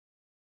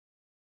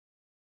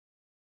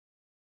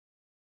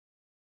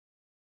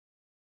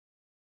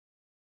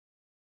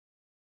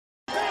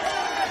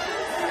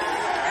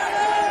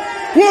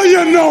Well,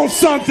 you know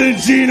something,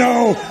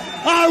 Gino?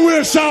 I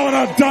wish I would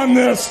have done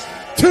this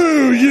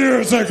 2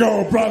 years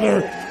ago,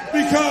 brother,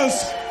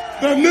 because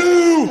the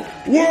new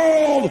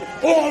world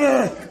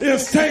order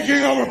is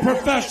taking over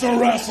professional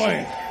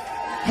wrestling.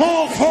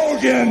 Hulk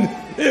Hogan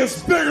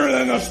is bigger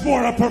than the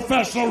sport of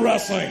professional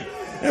wrestling.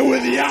 And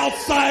with the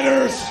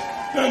outsiders,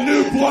 the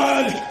new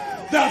blood,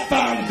 the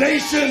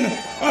foundation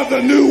of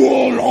the new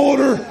world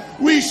order,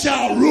 we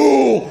shall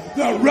rule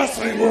the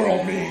wrestling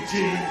world, Mean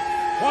Gene.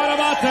 What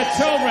about the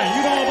children?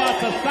 You know about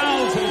the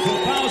thousands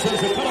and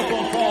thousands of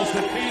telephone calls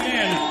that came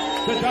in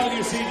to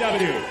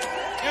WCW.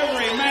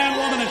 Every man,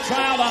 woman, and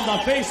child on the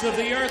face of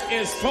the earth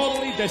is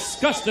totally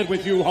disgusted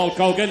with you, Hulk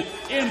Hogan,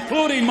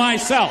 including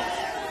myself.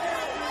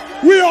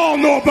 We all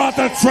know about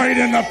the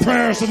training, the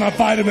prayers, and the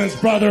vitamins,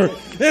 brother.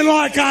 And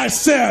like I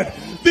said,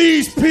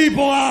 these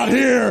people out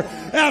here,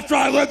 after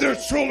I led their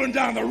children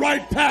down the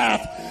right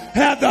path,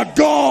 had the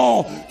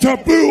gall to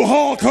boo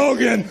Hulk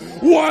Hogan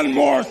one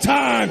more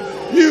time.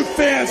 You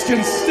fans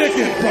can stick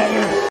it,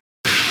 brother.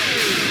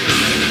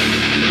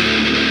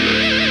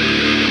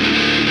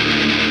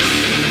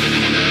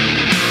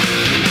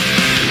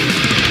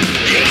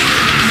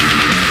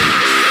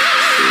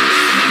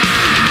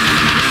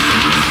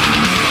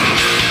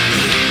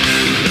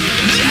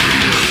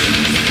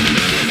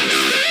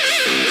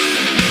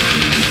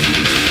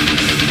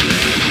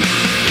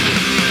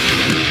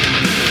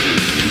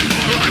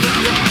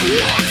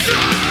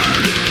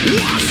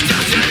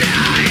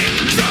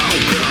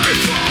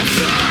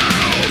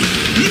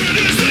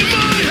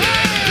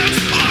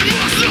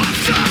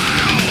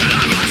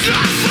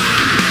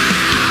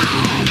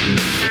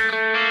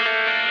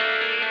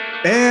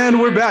 And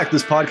we're back.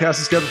 This podcast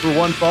is scheduled for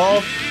one fall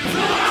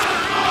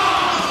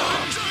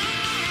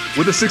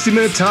with a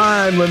 60-minute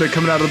time limit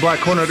coming out of the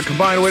black corner at a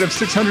combined weight of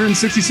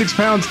 666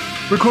 pounds.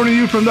 Recording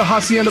you from the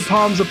Hacienda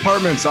Palms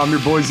Apartments. I'm your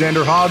boy,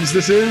 Xander Hobbs.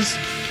 This is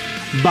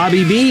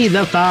Bobby B,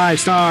 the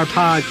 5-star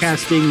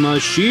podcasting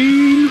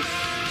machine.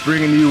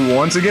 Bringing you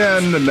once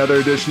again another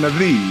edition of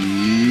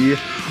the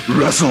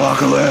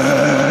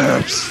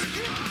WrestleApocalypse.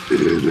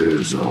 It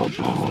is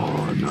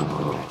upon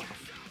us.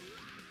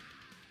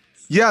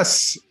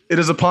 Yes, it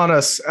is upon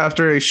us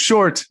after a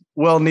short,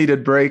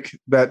 well-needed break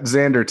that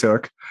Xander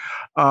took.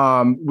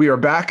 We are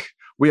back.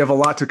 We have a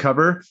lot to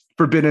cover.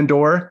 Forbidden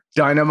Door,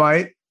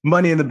 Dynamite,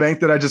 Money in the Bank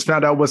that I just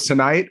found out was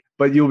tonight,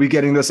 but you'll be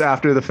getting this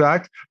after the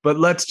fact. But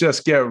let's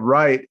just get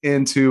right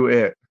into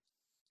it.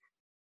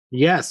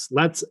 Yes,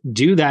 let's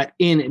do that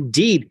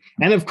indeed.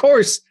 And of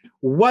course,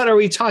 what are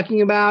we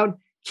talking about?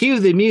 Cue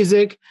the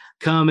music.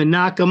 Come and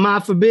knock on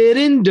my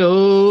forbidden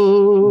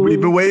door. We've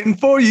been waiting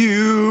for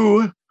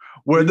you.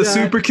 Where the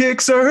super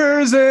kicks are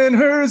hers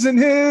and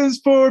his.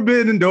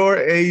 Forbidden Door,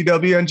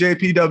 AEW and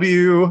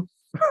JPW.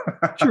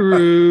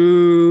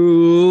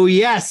 True.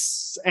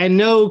 Yes. And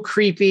no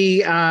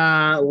creepy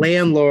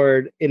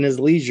landlord in his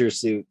leisure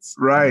suits.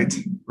 Right.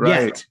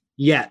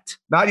 Yet.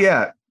 Not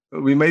yet.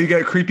 We may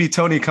get creepy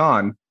Tony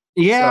Khan.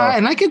 Yeah, so.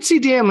 And I could see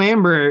Dan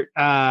Lambert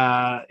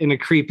in a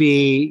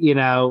creepy,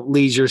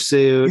 leisure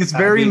suit. He's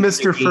very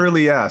Mr.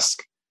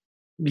 Furley-esque.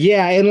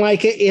 Yeah, in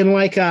like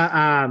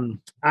a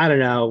I don't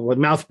know, with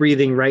mouth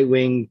breathing right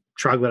wing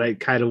troglodyte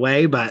kind of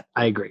way, but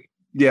I agree.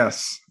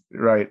 Yes,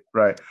 right.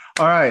 All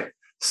right.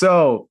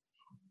 So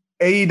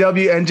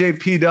AEW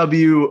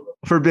NJPW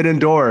Forbidden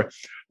Door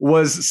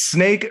was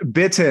snake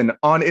bitten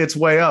on its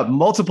way up.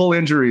 Multiple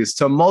injuries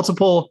to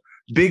multiple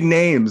big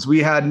names. We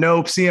had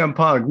no CM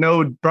Punk,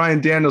 no Bryan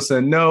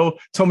Danielson, no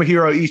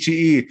Tomohiro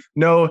Ishii,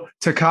 no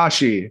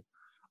Takashi.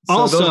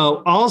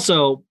 So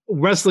also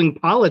wrestling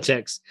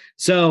politics.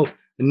 So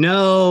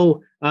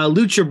no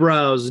Lucha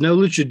Bros, no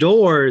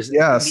Luchadors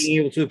being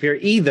able to appear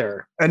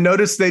either. And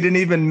notice they didn't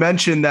even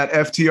mention that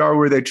FTR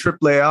were they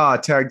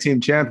AAA tag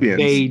team champions.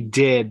 They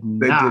did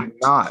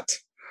not.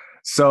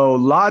 So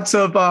lots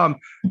of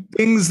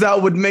things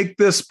that would make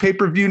this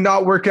pay-per-view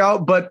not work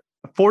out. But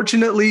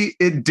fortunately,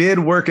 it did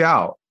work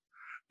out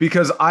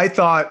because I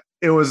thought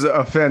it was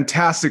a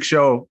fantastic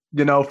show,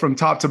 from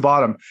top to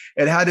bottom.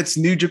 It had its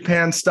New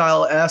Japan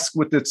style-esque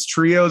with its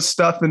trios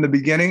stuff in the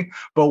beginning.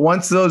 But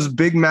once those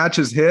big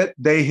matches hit,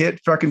 they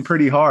hit fucking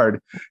pretty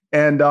hard.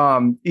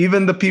 And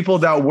even the people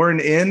that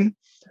weren't in,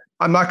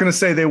 I'm not going to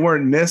say they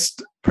weren't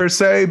missed per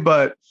se,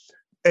 but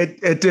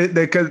it did.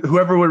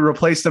 Whoever would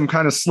replace them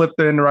kind of slipped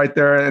in right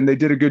there, and they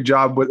did a good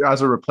job as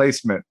a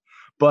replacement.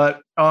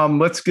 But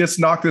let's just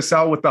knock this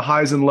out with the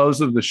highs and lows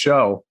of the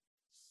show.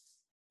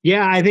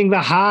 Yeah, I think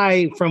the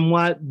high from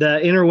what the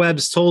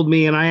interwebs told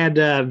me, and I had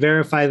to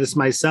verify this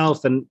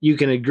myself, and you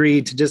can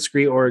agree to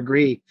disagree or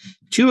agree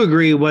to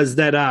agree, was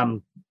that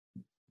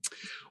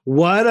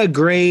what a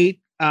great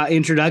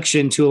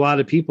introduction to a lot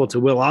of people to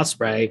Will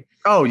Ospreay.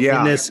 Oh, yeah.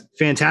 In this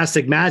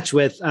fantastic match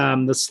with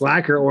the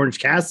slacker Orange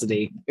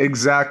Cassidy.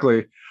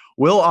 Exactly.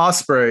 Will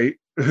Ospreay,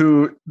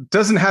 who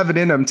doesn't have it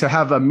in him to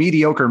have a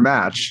mediocre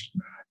match.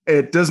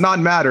 It does not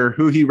matter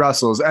who he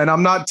wrestles. And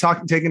I'm not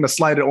taking a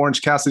slight at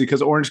Orange Cassidy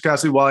because Orange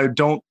Cassidy, while I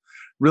don't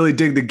really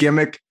dig the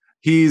gimmick,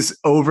 he's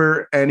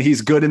over and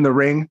he's good in the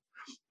ring.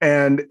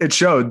 And it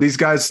showed. These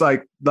guys,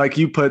 like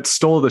you put,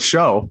 stole the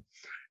show.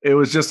 It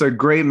was just a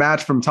great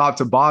match from top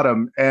to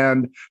bottom.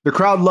 And the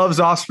crowd loves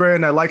Ospreay,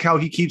 and I like how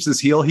he keeps his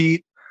heel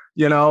heat.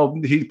 You know,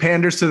 he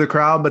panders to the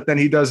crowd, but then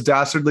he does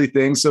dastardly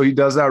things. So he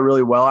does that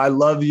really well. I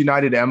love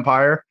United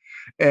Empire.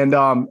 And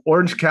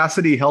Orange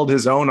Cassidy held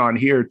his own on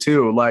here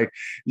too. Like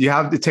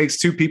it takes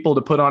two people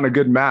to put on a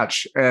good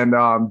match. And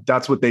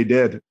that's what they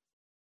did.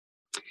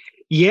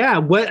 Yeah.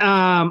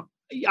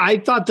 I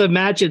thought the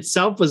match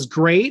itself was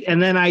great.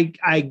 And then I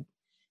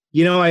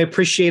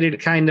appreciated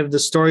kind of the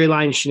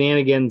storyline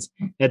shenanigans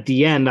at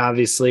the end,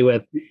 obviously,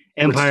 with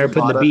Empire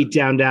putting the beat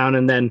down.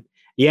 And then,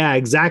 yeah,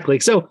 exactly.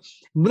 So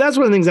that's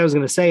one of the things I was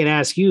going to say and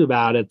ask you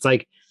about. It's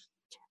like,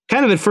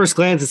 kind of at first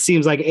glance, it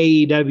seems like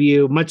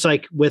AEW, much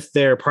like with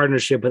their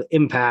partnership with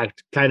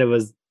Impact, kind of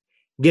was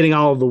getting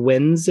all of the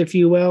wins, if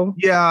you will.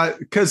 Yeah,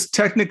 because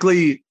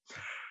technically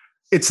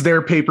it's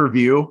their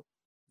pay-per-view.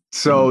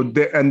 So,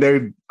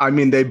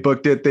 they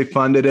booked it, they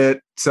funded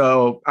it.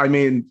 So, I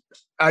mean,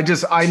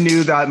 I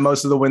knew that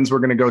most of the wins were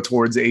going to go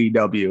towards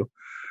AEW.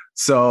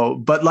 So,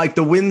 but like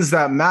the wins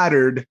that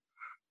mattered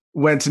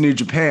went to New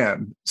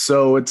Japan.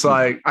 So it's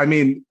like, I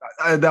mean,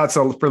 that's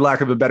for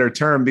lack of a better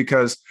term,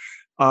 because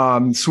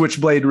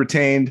Switchblade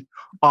retained,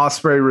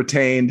 Ospreay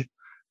retained,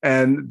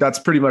 and that's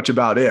pretty much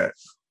about it.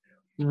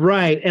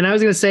 Right. And I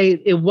was going to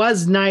say it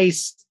was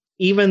nice,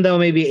 even though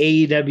maybe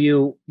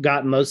AEW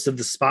got most of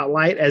the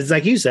spotlight, as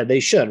like you said, they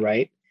should,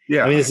 right?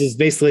 Yeah. I mean, this is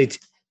basically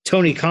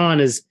Tony Khan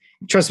is,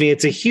 trust me,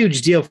 it's a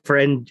huge deal for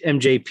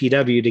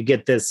MJPW to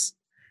get this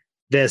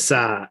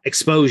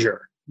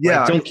exposure.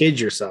 Yeah. Like, don't kid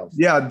yourself.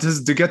 Yeah.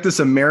 Just to get this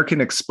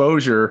American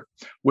exposure,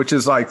 which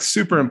is like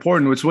super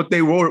important, which is what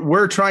they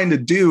were trying to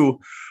do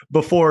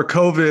before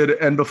COVID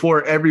and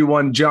before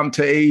everyone jumped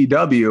to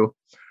AEW.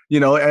 You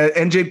know,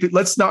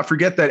 let's not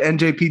forget that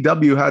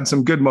NJPW had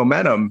some good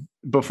momentum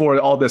before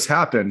all this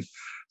happened.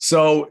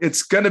 So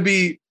it's going to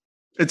be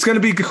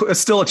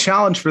still a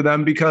challenge for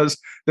them because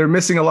they're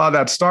missing a lot of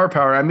that star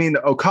power. I mean,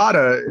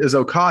 Okada is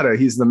Okada.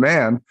 He's the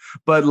man,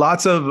 but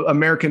lots of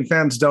American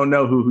fans don't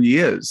know who he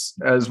is,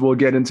 as we'll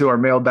get into our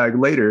mailbag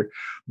later.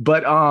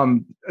 But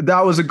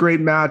that was a great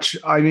match.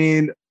 I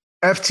mean,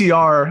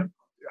 FTR,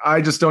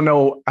 I just don't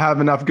know,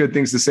 have enough good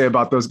things to say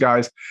about those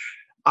guys.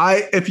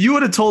 If you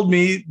would have told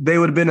me they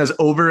would have been as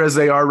over as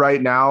they are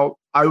right now,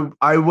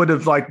 I would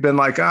have been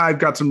like, I've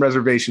got some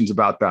reservations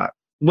about that.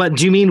 What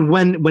do you mean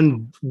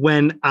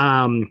when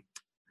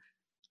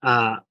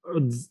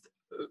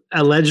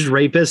alleged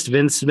rapist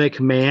Vince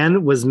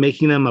McMahon was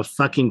making them a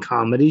fucking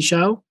comedy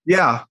show?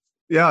 Yeah.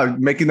 Yeah.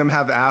 Making them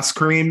have ass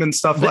cream and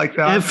stuff like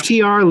that.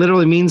 FTR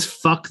literally means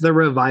fuck the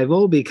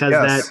revival, because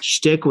that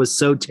shtick was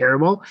so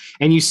terrible.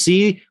 And you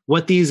see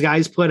what these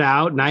guys put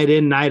out night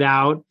in, night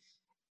out.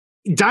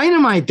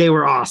 Dynamite, they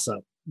were awesome.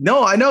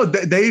 No, I know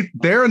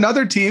they're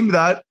another team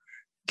that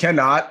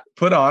cannot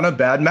put on a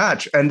bad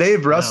match, and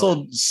they've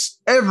wrestled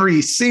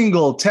every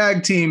single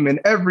tag team in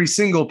every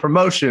single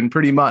promotion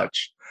pretty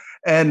much.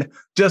 And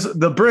just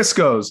the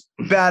Briscoes,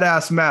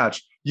 badass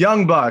match.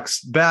 Young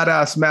Bucks,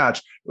 badass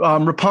match.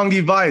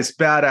 Roppongi Vice,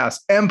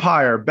 badass.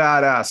 Empire,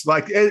 badass.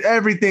 Like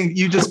everything,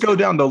 you just go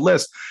down the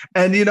list.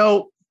 And you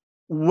know,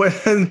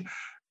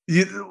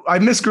 I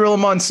miss Gorilla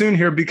Monsoon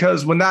here,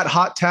 because when that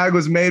hot tag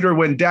was made, or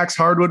when Dax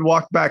Hardwood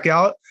walked back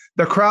out,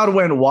 the crowd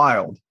went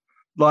wild.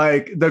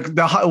 Like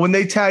when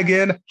they tag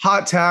in,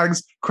 hot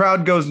tags,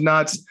 crowd goes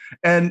nuts.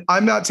 And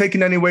I'm not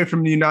taking any away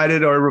from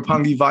United or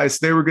Roppongi Vice.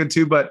 They were good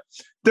too, but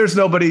there's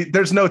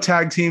no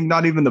tag team,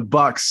 not even the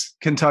Bucks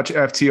can touch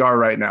FTR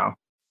right now.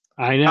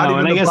 I know.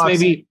 And I guess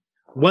maybe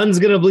one's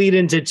going to bleed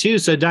into two.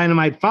 So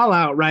Dynamite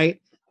Fallout,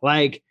 right?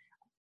 Like,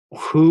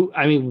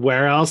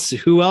 where else?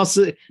 Who else?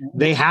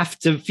 They have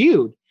to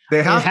feud.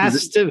 It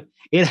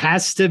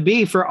has to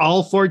be for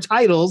all four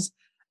titles.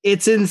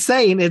 It's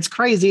insane. It's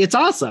crazy. It's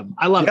awesome.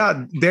 I love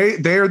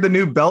it. They are the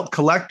new belt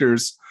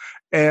collectors.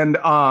 And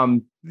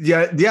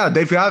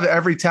they've got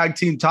every tag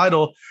team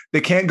title.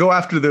 They can't go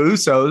after the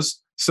Usos.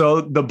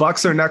 So the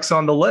Bucks are next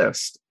on the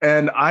list.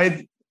 And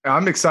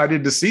I'm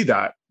excited to see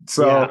that.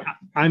 So yeah,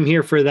 I'm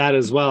here for that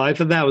as well. I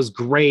thought that was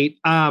great.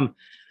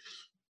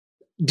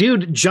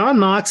 Dude, Jon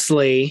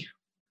Moxley,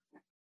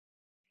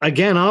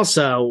 again,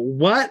 also,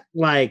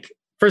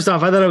 first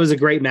off, I thought it was a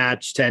great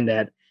match to end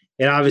it.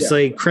 And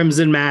obviously,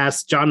 Crimson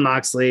Mask, Jon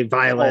Moxley,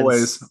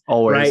 violence.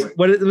 Always. Right.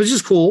 Which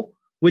is cool.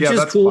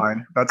 That's cool.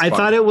 Fine. I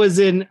thought it was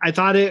in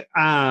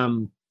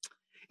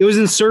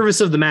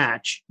service of the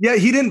match. Yeah,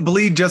 he didn't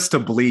bleed just to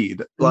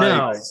bleed.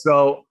 No.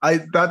 So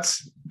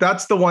that's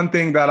the one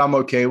thing that I'm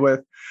okay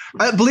with.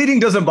 Bleeding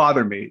doesn't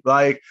bother me.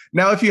 Like,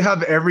 now if you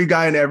have every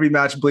guy in every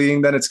match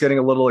bleeding, then it's getting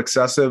a little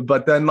excessive.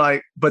 But then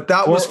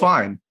that was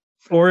fine.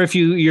 Or if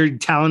your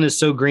talent is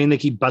so green they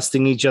keep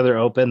busting each other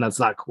open, that's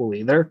not cool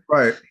either.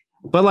 Right.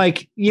 But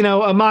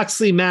a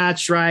Moxley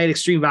match, right?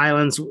 Extreme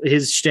violence,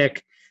 his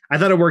shtick. I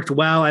thought it worked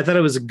well. I thought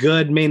it was a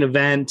good main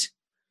event.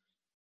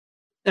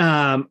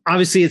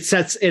 Obviously it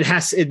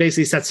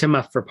basically sets him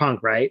up for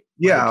Punk, right?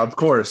 Yeah, of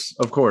course.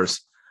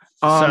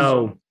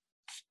 So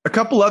a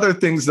couple other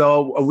things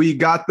though. We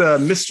got the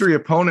mystery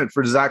opponent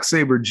for Zack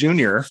Sabre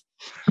Jr.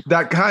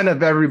 that kind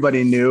of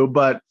everybody knew,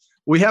 but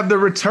we have the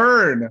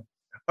return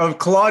of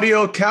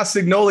Claudio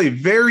Castagnoli,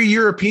 very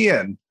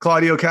European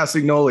Claudio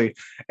Castagnoli.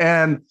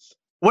 And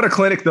what a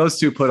clinic those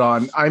two put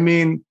on. I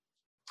mean,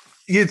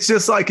 it's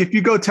just like, if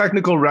you go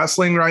technical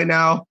wrestling right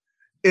now,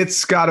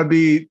 it's got to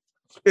be,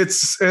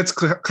 it's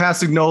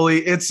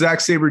Castagnoli, it's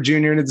Zack Sabre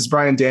Jr., and it's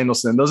Bryan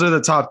Danielson. Those are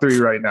the top three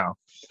right now.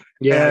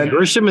 Yeah, and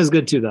Grisham is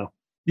good too, though.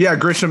 Yeah,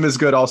 Grisham is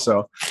good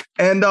also.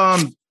 And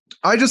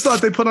I just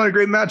thought they put on a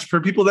great match.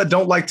 For people that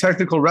don't like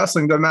technical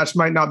wrestling, the match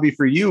might not be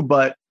for you,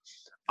 but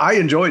I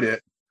enjoyed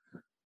it.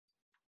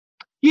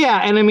 Yeah,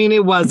 and I mean,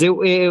 it was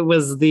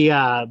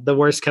the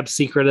worst kept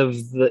secret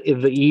of the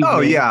evening. Oh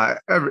yeah,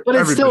 but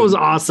it still was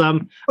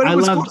awesome. But it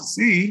was cool to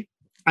see.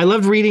 I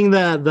loved reading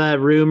the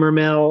rumor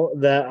mill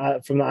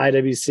from the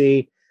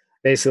IWC,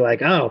 basically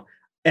like, oh,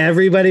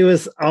 everybody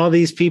was, all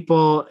these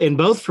people in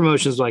both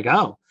promotions were like,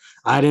 oh,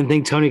 I didn't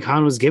think Tony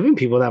Khan was giving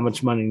people that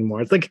much money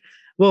anymore. It's like,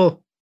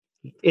 well,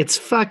 it's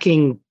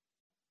fucking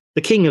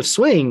the King of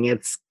Swing.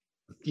 It's,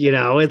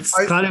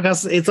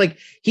 it's like,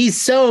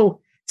 he's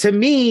so, to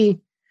me,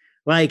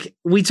 like,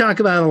 we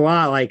talk about it a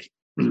lot, like,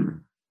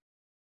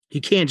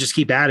 you can't just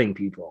keep adding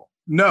people.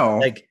 No.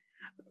 Like,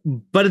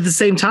 but at the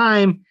same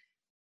time,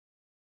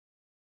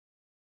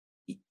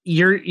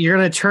 you're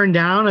going to turn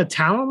down a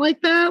talent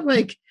like that?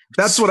 Like,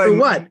 that's what I mean.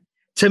 What?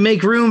 To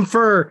make room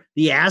for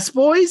the Ass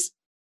Boys?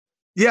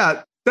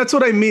 Yeah, that's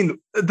what I mean.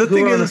 The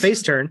thing is, the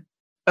face turn.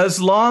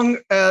 As long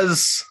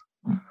as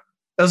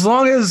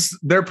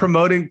they're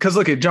promoting, because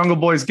look at Jungle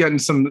Boy's getting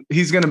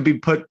he's going to be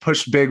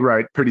pushed big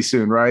pretty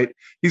soon, right?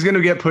 He's going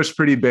to get pushed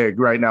pretty big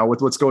right now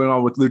with what's going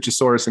on with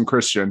Luchasaurus and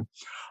Christian.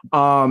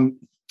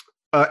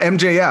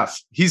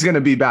 MJF, he's going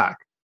to be back.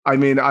 I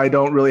mean, I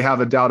don't really have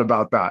a doubt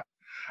about that.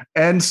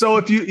 And so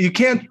if you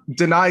can't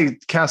deny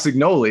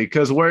Castagnoli,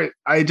 because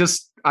I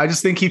just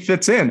think he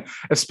fits in,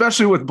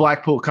 especially with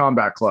Blackpool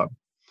Combat Club.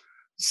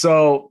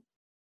 So,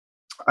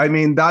 I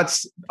mean,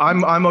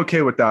 I'm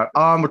okay with that.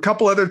 A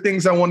couple other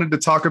things I wanted to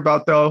talk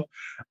about though.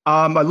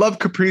 I love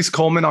Caprice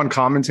Coleman on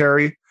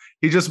commentary.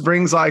 He just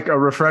brings like a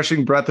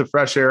refreshing breath of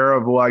fresh air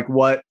of like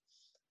what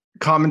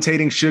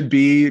commentating should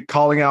be,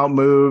 calling out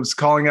moves,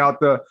 calling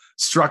out the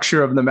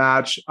structure of the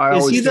match.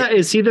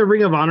 Is he the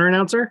Ring of Honor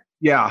announcer?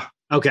 Yeah.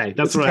 Okay,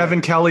 that's what Kevin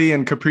Kelly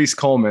and Caprice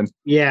Coleman.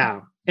 Yeah,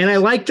 and I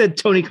like that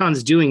Tony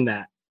Khan's doing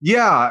that.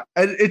 Yeah,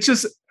 and it's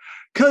just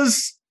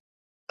because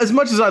as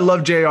much as I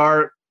love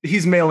JR,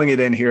 he's mailing it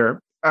in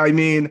here. I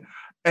mean,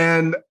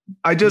 and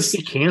I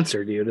just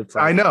cancer, dude. It's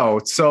like, I know.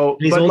 So,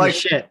 he's but old like,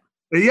 as shit.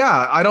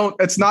 Yeah, I don't.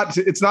 It's not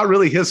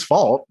really his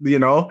fault,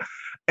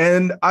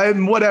 And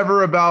I'm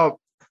whatever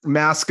about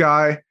Mask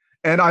Guy.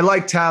 And I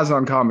like Taz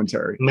on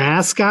commentary.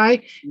 Mask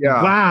Guy?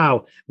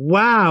 Yeah.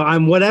 Wow.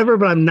 I'm whatever,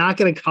 but I'm not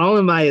going to call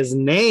him by his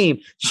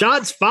name.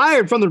 Shots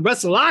fired from the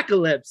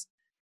Wrestleapocalypse.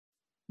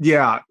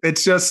 Yeah.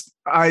 It's just,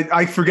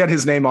 I forget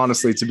his name,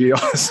 honestly, to be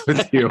honest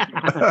with you.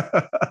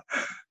 But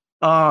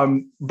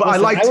listen, I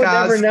like Taz.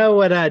 I would never know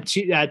what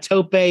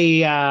Tope,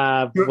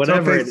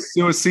 whatever. Tope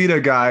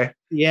Suicida guy.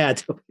 Yeah,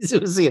 Tope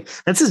Suicida.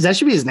 That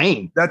should be his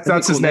name.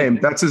 That's his name.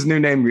 That's his new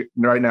name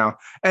right now.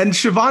 And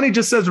Shivani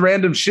just says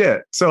random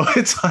shit. So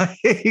it's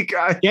like,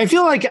 I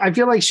feel like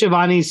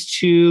Shivani's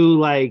too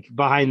like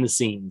behind the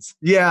scenes.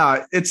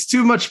 Yeah, it's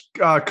too much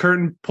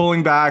curtain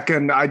pulling back,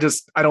 and I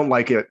don't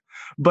like it.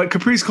 But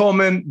Caprice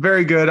Coleman,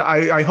 very good.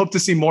 I hope to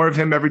see more of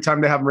him every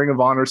time they have Ring of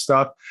Honor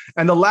stuff.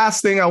 And the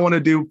last thing I want to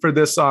do for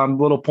this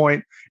little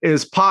point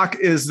is Pac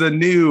is the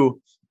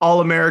new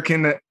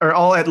All-American or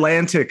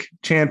All-Atlantic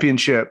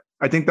Championship.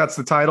 I think that's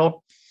the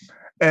title.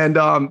 And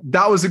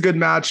that was a good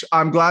match.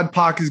 I'm glad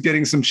Pac is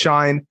getting some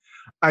shine.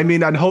 I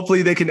mean, and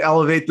hopefully they can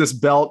elevate this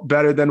belt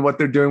better than what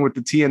they're doing with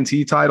the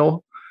TNT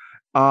title.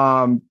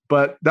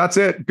 But that's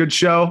it. Good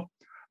show.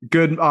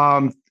 Good.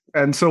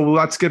 And so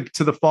let's get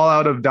to the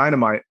fallout of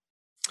Dynamite.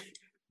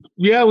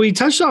 Yeah, we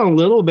touched on a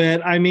little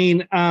bit. I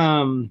mean,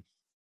 I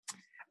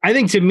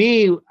think to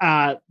me,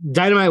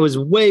 Dynamite was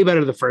way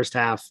better the first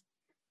half.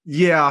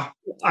 Yeah.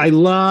 I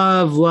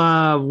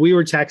love. We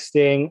were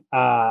texting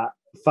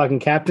fucking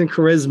Captain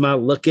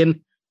Charisma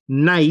looking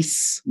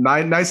nice.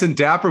 Nice and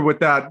dapper with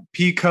that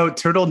pea coat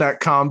turtleneck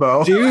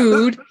combo.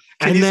 Dude.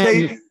 Can you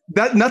say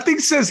that nothing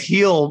says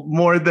heel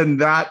more than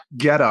that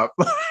getup?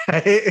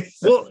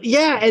 Well,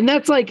 yeah, and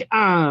that's like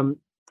I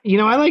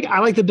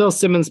like the Bill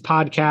Simmons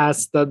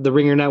podcast, the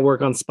Ringer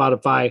Network on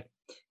Spotify.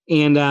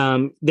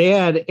 And they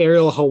had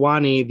Ariel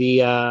Helwani,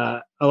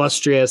 the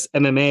illustrious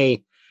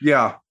MMA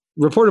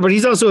reporter, but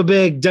he's also a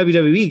big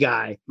WWE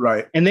guy.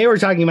 Right. And they were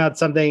talking about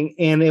something,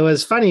 and it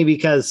was funny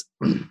because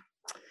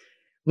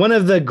one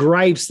of the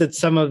gripes that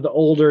some of the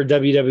older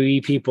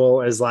WWE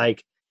people is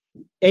like,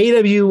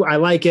 AEW, I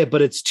like it,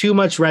 but it's too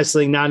much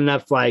wrestling, not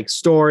enough like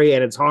story,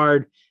 and it's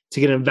hard to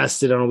get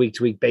invested on a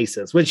week-to-week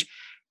basis, which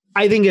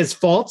I think is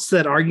false,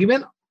 that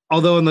argument.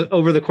 Although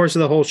over the course of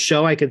the whole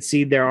show, I could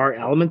see there are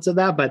elements of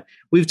that, but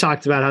we've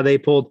talked about how they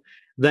pulled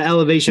the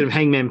elevation of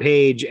Hangman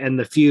Page and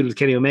the feud with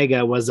Kenny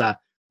Omega was a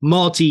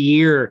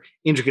multi-year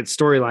intricate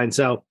storyline.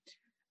 So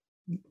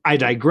I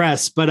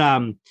digress, but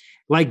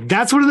like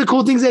that's one of the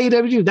cool things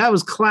AEW do. That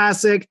was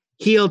classic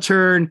heel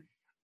turn,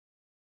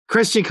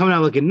 Christian coming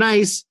out looking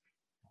nice.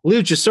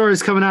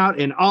 Luchasaurus coming out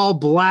in all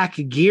black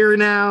gear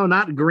now,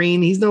 not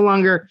green. He's no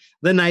longer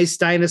the nice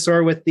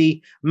dinosaur with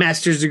the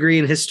master's degree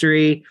in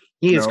history.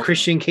 He is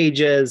Christian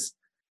Cage's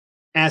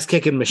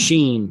ass-kicking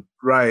machine.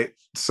 Right.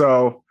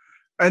 So,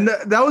 and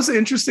that was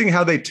interesting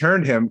how they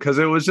turned him, because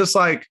it was just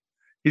like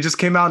he just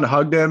came out and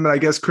hugged him, and I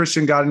guess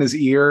Christian got in his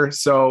ear.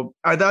 So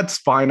that's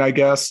fine, I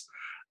guess.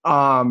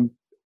 But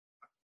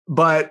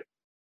what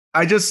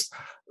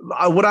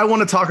I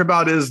want to talk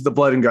about is the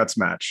blood and guts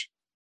match.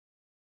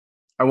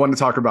 I want to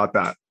talk about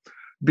that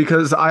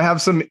because I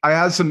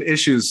had some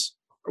issues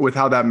with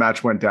how that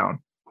match went down.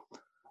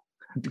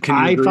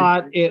 I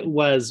thought it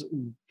was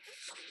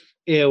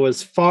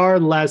far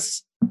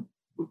less.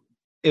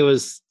 It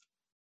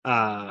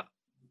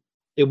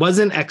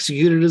wasn't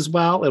executed as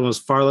well. It was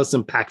far less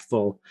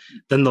impactful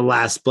than the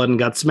last blood and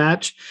guts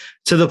match,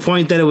 to the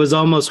point that it was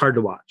almost hard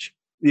to watch.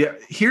 Yeah.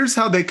 Here's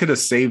how they could have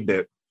saved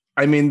it.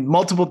 I mean,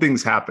 multiple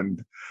things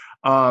happened.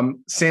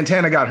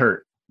 Santana got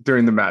hurt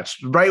during the match.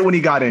 Right when he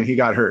got in, he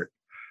got hurt.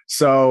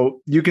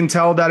 So you can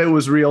tell that it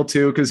was real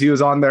too, because he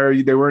was on there.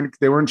 They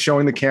weren't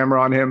showing the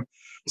camera on him.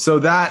 So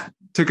that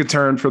took a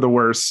turn for the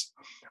worse.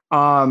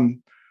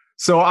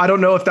 So I don't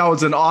know if that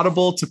was an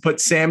audible to put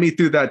Sammy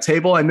through that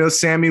table. I know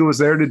Sammy was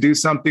there to do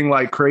something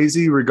like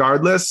crazy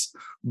regardless,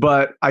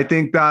 but I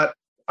think that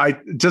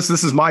this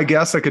is my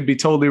guess. I could be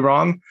totally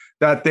wrong,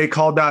 that they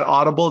called that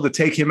audible to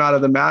take him out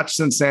of the match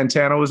since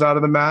Santana was out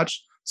of the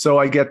match. So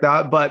I get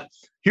that. But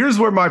here's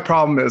where my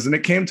problem is. And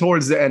it came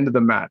towards the end of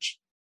the match,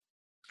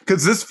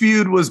 because this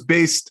feud was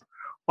based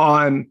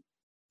on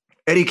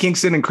Eddie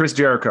Kingston and Chris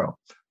Jericho.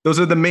 Those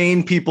are the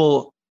main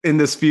people in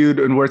this feud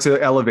and where it's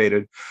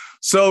elevated.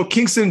 So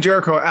Kingston and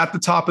Jericho at the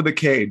top of the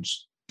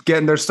cage,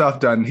 getting their stuff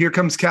done. Here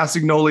comes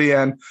Castagnoli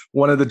and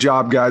one of the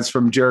job guys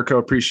from Jericho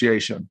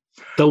Appreciation.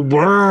 The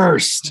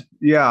worst.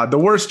 Yeah, the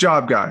worst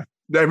job guy.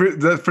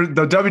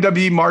 The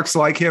WWE marks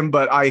like him,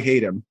 but I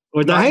hate him.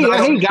 I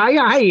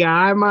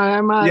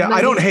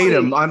don't hate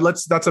him.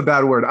 That's a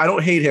bad word. I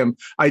don't hate him.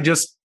 I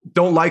just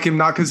don't like him,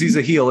 not because he's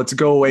a heel. It's a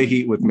go away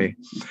heat with me.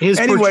 His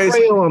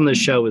portrayal on the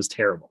show is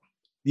terrible.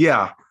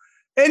 Yeah.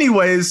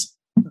 Anyways,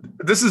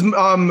 this is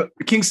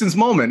Kingston's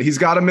moment. He's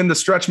got him in the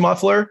stretch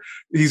muffler.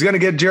 He's going to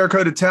get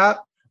Jericho to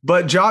tap,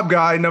 but job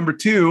guy number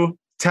 2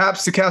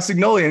 taps to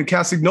Castagnoli, and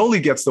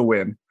Castagnoli gets the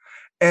win.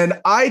 And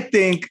I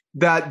think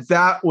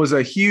that was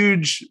a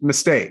huge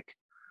mistake,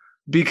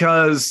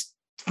 because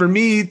for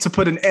me to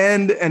put an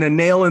end and a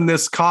nail in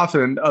this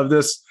coffin of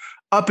this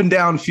up and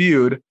down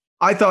feud,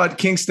 I thought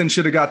Kingston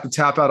should have got the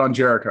tap out on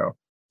Jericho.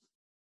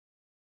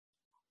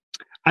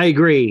 I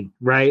agree,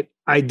 right?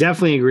 I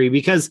definitely agree,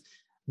 because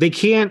they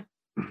can't.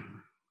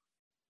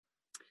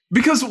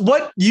 Because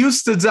what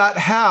use does that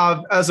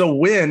have as a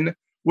win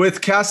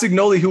with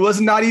Castagnoli, who was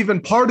not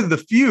even part of the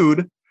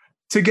feud,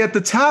 to get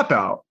the tap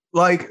out?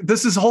 Like,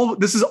 this is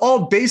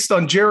all based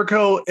on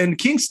Jericho and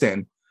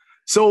Kingston.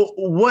 So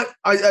what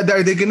are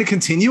they going to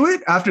continue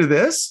it after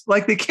this?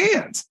 Like, they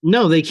can't.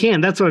 No, they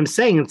can't. That's what I'm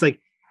saying. It's like,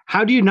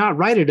 how do you not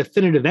write a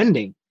definitive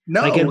ending?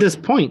 No, like at this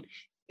point.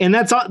 And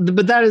that's all,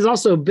 but that is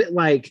also a bit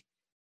like,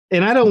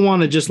 and I don't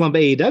want to just lump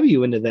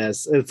AEW into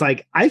this. It's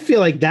like, I feel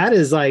like that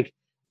is like,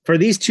 for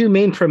these two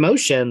main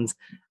promotions,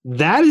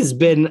 that has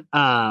been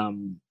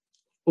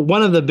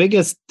one of the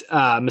biggest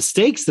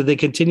mistakes that they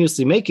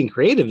continuously make in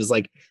creative, is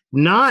like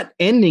not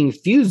ending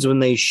feuds when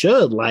they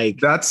should. Like,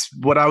 that's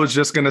what I was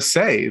just going to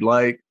say.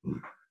 Like,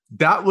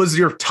 that was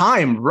your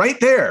time right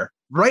there.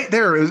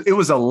 It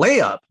was a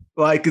layup.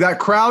 Like, that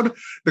crowd,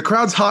 the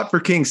crowd's hot for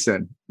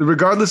Kingston.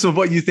 Regardless of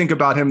what you think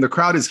about him, the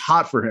crowd is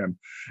hot for him,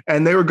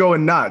 and they were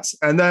going nuts.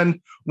 And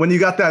then when you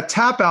got that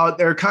tap out,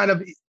 it kind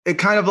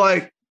of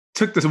like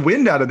took the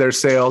wind out of their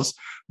sails,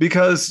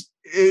 because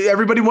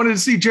everybody wanted to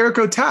see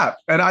Jericho tap.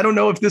 And I don't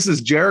know if this is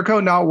Jericho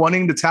not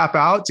wanting to tap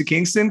out to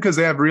Kingston because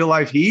they have real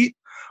life heat,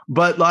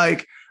 but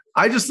like,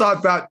 I just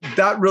thought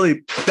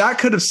that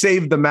could have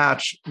saved the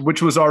match,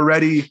 which was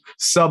already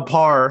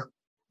subpar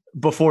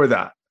before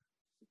that.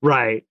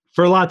 Right.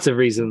 For lots of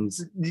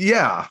reasons.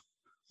 Yeah.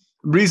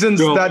 Reasons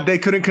that they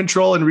couldn't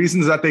control and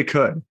reasons that they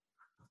could.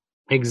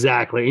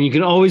 Exactly. And you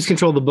can always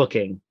control the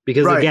booking,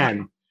 because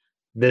again,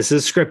 this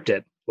is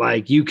scripted.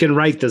 Like, you can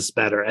write this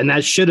better. And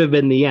that should have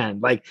been the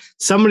end. Like,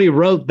 somebody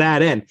wrote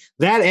that end.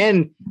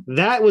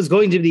 That was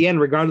going to be the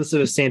end, regardless of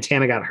if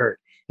Santana got hurt.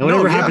 And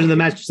whatever happened in the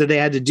match that they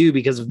had to do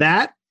because of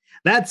that,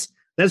 that's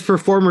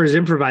performers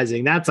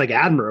improvising. That's like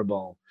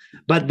admirable.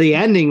 But the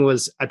ending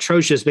was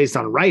atrocious based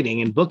on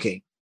writing and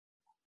booking.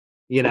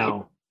 You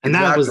know, and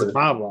that was the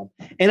problem.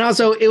 And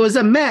also, it was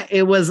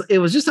it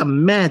was just a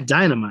mad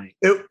Dynamite.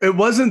 It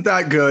wasn't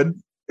that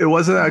good. It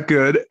wasn't that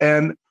good.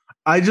 And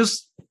I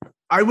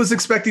was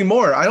expecting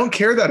more. I don't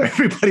care that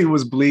everybody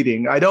was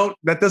bleeding.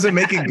 That doesn't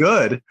make it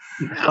good.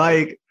 No.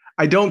 Like,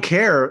 I don't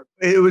care.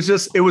 It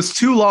was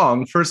too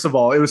long. First of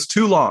all, it was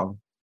too long.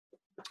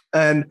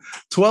 And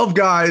 12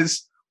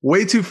 guys,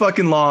 way too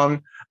fucking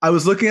long. I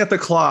was looking at the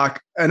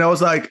clock and I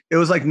was like, it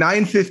was like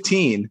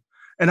 9:15.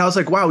 And I was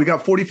like, wow, we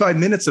got 45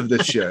 minutes of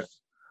this shit.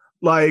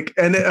 Like,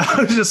 and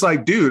I was just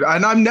like, dude,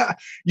 and I'm not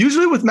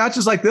usually with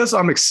matches like this,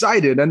 I'm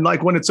excited. And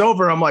like when it's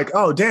over, I'm like,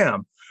 oh,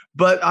 damn.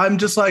 But I'm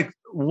just like,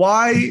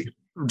 why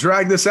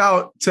drag this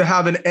out to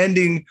have an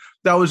ending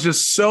that was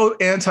just so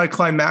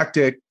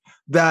anticlimactic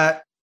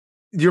that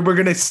we're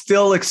going to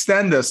still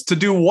extend this to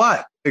do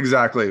what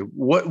exactly?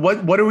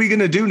 What are we going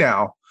to do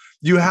now?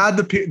 You had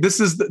this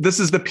is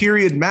the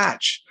period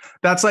match.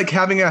 That's like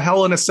having a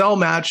Hell in a Cell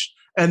match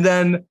and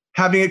then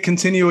having it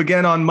continue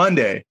again on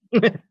Monday.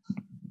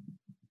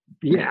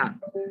 Yeah.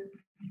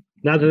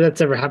 Not that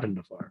that's ever happened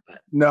before,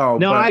 but no,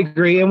 I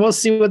agree. And we'll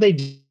see what they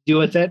do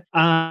with it.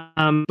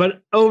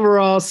 But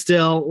overall,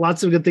 still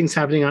lots of good things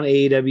happening on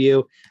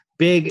AEW.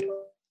 Big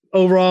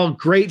overall,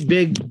 great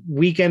big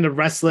weekend of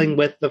wrestling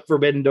with the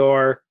Forbidden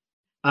Door.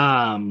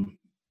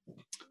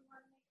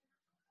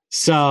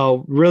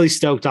 So really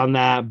stoked on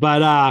that.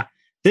 But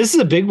this is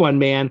a big one,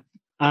 man.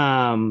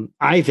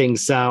 I think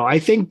so. I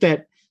think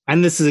that,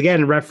 and this is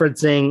again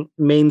referencing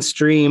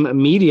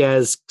mainstream media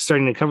is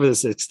starting to cover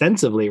this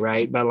extensively,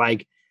 right? But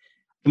like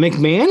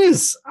McMahon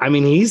is, I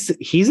mean, he's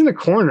in the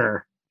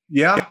corner.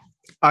 Yeah.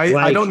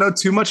 I don't know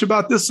too much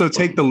about this, so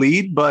take the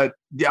lead, but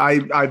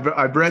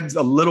I've read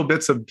a little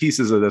bits of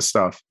pieces of this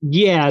stuff.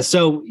 Yeah,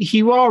 so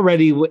he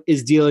already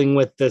is dealing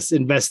with this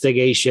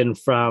investigation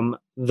from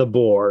the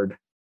board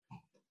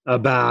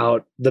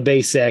about the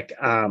basic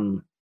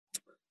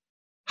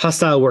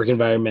hostile work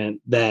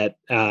environment that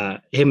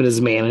him and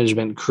his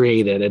management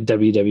created at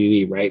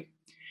WWE, right?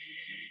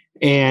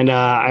 And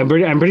I'm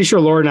pretty sure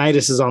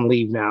Laurinaitis is on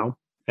leave now.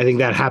 I think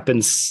that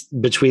happens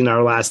between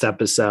our last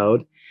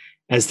episode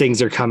as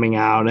things are coming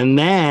out. And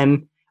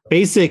then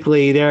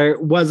basically there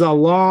was a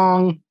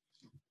long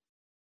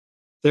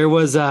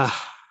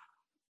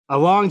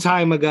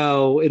time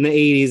ago in the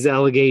 80s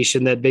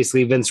allegation that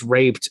basically Vince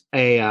raped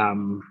a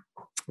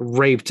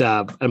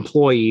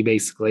employee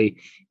basically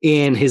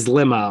in his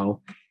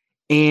limo.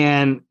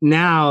 And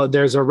now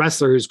there's a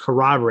wrestler who's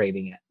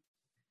corroborating it.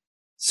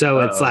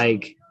 So it's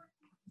like,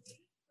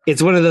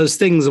 it's one of those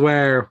things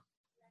where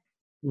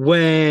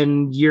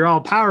when you're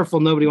all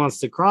powerful, nobody wants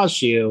to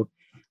cross you.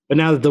 But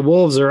now that the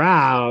wolves are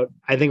out,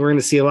 I think we're going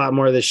to see a lot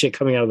more of this shit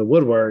coming out of the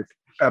woodwork.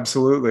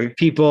 Absolutely.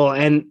 People.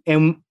 And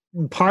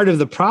part of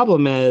the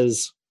problem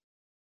is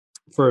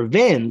for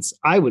Vince,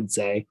 I would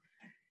say,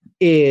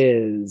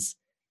 is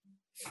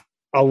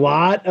a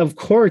lot of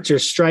courts are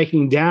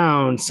striking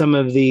down some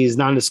of these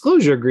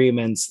non-disclosure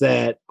agreements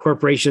that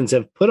corporations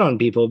have put on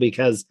people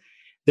because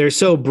they're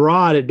so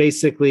broad. It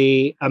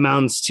basically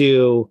amounts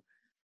to,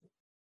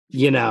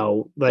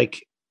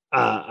 like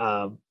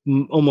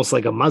almost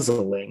like a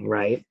muzzling,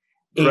 right?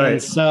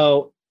 And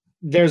so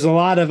there's a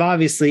lot of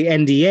obviously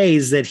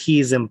NDAs that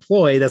he's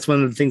employed. That's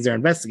one of the things they're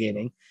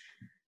investigating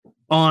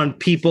on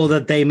people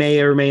that they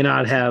may or may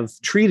not have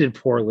treated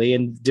poorly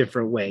in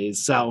different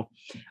ways. So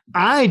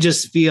I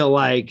just feel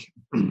like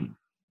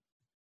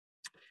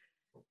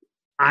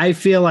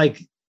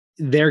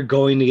they're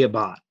going to get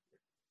bought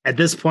at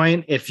this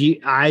point.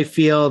 I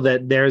feel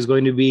that there's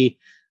going to be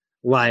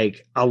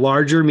like a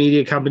larger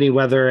media company,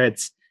 whether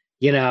it's,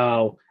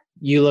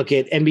 you look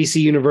at NBC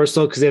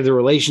Universal because they have the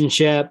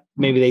relationship.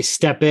 Maybe they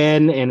step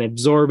in and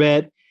absorb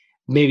it.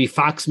 Maybe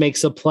Fox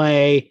makes a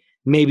play.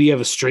 Maybe you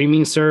have a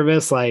streaming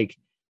service. Like,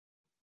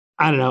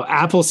 I don't know.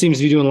 Apple seems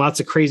to be doing lots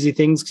of crazy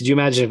things. Could you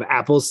imagine if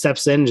Apple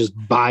steps in and just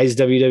buys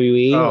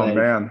WWE? Oh,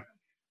 man.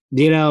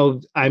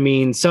 I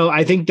mean, so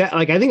I think that,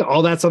 I think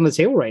all that's on the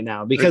table right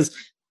now because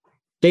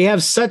they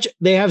have such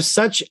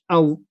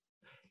the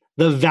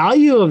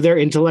value of their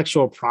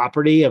intellectual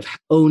property of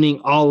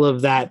owning all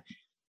of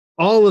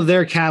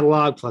their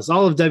catalog plus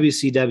all of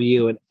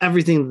WCW and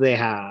everything that they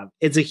have.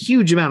 It's a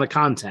huge amount of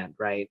content,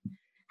 right?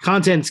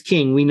 Content's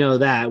king. We know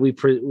that.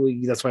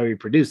 That's why we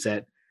produce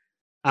it.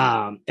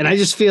 And I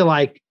just feel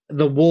like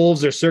the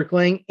wolves are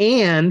circling.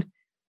 And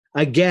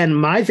again,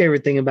 my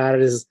favorite thing about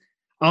it is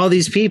all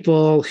these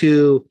people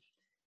who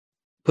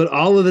put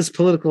all of this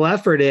political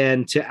effort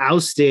into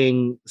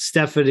ousting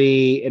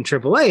Stephanie and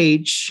Triple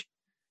H.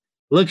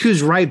 Look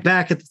who's right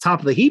back at the top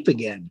of the heap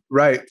again.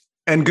 Right.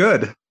 And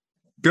good.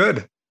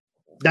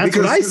 That's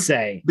what I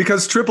say.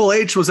 Because Triple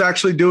H was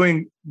actually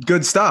doing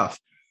good stuff.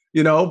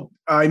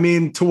 I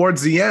mean,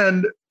 towards the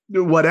end,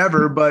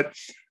 whatever, but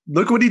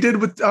look what he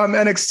did with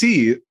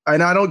NXT.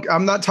 And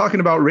I'm not talking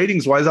about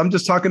ratings wise. I'm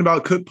just talking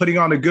about putting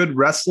on a good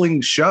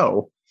wrestling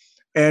show.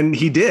 And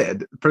he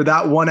did for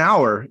that 1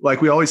 hour.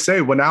 Like we always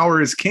say, 1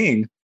 hour is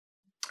king.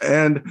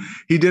 And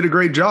he did a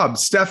great job.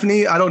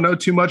 Stephanie, I don't know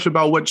too much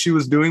about what she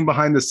was doing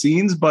behind the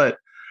scenes, but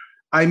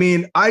I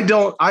mean, I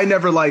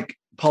never like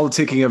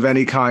politicking of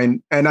any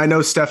kind. And I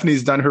know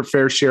Stephanie's done her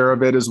fair share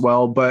of it as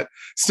well, but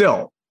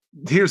still,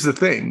 here's the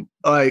thing.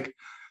 Like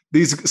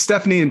these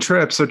Stephanie and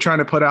Trips are trying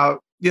to put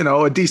out,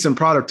 a decent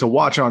product to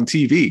watch on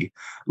TV.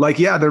 Like,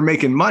 yeah, they're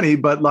making money,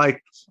 but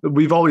like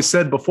we've always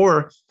said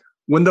before,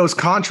 when those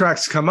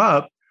contracts come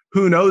up,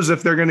 who knows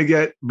if they're going to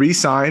get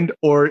re-signed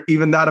or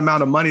even that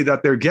amount of money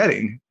that they're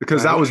getting,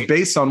 because that was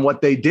based on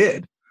what they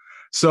did.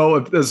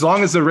 So as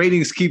long as the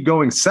ratings keep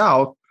going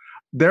south,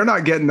 they're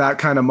not getting that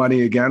kind of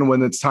money again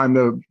when it's time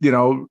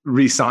to,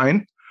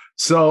 re-sign.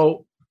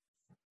 So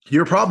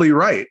you're probably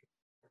right.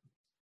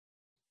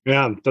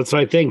 Yeah, that's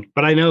what I think.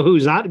 But I know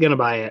who's not going to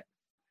buy it.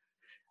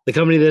 The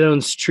company that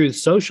owns Truth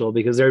Social,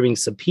 because they're being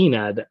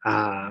subpoenaed.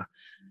 And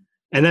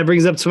that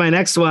brings up to my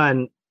next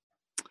one.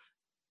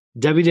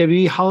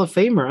 WWE Hall of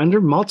Famer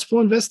under multiple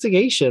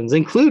investigations,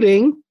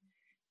 including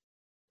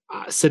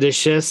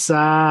seditious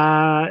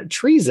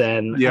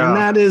treason. Yeah. And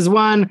that is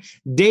one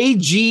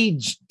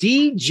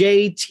DJT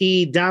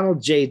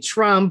Donald J.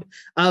 Trump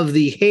of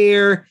the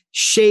hair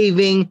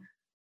shaving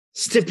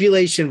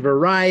stipulation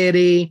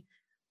variety.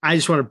 I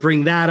just want to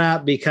bring that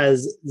up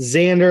because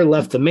Xander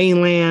left the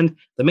mainland.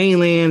 The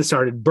mainland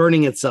started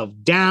burning itself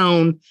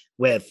down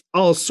with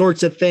all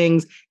sorts of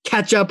things,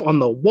 ketchup on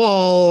the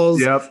walls.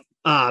 Yep.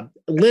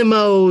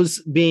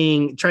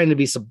 Limos trying to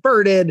be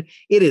subverted.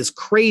 It is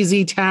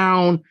crazy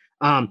town.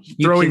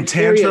 Throwing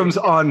tantrums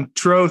on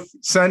Truth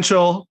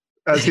Central,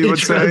 as he would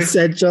say.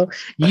 Central.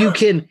 You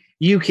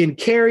can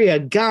carry a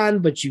gun,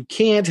 but you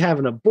can't have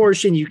an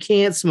abortion. You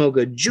can't smoke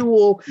a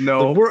jewel.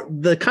 No,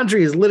 the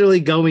country is literally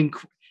going.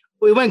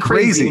 It went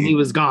crazy when he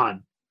was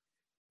gone.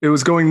 It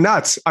was going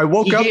nuts. I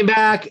woke up. He came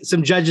back.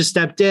 Some judges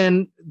stepped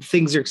in.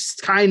 Things are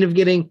kind of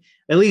getting.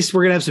 At least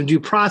we're gonna have some due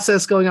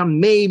process going on,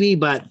 maybe.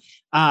 But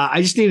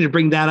I just needed to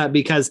bring that up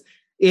because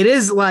it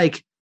is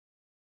like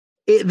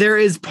there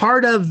is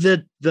part of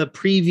the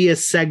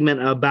previous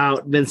segment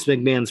about Vince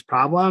McMahon's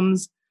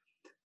problems.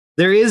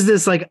 There is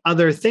this like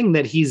other thing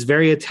that he's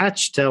very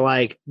attached to,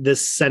 like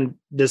this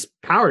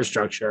power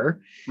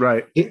structure,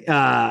 right?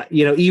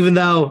 Even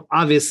though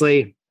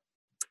obviously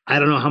I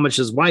don't know how much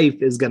his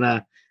wife is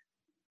gonna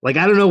like.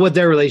 I don't know what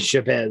their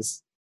relationship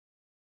is.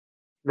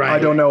 Right, I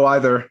don't know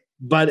either.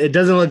 But it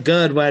doesn't look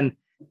good when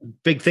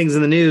big things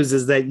in the news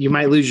is that you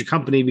might lose your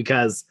company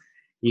because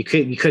you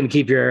couldn't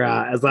keep your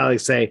as I like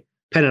to say,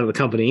 pen of the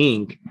company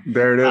ink.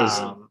 There it is.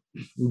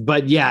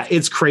 But yeah,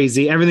 it's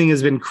crazy. Everything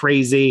has been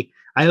crazy.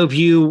 I hope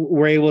you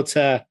were able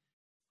to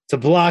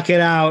block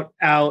it out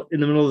in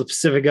the middle of the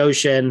Pacific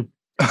Ocean.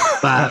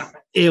 But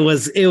it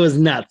was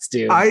nuts,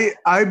 dude.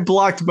 I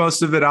blocked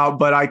most of it out,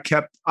 but I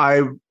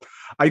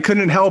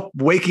couldn't help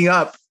waking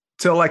up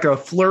to like a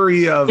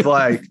flurry of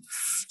like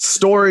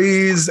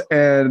stories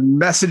and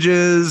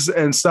messages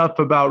and stuff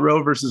about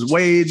Roe versus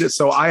Wade.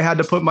 So I had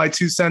to put my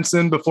 2 cents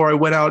in before I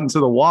went out into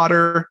the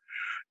water.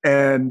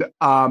 And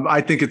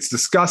I think it's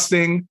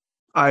disgusting.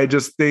 I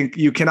just think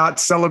you cannot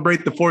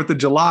celebrate the 4th of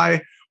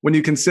July when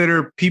you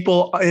consider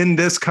people in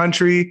this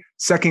country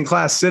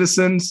second-class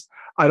citizens.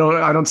 I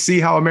don't see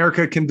how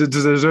America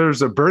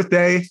deserves a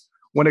birthday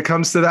when it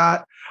comes to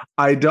that.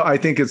 I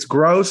think it's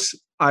gross.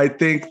 I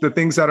think the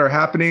things that are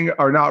happening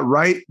are not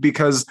right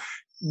because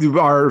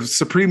our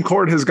Supreme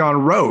Court has gone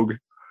rogue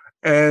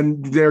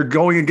and they're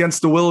going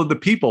against the will of the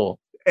people.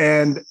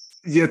 And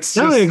it's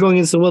they're going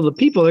against the will of the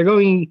people.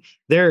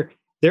 They're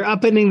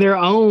upending their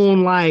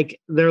own, like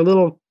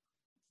well,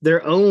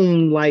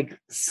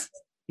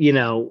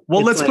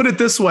 let's put it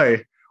this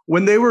way.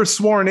 When they were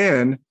sworn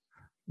in,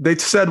 they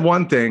said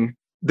one thing,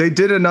 they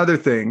did another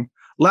thing.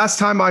 Last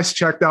time I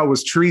checked, that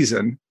was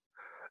treason.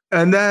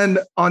 And then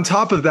on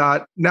top of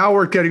that, now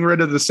we're getting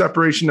rid of the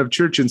separation of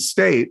church and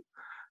state.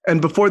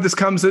 And before it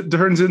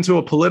turns into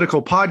a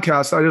political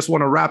podcast, I just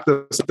want to wrap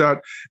this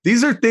up.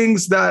 These are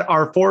things that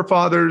our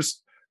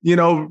forefathers,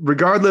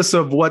 regardless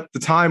of what the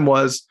time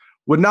was,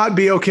 would not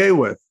be okay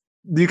with.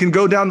 You can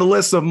go down the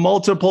list of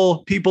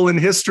multiple people in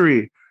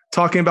history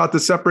talking about the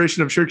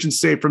separation of church and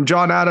state, from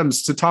John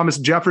Adams to Thomas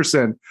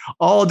Jefferson,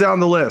 all down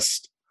the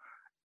list.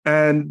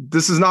 And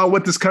this is not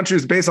what this country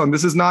is based on.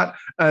 This is not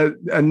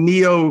a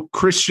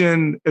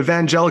neo-Christian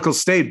evangelical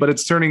state, but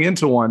it's turning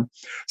into one.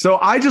 So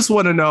I just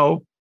want to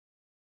know,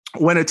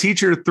 when a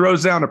teacher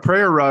throws down a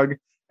prayer rug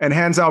and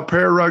hands out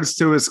prayer rugs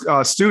to his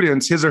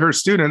students, his or her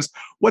students,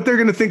 what they're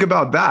going to think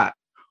about that.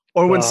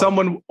 Or when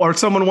someone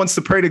wants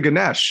to pray to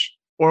Ganesh,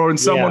 or when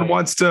someone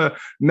wants to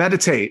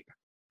meditate.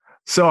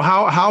 So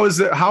how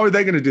are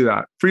they going to do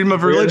that? Freedom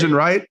of religion,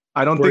 right?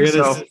 I don't think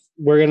so.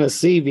 We're going to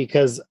see,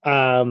 because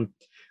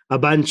a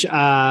bunch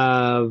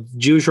of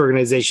Jewish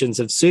organizations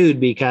have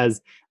sued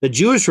because the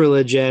Jewish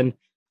religion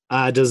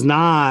does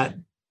not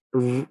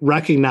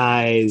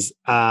recognize,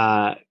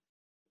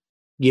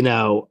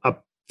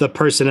 the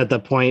person at the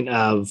point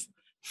of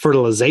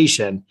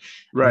fertilization.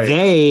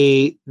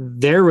 Right.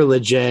 Their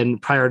religion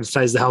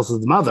prioritizes the health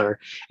of the mother,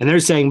 and they're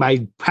saying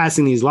by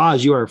passing these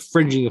laws, you are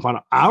infringing upon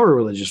our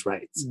religious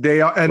rights.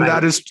 They are, and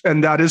right?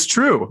 that is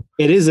true.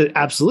 It is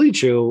absolutely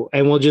true,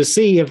 and we'll just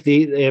see if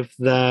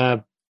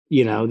the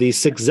these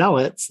 6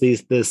 zealots,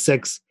 the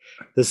six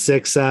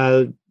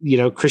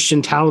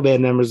Christian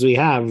Taliban members we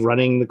have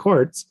running the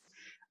courts,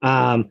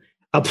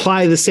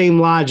 apply the same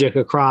logic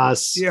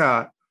across.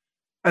 Yeah.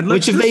 And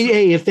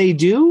if they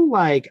do,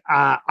 like,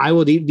 I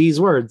will eat these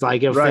words.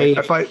 Like I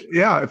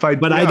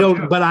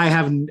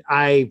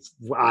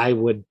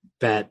would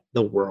bet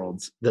the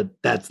world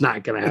that's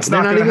not going to happen.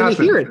 They're not even going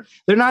to hear it.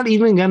 They're not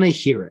even going to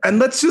hear it. And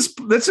let's just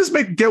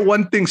get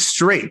one thing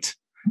straight.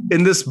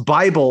 in this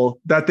Bible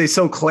that they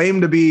so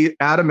claim to be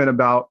adamant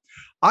about.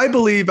 I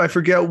believe, I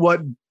forget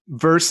what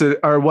verse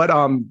or what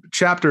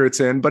chapter it's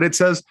in, but it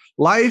says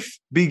life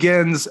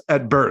begins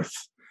at birth.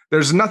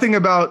 There's nothing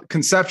about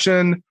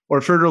conception or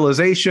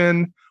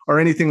fertilization or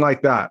anything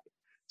like that.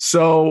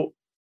 So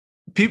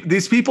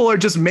these people are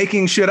just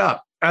making shit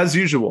up as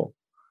usual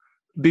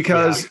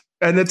because,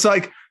 and it's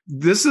like,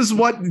 this is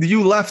what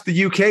you left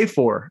the UK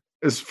for,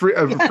 is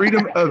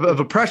freedom of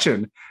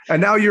oppression.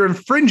 And now you're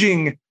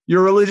infringing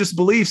your religious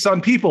beliefs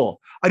on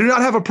people. I do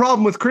not have a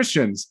problem with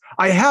Christians.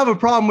 I have a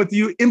problem with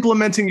you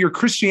implementing your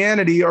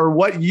Christianity or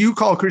what you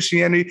call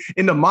Christianity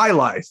into my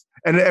life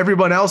and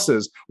everyone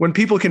else's, when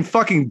people can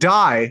fucking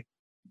die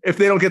if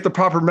they don't get the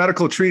proper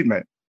medical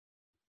treatment.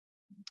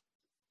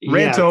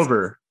 Rant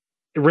over.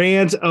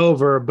 Rant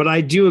over. But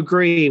I do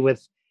agree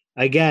with,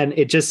 again,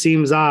 it just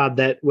seems odd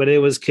that when it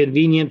was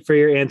convenient for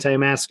your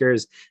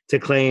anti-maskers to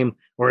claim,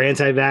 or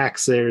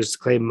anti-vaxxers to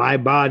claim, my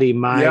body,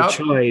 my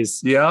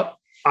choice. Yep.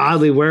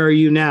 Oddly, where are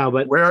you now?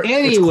 But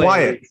anyway, it's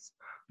quiet.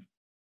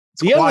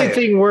 The only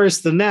thing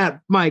worse than that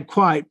might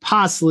quite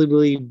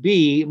possibly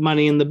be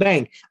Money in the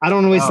Bank. I don't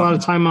want to waste a lot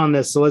of time on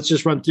this, so let's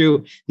just run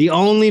through. The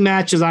only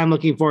matches I'm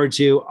looking forward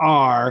to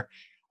are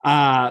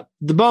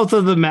both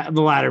of the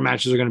ladder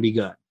matches are going to be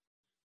good.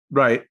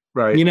 Right.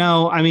 You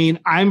know, I mean,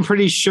 I'm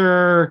pretty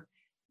sure.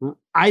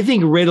 I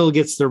think Riddle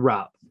gets the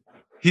rub.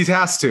 He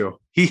has to,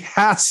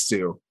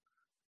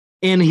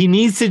 and he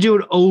needs to do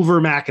it over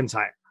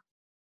McIntyre.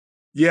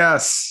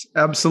 Yes,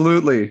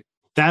 absolutely.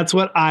 That's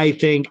what I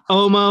think.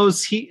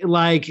 Almost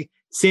like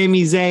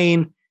Sami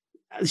Zayn,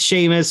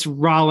 Sheamus,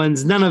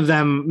 Rollins, none of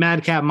them,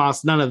 Madcap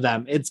Moss, none of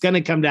them. It's going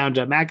to come down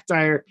to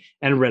McIntyre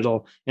and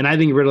Riddle. And I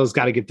think Riddle's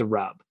got to get the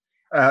rub.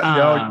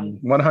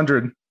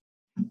 100.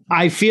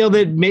 I feel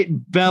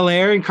that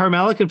Belair and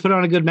Carmella could put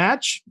on a good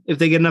match if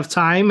they get enough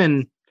time.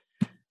 And,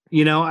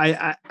 you know,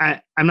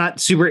 I'm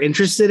not super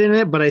interested in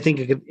it, but I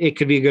think it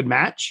could be a good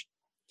match.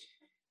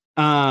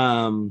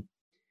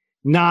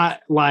 Not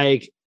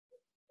like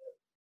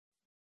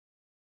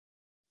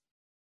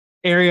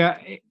Ariel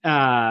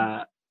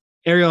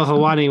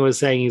Helwani was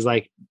saying, he's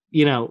like,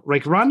 you know,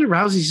 like Ronda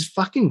Rousey's just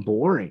fucking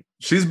boring.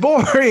 She's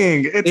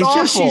boring. It's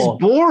awful. Just she's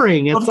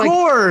boring. It's of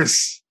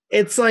course.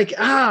 It's like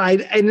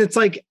and it's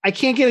like I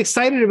can't get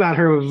excited about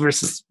her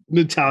versus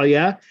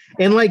Natalya,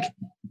 and like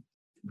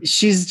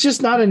she's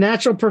just not a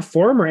natural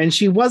performer, and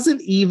she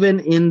wasn't even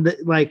in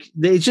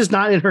it's just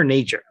not in her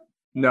nature.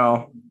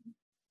 No.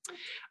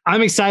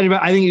 I'm excited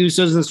about. I think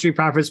Usos and the Street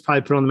Profits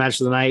probably put on the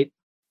match of the night.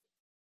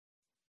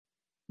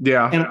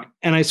 Yeah,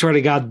 and I swear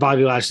to God,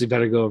 Bobby Lashley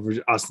better go over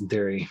Austin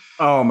Theory.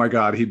 Oh my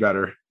God, he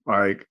better.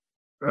 Like,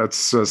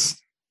 that's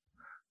just.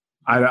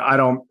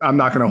 I'm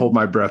not going to hold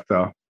my breath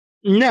though.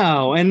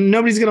 No, and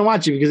nobody's going to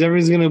watch it because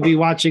everyone's going to be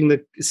watching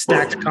the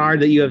stacked card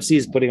that UFC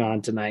is putting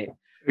on tonight.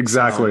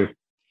 Exactly.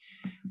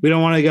 We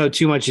don't want to go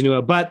too much into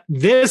it, but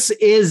this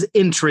is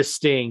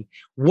interesting.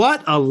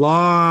 What a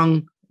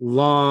long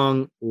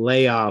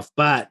layoff,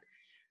 but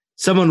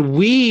someone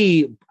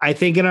I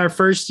think in our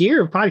first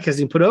year of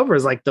podcasting put over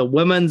as like the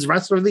women's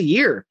wrestler of the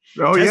year.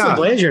 Oh, Tessa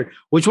Blanchard,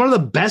 which one of the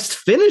best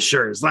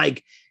finishers,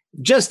 like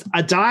just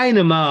a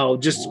dynamo,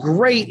 just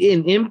great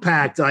in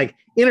impact, like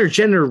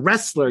intergender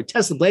wrestler,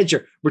 Tessa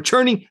Blanchard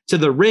returning to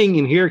the ring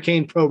in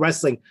Hurricane Pro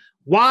Wrestling.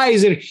 Why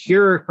is it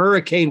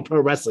Hurricane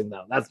Pro Wrestling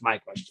though? That's my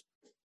question.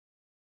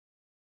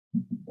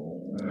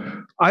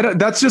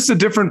 That's just a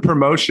different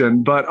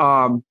promotion, but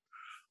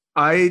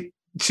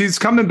she's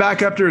coming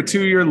back after a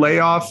 2-year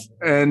layoff.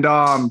 And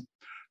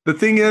the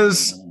thing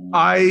is,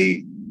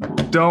 I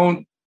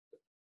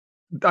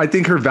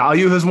think her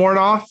value has worn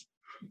off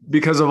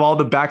because of all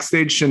the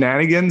backstage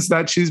shenanigans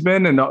that she's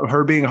been and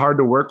her being hard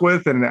to work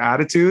with and an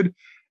attitude.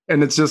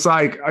 And it's just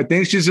like, I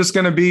think she's just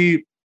going to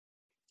be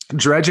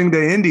dredging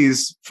the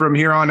indies from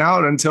here on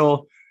out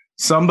until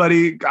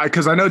somebody,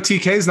 because I know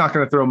TK is not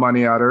going to throw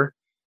money at her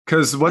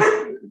because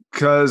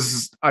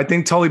I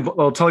think Tully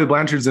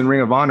Blanchard's in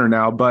Ring of Honor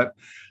now, but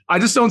I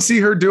just don't see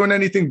her doing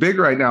anything big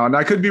right now. And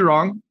I could be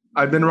wrong.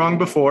 I've been wrong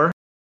before.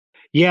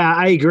 Yeah,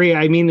 I agree.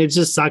 I mean, it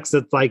just sucks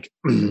that like,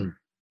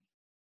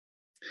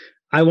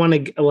 I want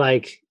to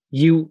like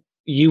you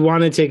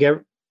want to take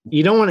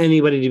you don't want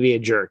anybody to be a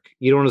jerk.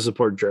 You don't want to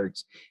support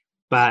jerks,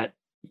 but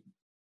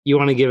you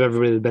want to give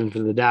everybody the benefit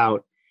of the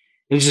doubt.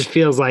 And it just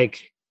feels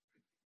like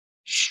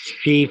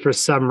she, for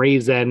some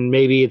reason,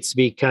 maybe it's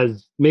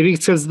because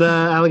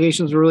the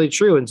allegations were really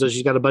true. And so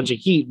she's got a bunch of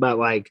heat, but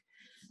like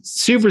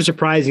super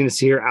surprising to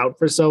see her out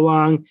for so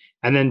long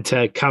and then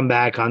to come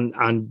back on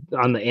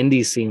the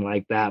indie scene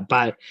like that.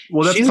 But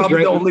that's probably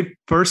the only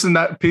person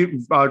that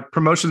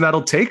promotion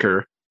that'll take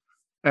her.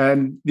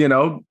 And, you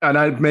know,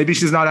 maybe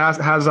she's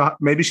not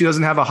maybe she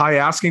doesn't have a high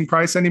asking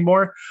price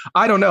anymore.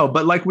 I don't know.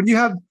 But like when you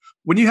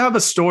have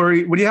a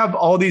story, when you have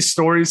all these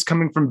stories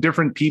coming from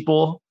different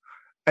people,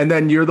 and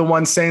then you're the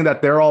one saying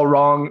that they're all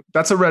wrong,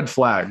 that's a red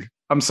flag.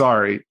 I'm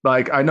sorry.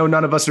 Like, I know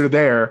none of us are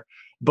there,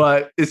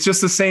 but it's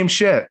just the same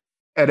shit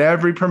at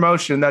every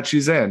promotion that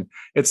she's in.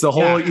 It's the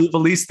whole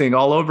Evilise thing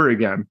all over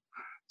again.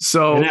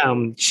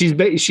 So she's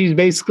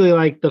basically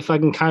like the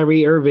fucking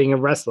Kyrie Irving of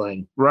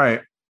wrestling.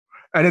 Right.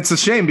 And it's a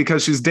shame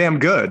because she's damn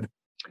good.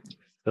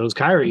 So is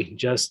Kyrie,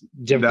 just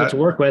difficult to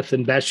work with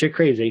and batshit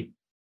crazy.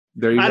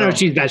 There you go. I know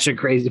she's batshit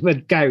crazy,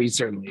 but Kyrie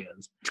certainly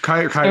is.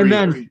 Kyrie. And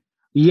then,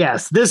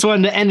 yes, this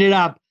one ended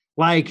up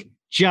like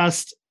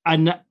just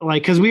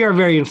because we are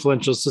very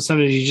influential. So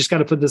sometimes you just got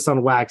to put this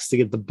on wax to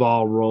get the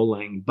ball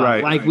rolling.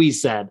 But we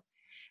said,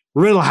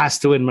 Riddle has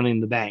to win Money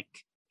in the Bank.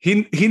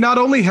 He not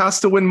only has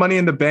to win Money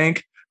in the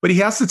Bank, but he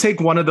has to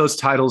take one of those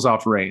titles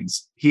off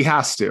Reigns. He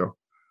has to.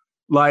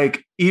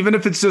 Like, even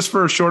if it's just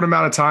for a short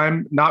amount of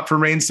time, not for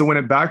Reigns to win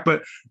it back,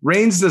 but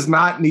Reigns does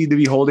not need to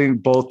be holding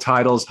both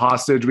titles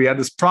hostage. We had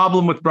this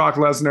problem with Brock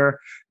Lesnar.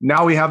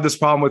 Now we have this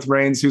problem with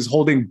Reigns, who's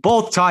holding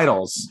both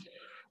titles.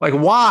 Like,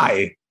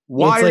 why?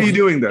 Why are you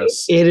doing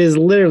this? It is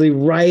literally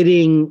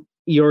writing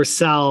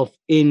yourself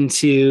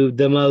into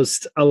the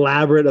most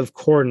elaborate of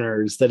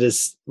corners. That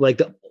is like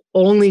the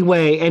only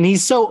way. And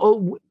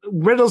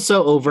Riddle's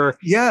so over.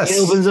 Yes.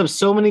 It opens up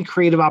so many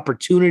creative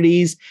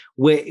opportunities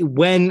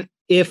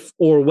if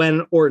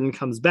Orton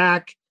comes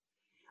back,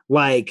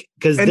 like,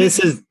 because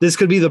this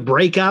could be the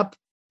breakup,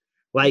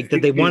 like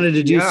that they wanted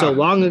to do so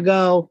long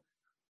ago,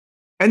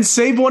 and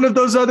save one of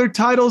those other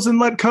titles and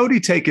let Cody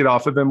take it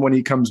off of him when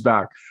he comes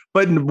back.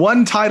 But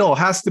one title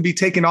has to be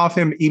taken off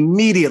him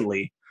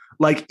immediately,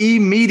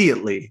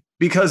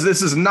 because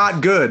this is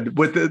not good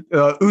with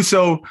the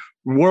Uso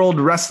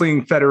World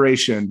Wrestling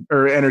Federation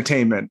or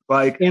Entertainment.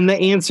 Like, and the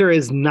answer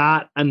is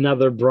not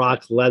another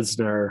Brock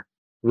Lesnar.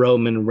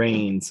 Roman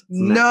Reigns.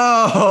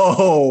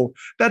 No,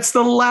 that's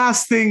the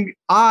last thing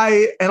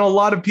I and a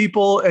lot of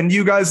people and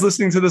you guys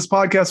listening to this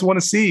podcast want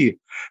to see.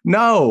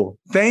 No,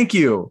 thank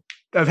you.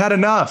 I've had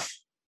enough.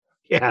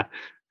 Yeah.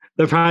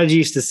 The Prodigy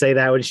used to say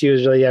that when she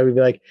was really young. We'd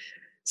be like,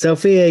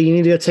 Sophia, you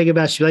need to go take a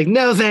bath. She'd be like,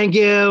 no, thank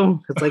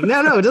you. It's like,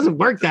 no, it doesn't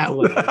work that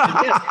way.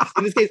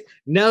 In this case,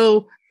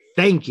 no,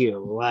 thank you.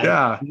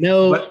 Like,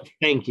 no,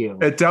 thank you.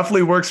 It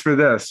definitely works for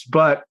this.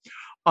 But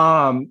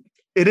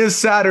it is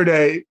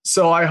Saturday,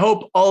 so I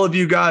hope all of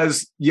you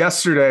guys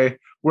yesterday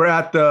were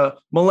at the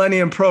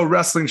Millennium Pro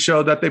Wrestling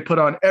Show that they put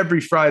on every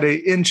Friday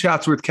in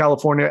Chatsworth,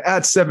 California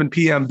at 7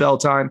 p.m. bell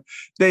time.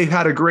 They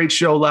had a great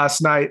show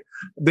last night.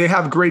 They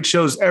have great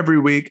shows every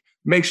week.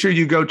 Make sure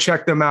you go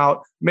check them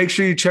out. Make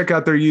sure you check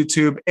out their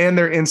YouTube and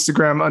their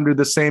Instagram under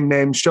the same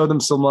name. Show them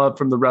some love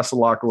from the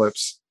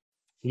Wrestleocalypse.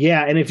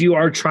 Yeah, and if you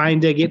are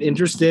trying to get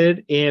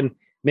interested in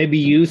maybe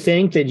you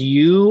think that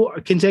you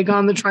can take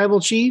on the Tribal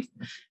Chief,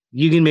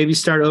 you can maybe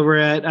start over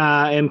at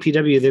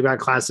MPW. They've got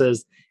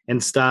classes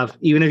and stuff.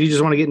 Even if you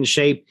just want to get in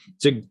shape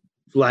to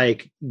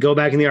like go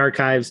back in the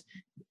archives.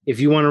 If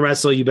you want to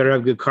wrestle, you better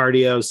have good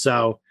cardio.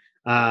 So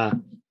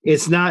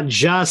it's not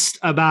just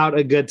about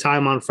a good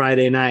time on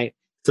Friday night.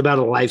 It's about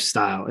a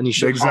lifestyle, and you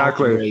should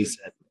embrace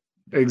it.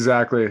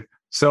 Exactly.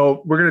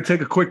 So we're going to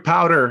take a quick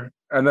powder,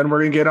 and then we're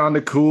going to get on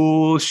to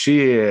cool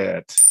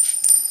shit.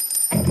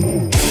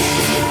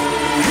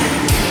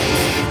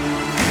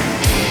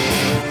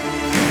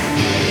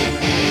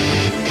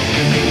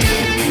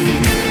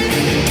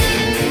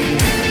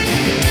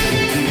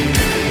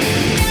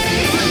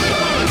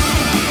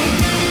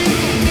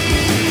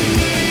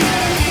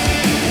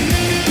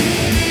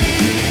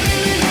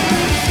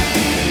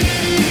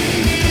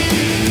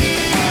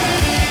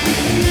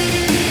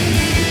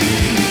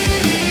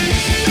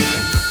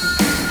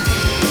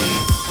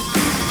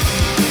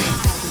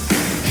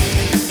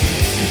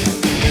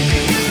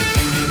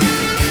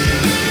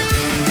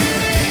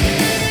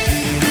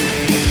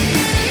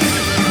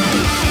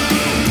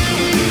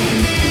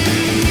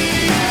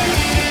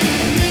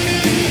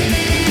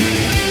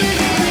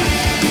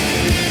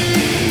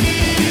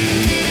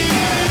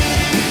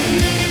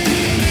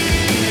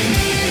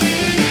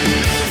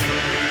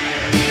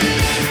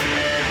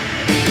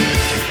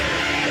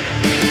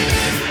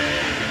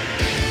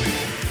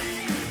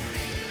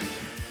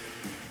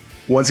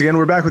 Once again,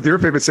 we're back with your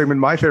favorite segment,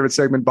 my favorite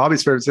segment,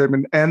 Bobby's favorite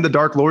segment, and the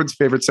Dark Lord's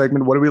favorite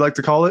segment. What do we like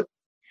to call it?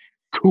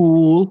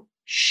 Cool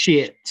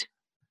shit.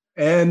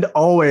 And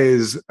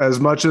always,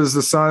 as much as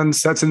the sun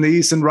sets in the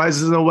east and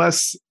rises in the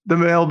west, the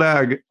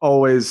mailbag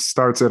always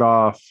starts it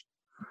off.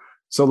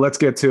 So let's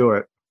get to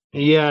it.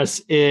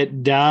 Yes,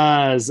 it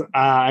does.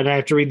 And I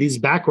have to read these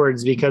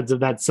backwards because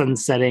of that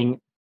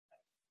sunsetting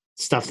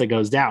stuff that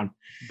goes down.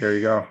 There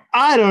you go.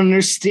 I don't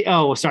understand.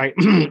 Oh, sorry.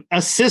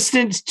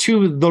 Assistant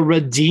to the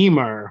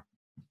Redeemer.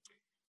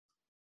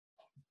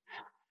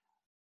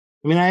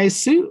 I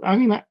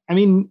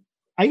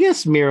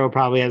guess Miro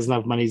probably has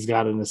enough money. He's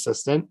got an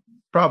assistant.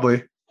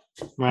 Probably.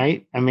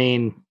 Right? But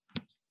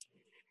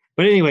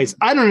anyways,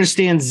 I don't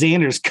understand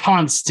Xander's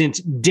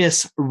constant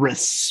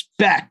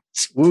disrespect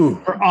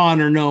for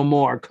Honor No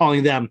More,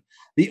 calling them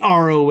the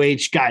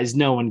ROH guys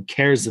no one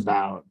cares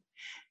about.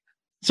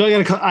 So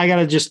I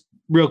gotta just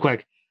real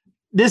quick.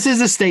 This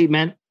is a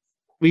statement.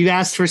 We've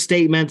asked for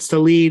statements to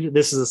lead.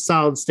 This is a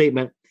solid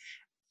statement.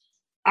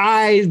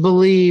 I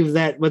believe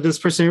that what this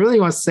person really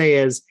wants to say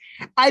is,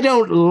 I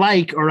don't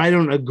like or I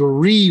don't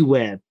agree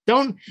with.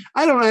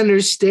 I don't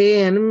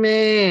understand,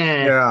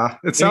 man. Yeah,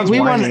 it sounds we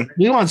whiny.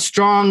 want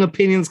strong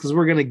opinions because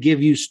we're going to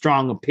give you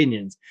strong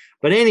opinions.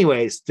 But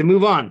anyways, to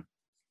move on,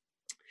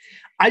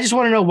 I just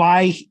want to know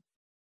why,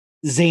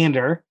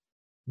 Xander,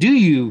 do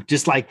you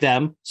dislike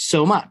them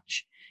so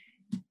much?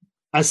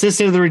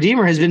 Assistant of the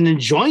Redeemer has been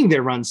enjoying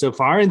their run so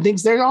far and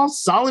thinks they're all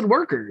solid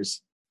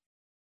workers.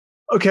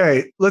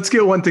 Okay, let's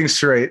get one thing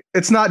straight.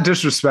 It's not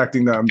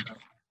disrespecting them.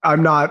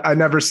 I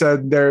never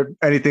said they're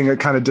anything that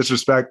kind of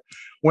disrespect.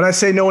 When I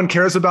say no one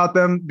cares about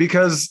them,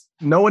 because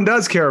no one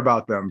does care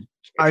about them.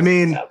 I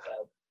mean,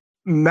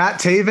 Matt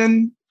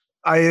Taven,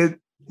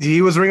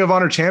 he was Ring of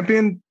Honor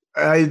champion.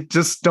 I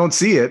just don't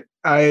see it.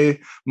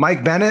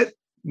 Mike Bennett,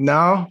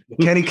 no.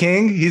 Kenny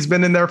King, he's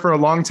been in there for a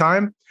long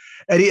time.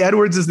 Eddie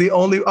Edwards is the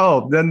only.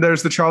 Oh, then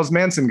there's the Charles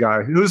Manson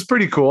guy, who's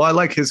pretty cool. I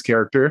like his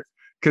character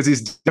because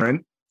he's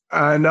different,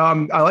 and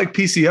I like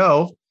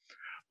PCO.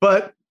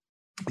 But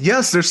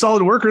yes, they're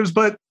solid workers,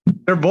 but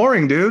they're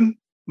boring, dude.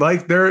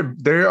 Like they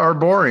are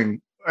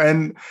boring,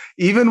 and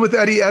even with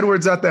Eddie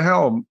Edwards at the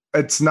helm,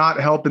 it's not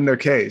helping their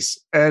case.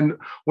 And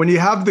when you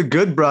have the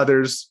Good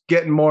Brothers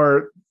getting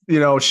more,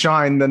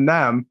 shine than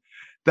them,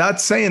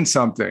 that's saying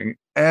something.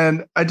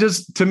 And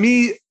to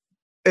me,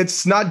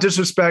 it's not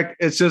disrespect.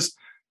 It's just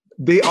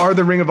they are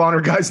the Ring of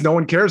Honor guys no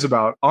one cares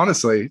about,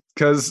 honestly,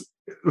 because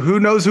who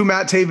knows who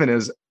Matt Taven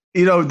is?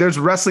 There's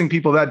wrestling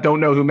people that don't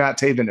know who Matt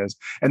Taven is.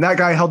 And that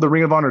guy held the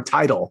Ring of Honor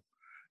title.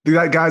 You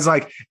got guys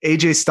like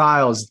AJ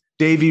Styles,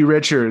 Davey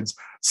Richards,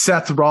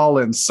 Seth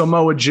Rollins,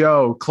 Samoa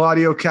Joe,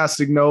 Claudio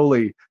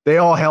Castagnoli. They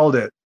all held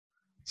it.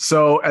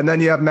 So, and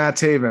then you have Matt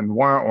Taven.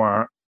 Wah,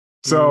 wah.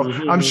 So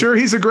I'm sure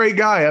he's a great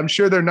guy. I'm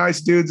sure they're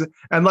nice dudes.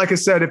 And like I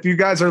said, if you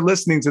guys are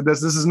listening to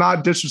this is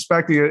not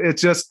disrespecting it.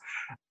 It's just,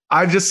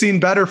 I've just seen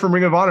better from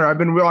Ring of Honor. I've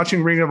been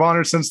watching Ring of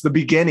Honor since the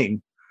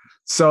beginning.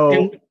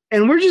 So,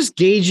 and we're just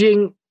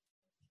gauging.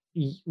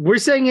 We're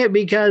saying it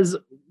because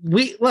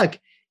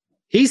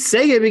he's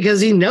saying it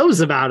because he knows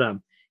about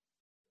him.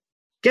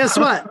 Guess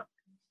what?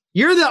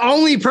 You're the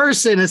only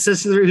person,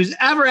 assistant, who's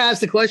ever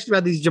asked a question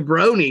about these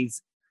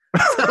jabronis.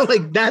 So,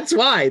 that's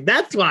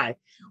why.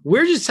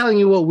 We're just telling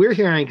you what we're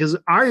hearing because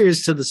our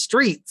ears to the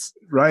streets.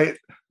 Right.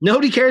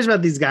 Nobody cares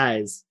about these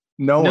guys.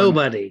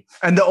 Nobody.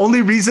 And the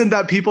only reason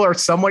that people are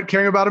somewhat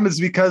caring about them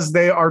is because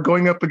they are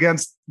going up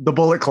against the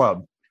Bullet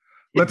Club.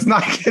 Let's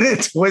not get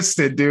it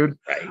twisted, dude.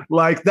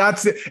 Right.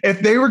 That's it. If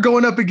they were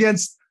going up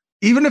against,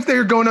 even if they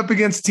were going up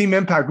against Team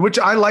Impact, which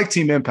I like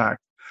Team Impact,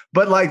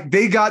 but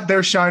they got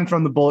their shine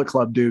from the Bullet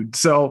Club, dude.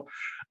 So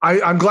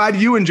I'm glad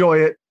you enjoy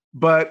it,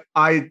 but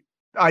I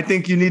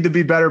think you need to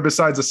be better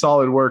besides a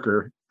solid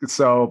worker.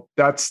 So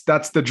that's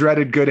the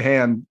dreaded good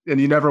hand,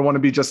 and you never want to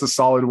be just a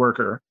solid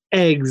worker.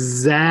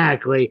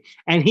 Exactly.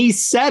 And he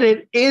said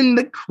it in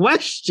the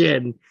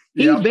question.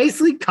 He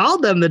basically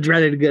called them the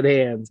dreaded good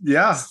hands.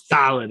 Yeah.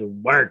 Solid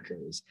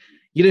workers.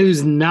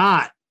 Who's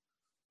not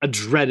a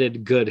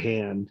dreaded good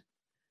hand?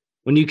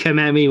 When you come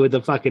at me with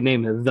the fucking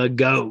name of the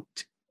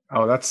GOAT.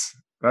 Oh, that's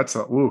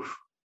a oof.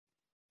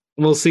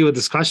 We'll see what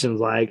this question's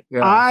like.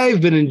 Yeah.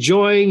 I've been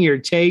enjoying your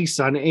takes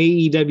on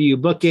AEW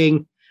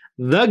booking,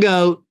 the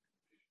GOAT,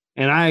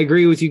 and I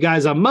agree with you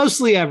guys on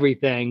mostly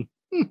everything.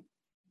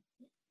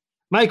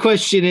 My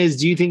question is,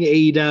 do you think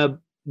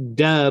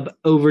AEW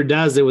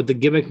overdoes it with the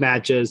gimmick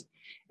matches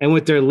and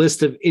with their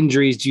list of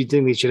injuries? Do you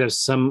think they should have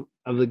some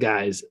of the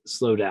guys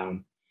slow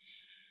down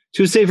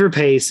to a safer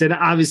pace? And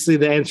obviously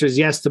the answer is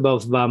yes to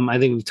both of them. I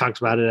think we've talked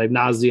about it ad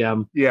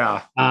nauseum.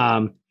 Yeah.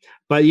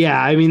 But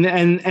yeah, I mean,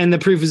 and the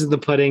proof is in the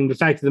pudding. The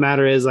fact of the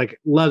matter is,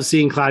 love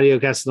seeing Claudio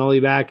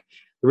Castagnoli back.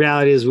 The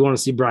reality is we want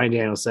to see Bryan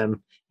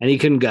Danielson, and he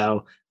couldn't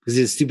go because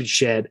he's a stupid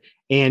shit.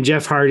 And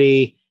Jeff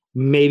Hardy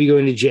maybe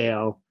going to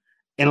jail.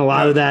 And a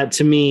lot of that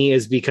to me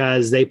is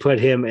because they put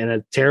him in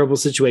a terrible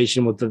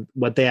situation with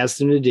what they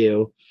asked him to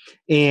do.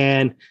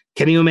 And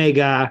Kenny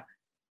Omega,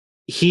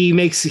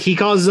 he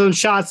calls his own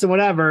shots and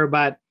whatever,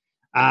 but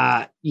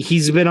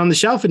he's been on the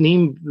shelf, and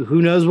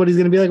who knows what he's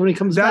going to be like when he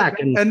comes back.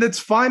 And it's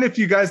fine if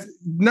you guys,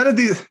 none of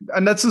these,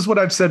 and that's just what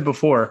I've said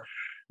before,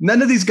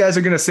 none of these guys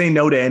are going to say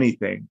no to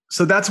anything.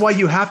 So that's why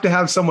you have to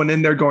have someone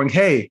in there going,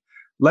 hey,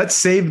 let's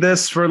save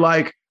this for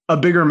a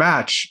bigger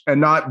match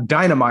and not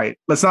Dynamite.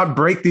 Let's not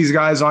break these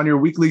guys on your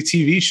weekly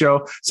TV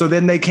show so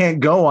then they can't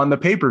go on the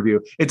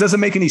pay-per-view. It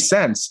doesn't make any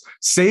sense.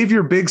 Save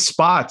your big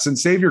spots and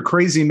save your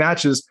crazy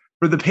matches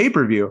for the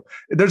pay-per-view.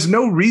 There's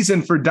no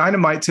reason for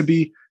Dynamite to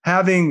be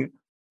having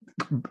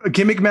a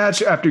gimmick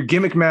match after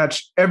gimmick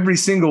match every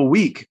single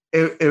week.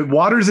 It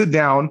waters it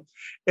down.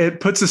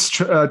 It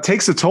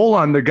takes a toll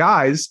on the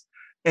guys.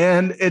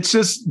 And it's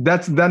just,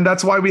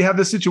 that's why we have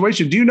this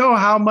situation. Do you know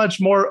how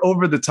much more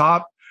over the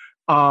top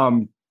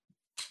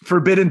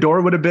Forbidden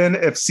Door would have been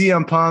if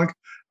CM Punk,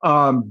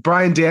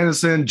 Bryan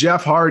Danielson,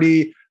 Jeff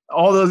Hardy,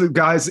 all those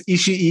guys,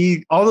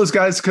 Ishii, all those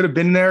guys could have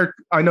been there.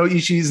 I know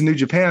Ishii's in New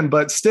Japan,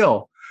 but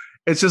still,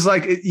 it's just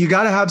you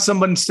got to have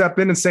someone step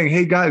in and saying,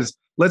 hey guys,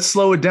 Let's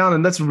slow it down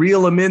and let's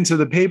reel them into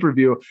the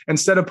pay-per-view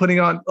instead of putting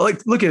on,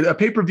 like, look at a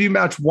pay-per-view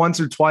match once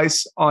or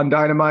twice on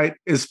Dynamite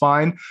is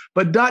fine,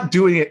 but not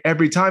doing it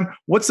every time.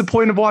 What's the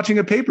point of watching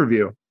a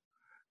pay-per-view?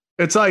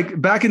 It's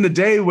like back in the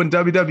day when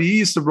WWE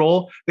used to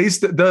roll,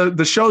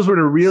 the shows were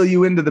to reel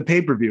you into the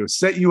pay-per-view,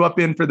 set you up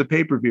in for the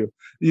pay-per-view.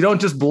 You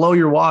don't just blow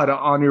your wad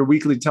on your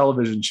weekly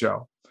television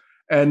show.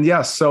 And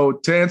yes, so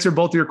to answer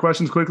both of your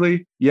questions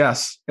quickly,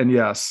 yes and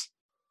yes.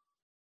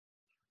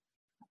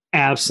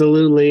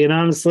 Absolutely. And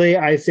honestly,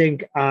 I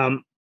think I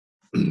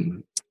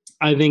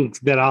think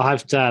that I'll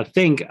have to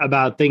think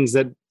about things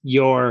that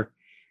your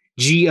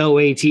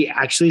GOAT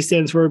actually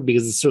stands for,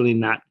 because it's certainly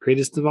not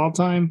greatest of all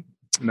time.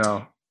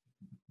 No.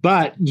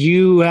 But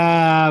you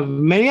have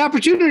many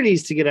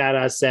opportunities to get at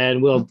us,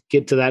 and we'll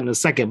get to that in a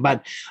second.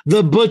 But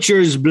the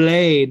Butcher's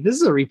Blade, this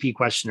is a repeat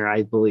questioner,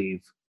 I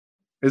believe.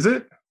 Is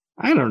it?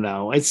 I don't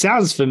know. It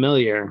sounds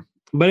familiar.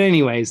 But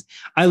anyways,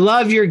 I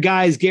love your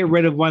guys get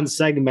rid of one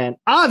segment.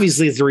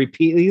 Obviously, it's a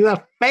repeat. He's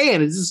a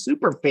fan. He's a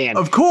super fan.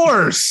 Of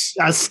course.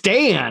 A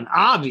stan,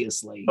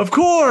 obviously. Of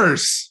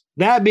course.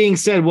 That being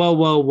said,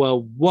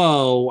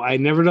 whoa. I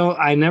never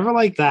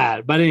like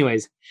that. But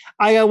anyways,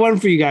 I got one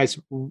for you guys.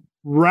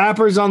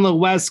 Rappers on the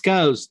West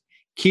Coast.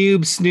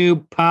 Cube,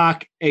 Snoop,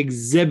 Pac,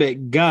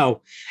 Exhibit,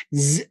 go.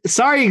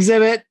 Sorry,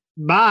 Exhibit.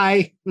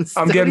 Bye.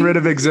 I'm getting rid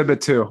of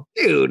Exhibit too.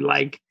 Dude,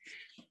 like,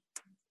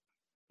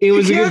 it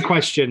was a good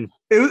question.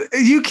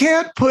 You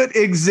can't put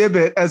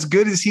Exhibit, as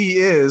good as he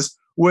is,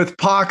 with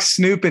Pac,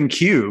 Snoop, and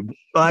Cube.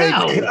 Like,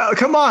 no.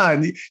 Come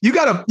on. You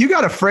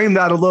gotta frame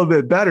that a little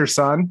bit better,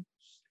 son.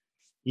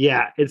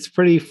 Yeah, it's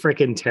pretty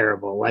freaking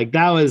terrible. Like,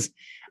 that was,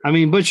 I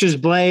mean, Butcher's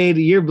Blade,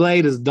 your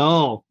blade is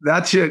dull.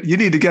 That's it. You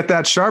need to get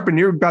that sharpened.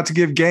 You're about to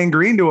give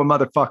gangrene to a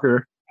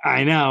motherfucker.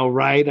 I know,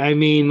 right? I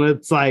mean,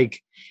 it's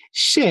like,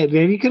 shit,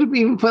 man. You could have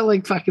even put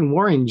like fucking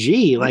Warren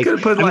G. Like, I would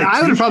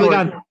have probably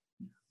gone.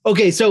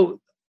 Okay, so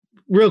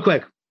real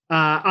quick,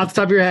 off the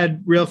top of your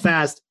head, real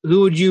fast,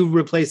 who would you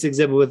replace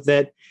Exhibit with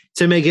that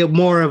to make it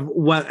more of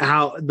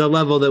how the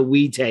level that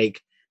we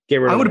take?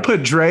 I would have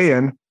put Dre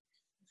in.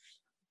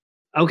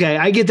 Okay,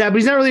 I get that, but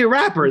he's not really a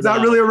rapper. He's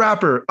not really a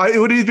rapper. It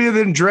would either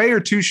been Dre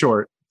or Too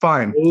Short.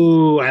 Fine.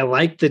 Ooh, I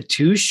like the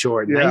Too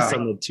Short. Yeah. Nice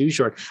on the Too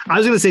Short. I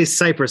was going to say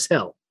Cypress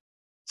Hill.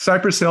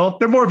 Cypress Hill?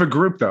 They're more of a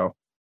group, though.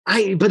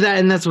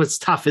 That's what's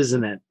tough,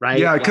 isn't it? Right?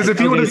 Yeah, because if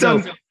you would have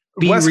done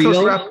West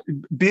Coast rap,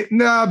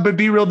 but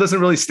Be Real doesn't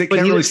really can't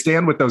really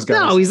stand with those guys.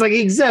 No, he's like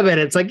Exhibit.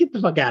 It's like, get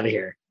the fuck out of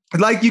here.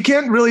 Like, you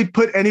can't really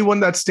put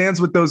anyone that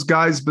stands with those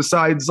guys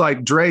besides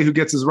like Dre, who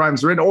gets his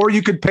rhymes written, or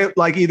you could pick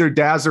like either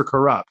Daz or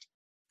Corrupt.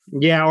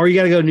 Yeah, or you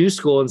got to go new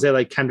school and say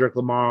like Kendrick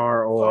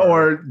Lamar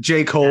or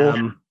J.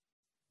 Cole.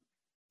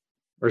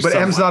 But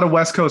M's not a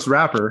West Coast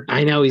rapper.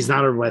 I know he's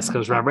not a West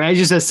Coast rapper. I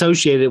just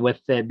associated with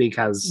it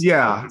because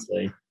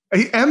obviously.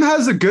 M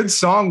has a good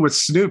song with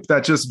Snoop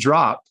that just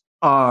dropped.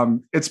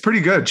 It's pretty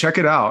good. Check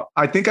it out.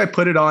 I think I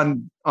put it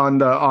on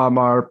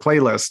our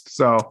playlist.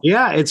 So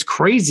yeah, it's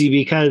crazy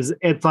because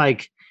it's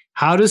like,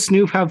 how does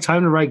Snoop have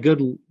time to write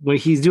good when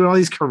he's doing all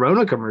these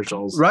Corona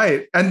commercials?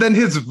 Right. And then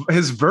his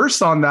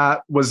verse on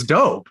that was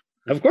dope.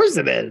 Of course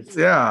it is.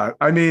 Yeah.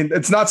 I mean,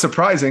 it's not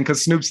surprising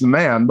because Snoop's the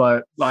man,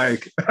 but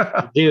like,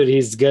 dude,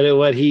 he's good at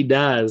what he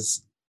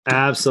does.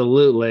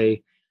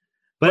 Absolutely.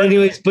 But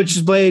anyways,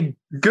 Butcher's Blade.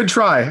 Good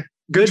try.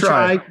 Good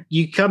try.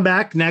 You come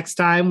back next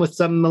time with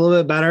something a little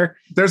bit better.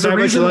 There's a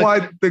reason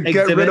why the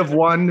Get Rid of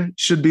One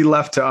should be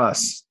left to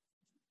us.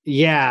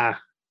 Yeah,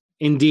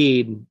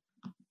 indeed.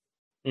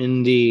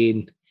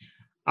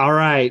 All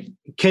right.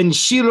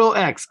 Kenshiro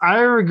X.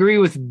 I agree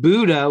with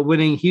Buddha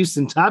winning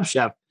Houston Top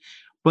Chef,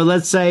 but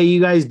let's say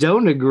you guys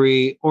don't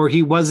agree or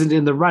he wasn't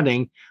in the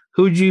running.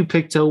 Who'd you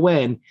pick to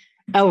win?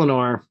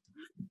 Eleanor,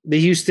 the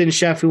Houston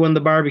chef who won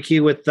the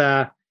barbecue with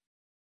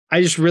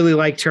I just really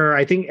liked her.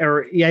 I think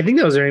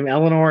that was her name,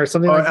 Eleanor or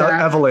something like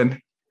that.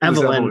 Evelyn.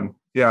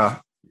 Yeah.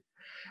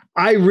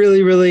 I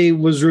really, really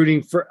was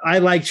rooting for. I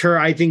liked her.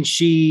 I think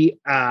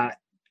I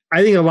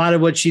think a lot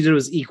of what she did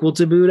was equal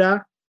to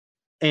Buddha,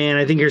 and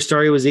I think her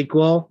story was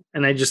equal.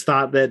 And I just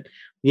thought that,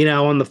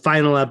 on the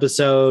final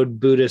episode,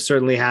 Buddha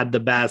certainly had the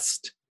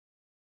best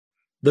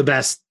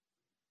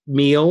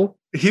meal.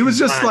 He was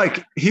just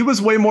he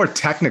was way more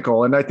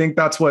technical, and I think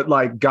that's what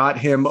got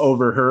him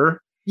over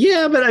her.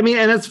 Yeah, but I mean,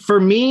 and that's for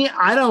me.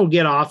 I don't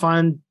get off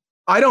on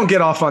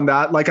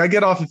that. Like, I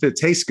get off if it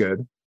tastes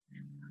good.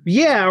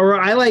 Yeah,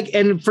 or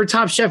and for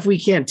Top Chef, we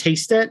can't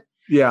taste it.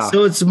 Yeah.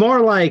 So it's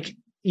more like,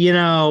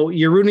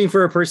 you're rooting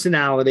for a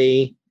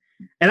personality,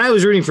 and I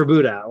was rooting for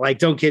Buddha.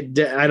 Like,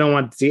 I don't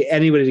want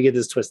anybody to get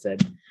this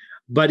twisted.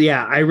 But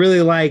yeah, I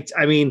really liked,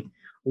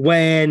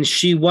 when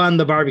she won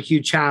the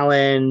barbecue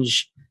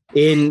challenge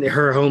in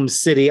her home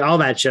city, all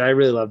that shit. I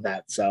really love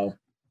that. So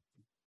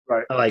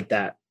right. I like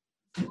that.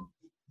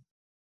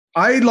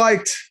 I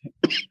liked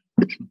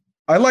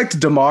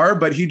DeMar,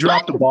 but he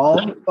dropped the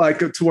ball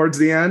towards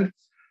the end.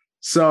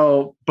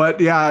 So,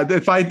 but yeah,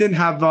 if I didn't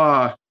have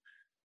Buddha,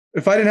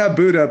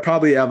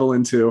 probably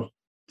Evelyn too.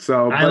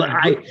 So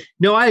I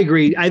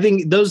agree. I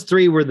think those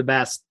three were the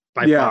best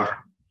by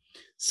far.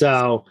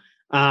 So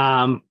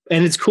And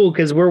it's cool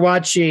because we're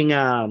watching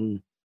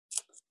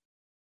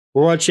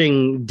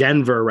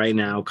Denver right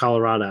now,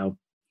 Colorado,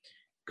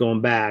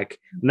 going back,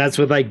 and that's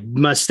with like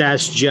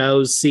Mustache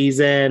Joe's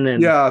season.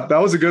 And yeah, that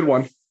was a good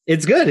one.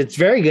 It's good. It's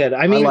very good.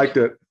 I mean, I liked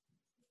it.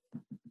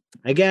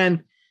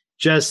 Again,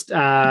 just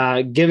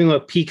giving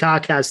what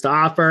Peacock has to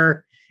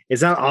offer.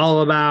 It's not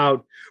all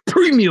about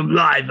premium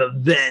live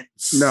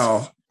events.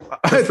 No,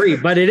 for free,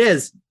 but it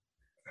is.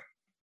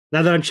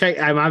 Now that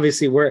I'm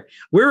obviously we're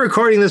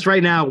recording this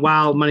right now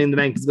while Money in the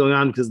Bank is going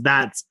on because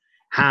that's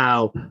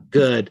how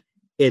good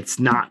it's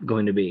not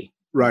going to be.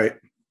 Right.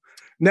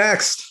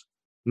 Next,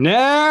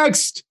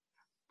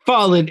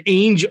 Fallen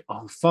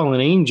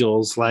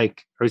Angels.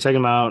 Like, are we talking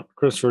about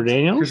Christopher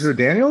Daniels? Christopher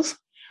Daniels,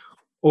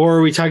 or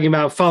are we talking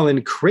about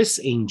Fallen Chris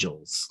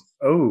Angels?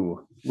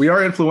 Oh, we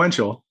are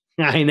influential.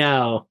 I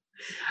know.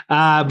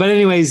 But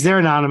anyways, they're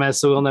anonymous,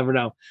 so we'll never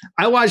know.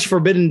 I watched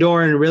Forbidden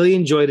Door and really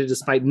enjoyed it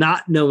despite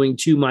not knowing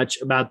too much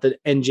about the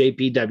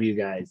NJPW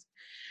guys.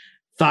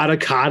 Thought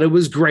Okada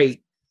was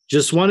great.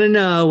 Just want to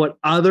know what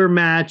other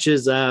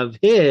matches of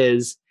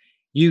his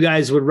you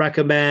guys would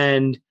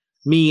recommend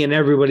me and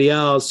everybody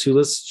else who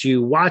listens to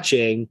you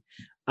watching,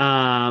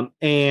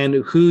 and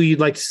who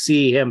you'd like to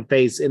see him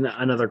face in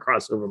another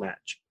crossover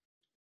match.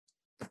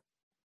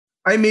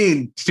 I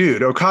mean,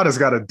 dude, Okada's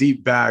got a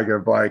deep bag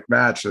of like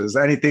matches.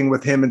 Anything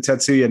with him and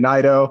Tetsuya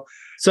Naito.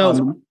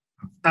 So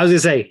I was gonna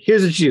say,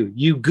 here's what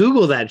you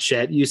Google that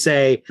shit. You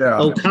say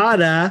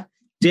Okada,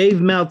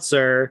 Dave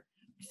Meltzer,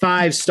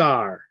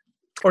 5-star,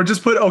 or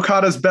just put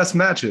Okada's best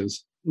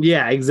matches.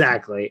 Yeah,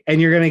 exactly.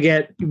 And you're gonna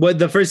get what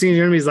the first thing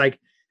you're gonna be is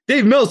like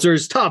Dave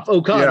Meltzer's top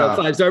Okada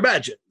 5-star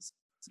matches.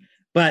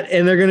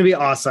 And they're gonna be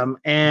awesome.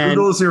 And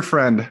Google's your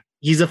friend.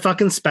 He's a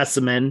fucking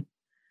specimen.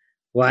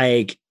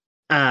 Like.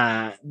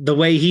 The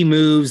way he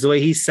moves, the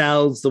way he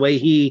sells, the way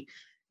he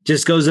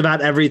just goes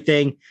about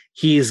everything.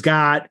 He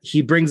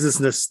brings this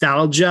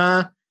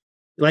nostalgia,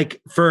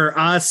 like for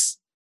us,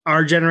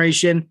 our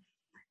generation,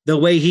 the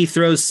way he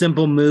throws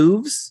simple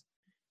moves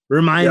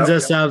reminds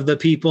us of the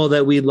people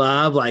that we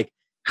love, like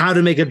how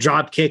to make a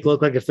drop kick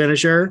look like a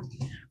finisher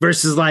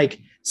versus like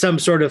some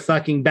sort of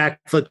fucking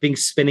backflipping,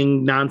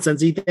 spinning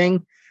nonsensey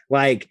thing.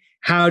 Like,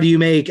 how do you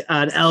make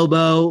an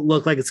elbow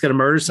look like it's going to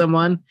murder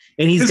someone?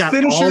 And he's got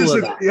all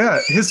of that. Yeah,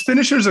 his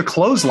finisher's a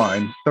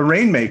clothesline, the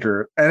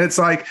Rainmaker. And it's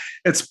like,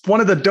 it's one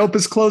of the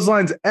dopest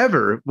clotheslines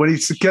ever when he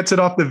gets it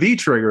off the V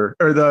trigger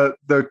or the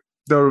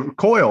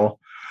coil.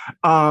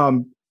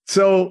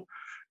 So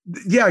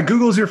yeah,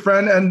 Google's your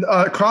friend. And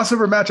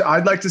crossover match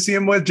I'd like to see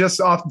him with, just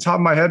off the top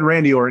of my head,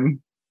 Randy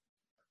Orton.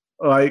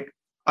 Like,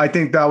 I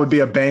think that would be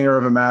a banger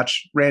of a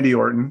match. Randy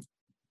Orton.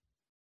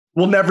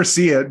 We'll never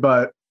see it,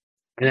 but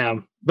I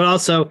know. But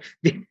also,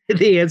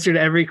 the answer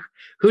to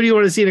who do you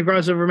want to see in a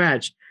crossover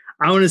match?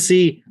 I want to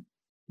see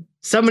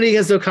somebody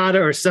against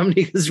Okada or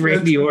somebody against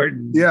Randy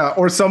Orton. Yeah,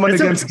 or someone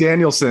against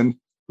Danielson.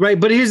 Right,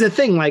 but here's the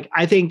thing. Like,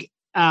 I think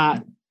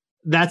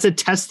that's a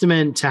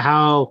testament to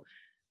how,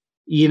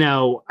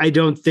 I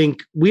don't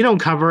think we don't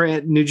cover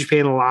it New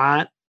Japan a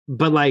lot,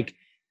 but like,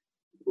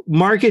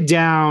 mark it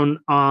down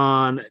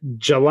on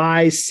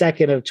July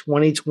 2nd of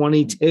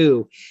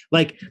 2022.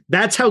 Like,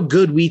 that's how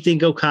good we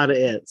think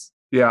Okada is.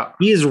 Yeah.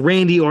 He is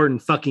Randy Orton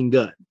fucking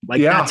good.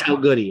 Like, that's how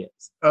good he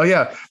is. Oh,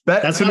 yeah.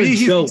 That's to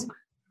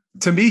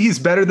me, he's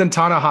better than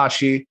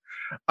Tanahashi.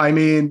 I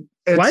mean,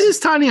 why does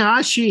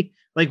Tanahashi,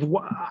 like,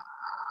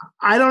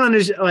 I don't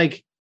understand.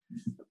 Like,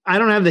 I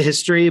don't have the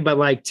history, but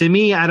like, to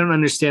me, I don't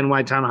understand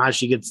why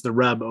Tanahashi gets the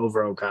rub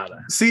over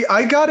Okada. See,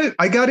 I got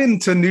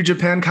into New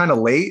Japan kind of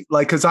late,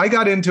 like, because I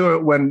got into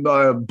it when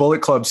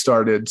Bullet Club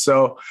started.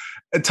 So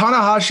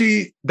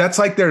Tanahashi, that's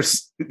like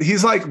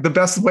he's like, the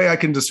best way I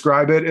can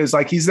describe it is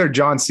like, he's their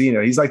John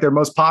Cena. He's like their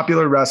most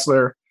popular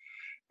wrestler.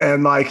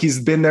 And like, he's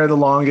been there the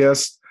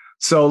longest.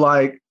 So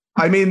like,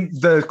 I mean,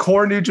 the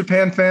core New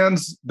Japan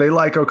fans, they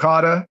like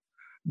Okada,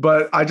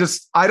 but I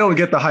don't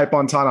get the hype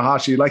on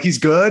Tanahashi. Like, he's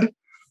good,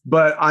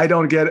 but I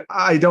don't get,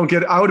 I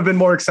would have been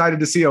more excited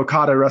to see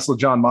Okada wrestle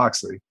Jon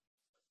Moxley.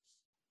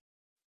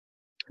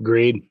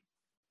 Agreed.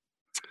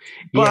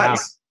 But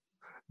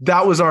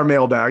that was our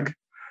mailbag.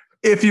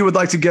 If you would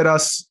like to get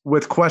us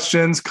with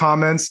questions,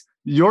 comments,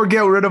 you'll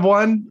get rid of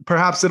one.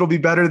 Perhaps it'll be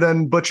better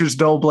than Butcher's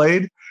Dull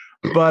Blade.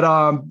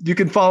 But you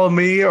can follow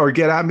me or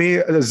get at me,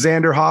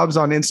 Xander Hobbs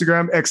on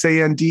Instagram,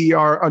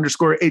 XANDER_HOBBES.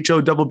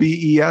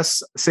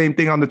 Same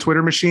thing on the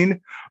Twitter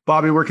machine.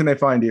 Bobby, where can they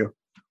find you?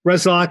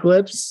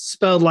 WrestleOcalypse,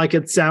 spelled like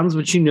it sounds,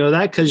 but you know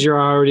that because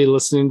you're already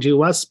listening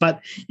to us.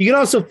 But you can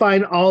also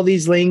find all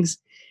these links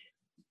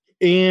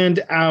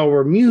and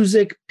our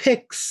music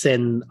picks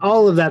and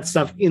all of that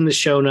stuff in the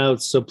show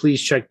notes. So please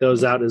check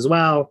those out as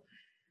well.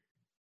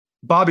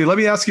 Bobby, let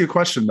me ask you a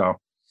question, though.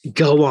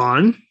 Go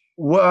on.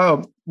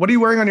 What are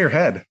you wearing on your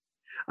head?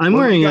 I'm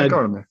wearing a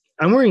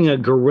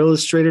Gorilla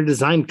Strader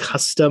Design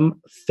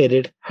custom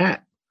fitted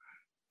hat.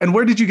 And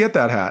where did you get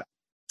that hat?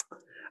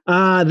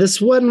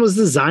 This one was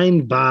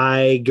designed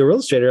by Guerrilla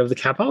Illustrator of the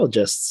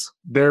Capologists.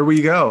 There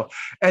we go.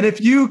 And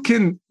if you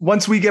can,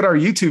 once we get our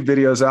YouTube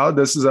videos out,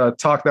 this is a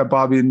talk that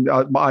Bobby and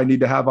I need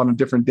to have on a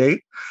different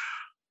date.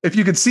 If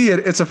you could see it,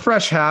 it's a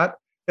fresh hat.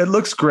 It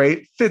looks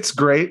great, fits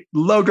great,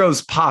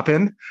 logo's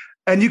popping.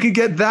 And you can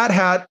get that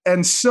hat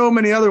and so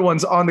many other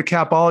ones on the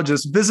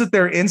Capologist. Visit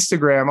their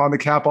Instagram on the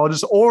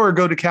Capologist or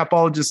go to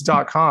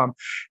capologist.com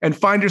and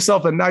find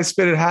yourself a nice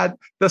fitted hat.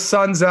 The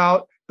sun's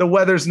out, the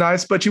weather's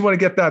nice, but you want to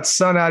get that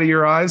sun out of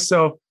your eyes.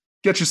 So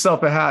get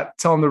yourself a hat.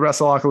 Tell them the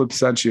WrestleApocalypse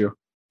sent you.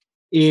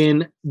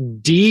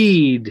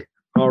 Indeed.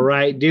 All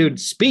right, dude.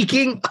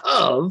 Speaking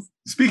of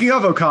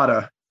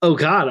Okada.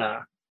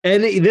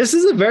 And this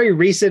is a very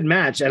recent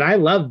match, and I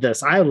love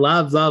this. I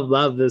love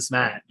this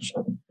match.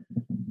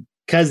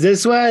 Because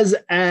this was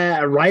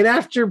right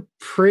after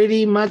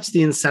pretty much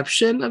the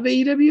inception of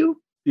AEW.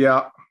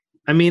 Yeah.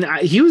 I mean,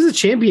 he was a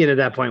champion at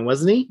that point,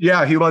 wasn't he?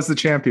 Yeah, he was the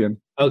champion.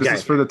 Okay. This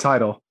is for the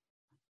title.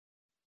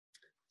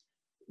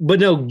 But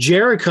no,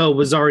 Jericho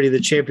was already the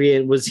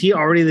champion. Was he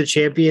already the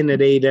champion at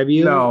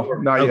AEW? No,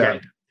 not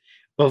yet.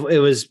 Well, it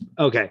was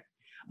okay.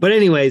 But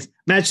anyways,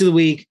 match of the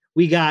week,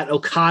 we got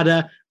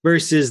Okada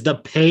versus the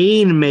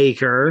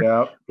Painmaker.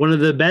 Yep. One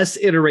of the best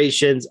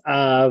iterations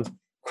of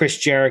Chris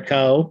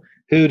Jericho,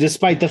 who,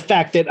 despite the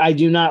fact that I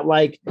do not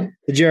like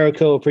the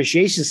Jericho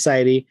Appreciation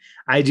Society,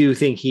 I do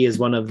think he is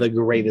one of the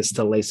greatest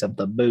to lace up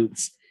the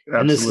boots.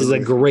 Absolutely. And this is a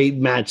great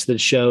match that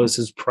shows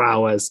his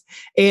prowess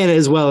and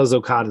as well as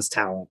Okada's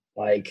talent.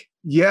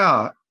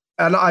 Yeah.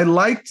 And I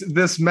liked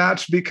this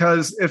match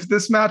because if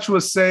this match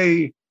was,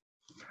 say,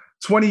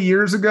 20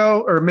 years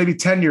ago, or maybe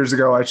 10 years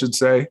ago, I should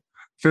say,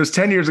 if it was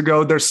 10 years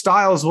ago, their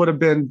styles would have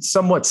been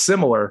somewhat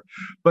similar.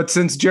 But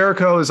since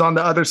Jericho is on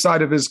the other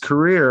side of his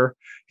career,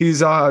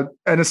 he's and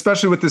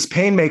especially with this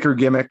Painmaker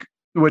gimmick,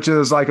 which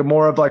is like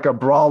more of a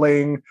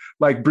brawling,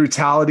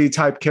 brutality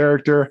type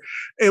character.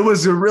 It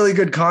was a really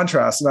good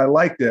contrast, and I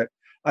liked it.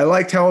 I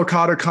liked how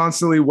Okada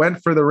constantly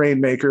went for the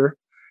Rainmaker,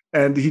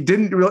 and he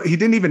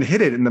didn't even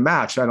hit it in the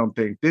match. I don't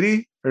think, did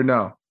he, or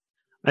no?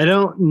 I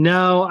don't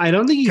know. I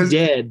don't think he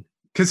did,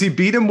 because he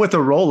beat him with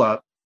a roll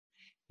up.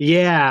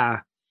 Yeah,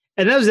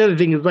 and that was the other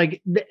thing is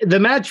the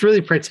match really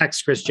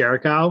protects Chris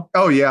Jericho.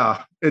 Oh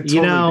yeah, it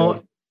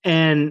totally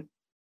did.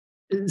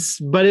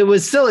 But it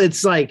was still,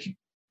 it's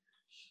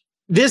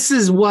this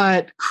is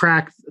what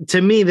cracked,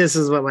 to me, this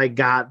is what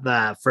got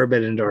the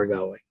Forbidden Door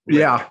going. Right?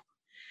 Yeah.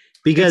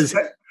 Because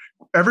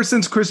ever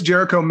since Chris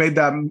Jericho made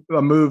that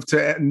move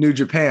to New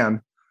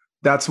Japan,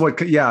 that's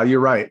what, yeah, you're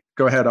right.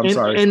 Go ahead. I'm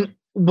sorry. And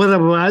what I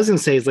was going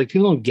to say is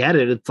people don't get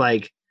it. It's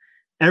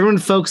everyone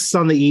focuses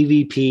on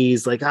the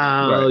EVPs, right.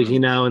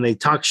 And they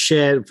talk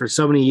shit for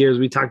so many years.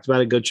 We talked about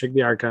it. Go check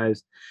the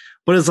archives.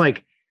 But it's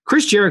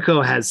Chris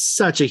Jericho has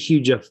such a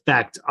huge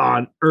effect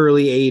on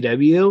early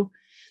AEW,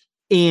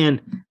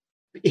 and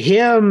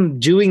him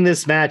doing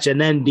this match and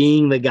then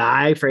being the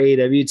guy for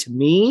AEW, to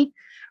me,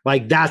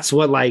 that's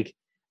what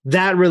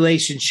that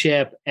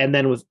relationship, and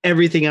then with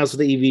everything else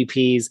with the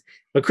EVPs,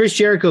 but Chris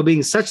Jericho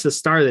being such the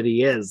star that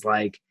he is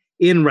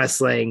in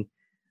wrestling,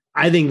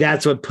 I think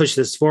that's what pushed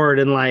this forward.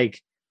 And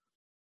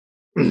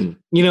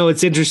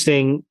it's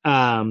interesting.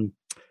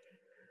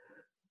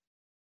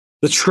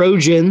 The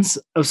Trojans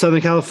of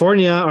Southern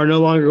California are no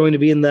longer going to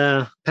be in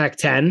the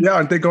Pac-10. Yeah,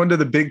 aren't they going to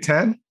the Big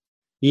Ten?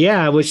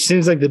 Yeah, which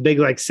seems like the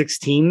big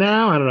 16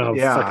 now. I don't know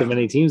how fucking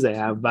many teams they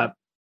have, but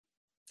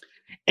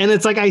and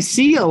it's I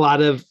see a lot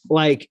of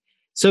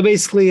so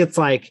basically it's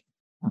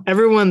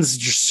everyone's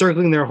just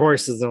circling their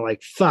horses. They're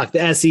fuck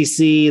the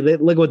SEC.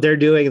 Look what they're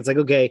doing. It's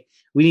okay,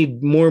 we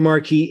need more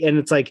marquee, and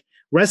it's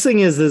wrestling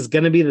is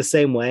going to be the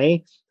same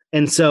way,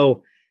 and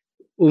so.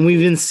 When we've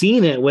been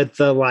seeing it with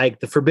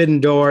the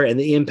Forbidden Door and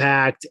the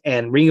Impact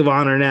and Ring of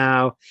Honor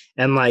now,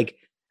 and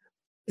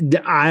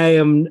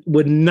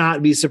would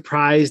not be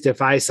surprised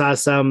if I saw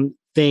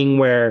something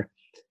where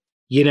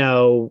you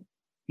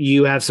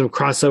have some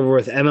crossover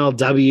with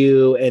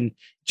MLW and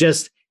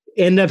just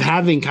end up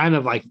having kind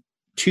of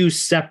two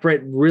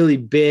separate really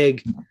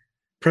big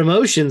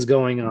promotions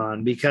going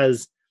on,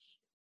 because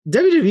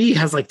WWE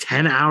has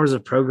 10 hours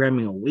of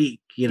programming a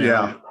week,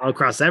 all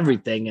across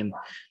everything, and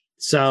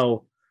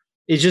so.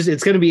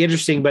 It's going to be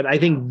interesting, but I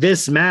think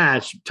this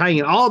match, tying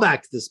it all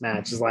back to this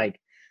match, is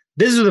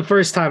this is the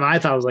first time I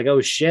thought I was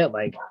oh shit,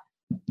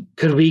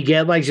 could we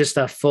get just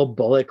a full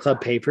Bullet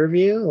Club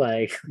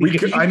pay-per-view? We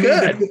could. I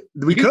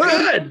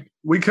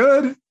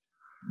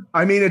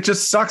mean, it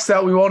just sucks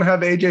that we won't have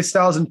AJ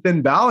Styles and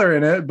Finn Balor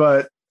in it,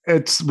 but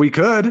we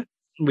could.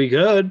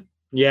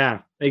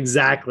 Yeah,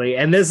 exactly.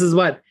 And this is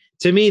what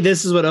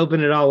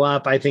opened it all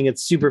up. I think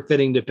it's super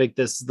fitting to pick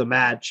this as the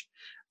match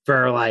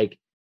for oh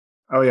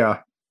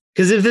yeah.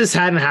 Because if this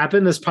hadn't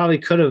happened, this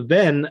could have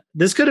been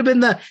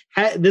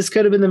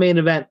the main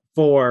event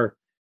for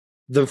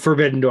the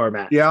Forbidden Door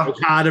match. Yeah,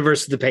 Okada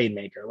versus the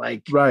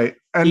Painmaker. Right,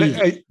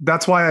 and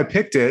that's why I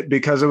picked it,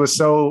 because it was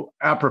so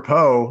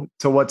apropos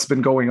to what's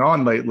been going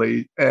on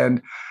lately.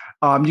 And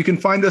you can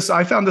find this.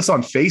 I found this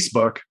on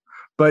Facebook,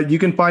 but you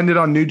can find it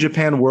on New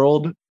Japan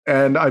World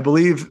And I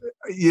believe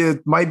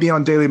it might be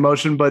on Daily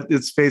Motion, but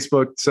it's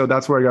Facebook. So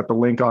that's where I got the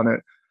link on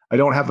it. I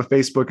don't have a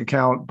Facebook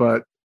account,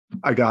 but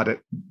I got it.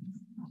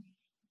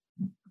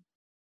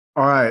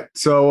 All right.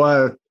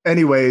 So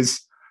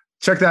anyways,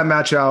 check that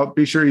match out.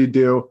 Be sure you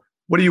do.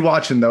 What are you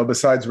watching, though,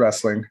 besides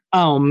wrestling?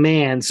 Oh,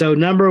 man. So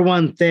number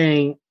one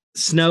thing,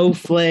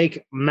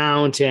 Snowflake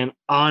Mountain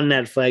on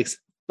Netflix.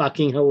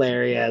 Fucking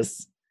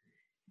hilarious.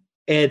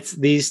 It's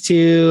these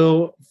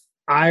two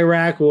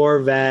Iraq war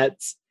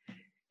vets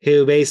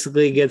who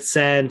basically get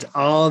sent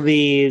all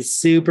these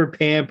super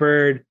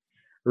pampered,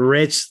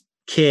 rich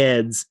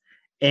kids,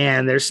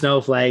 and they're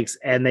snowflakes.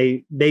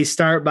 And they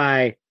start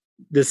by,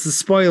 this is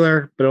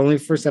spoiler, but only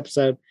first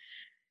episode,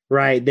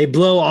 right? They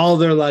blow all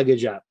their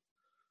luggage up.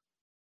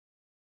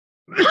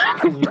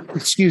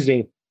 Excuse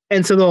me.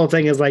 And so the whole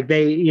thing is like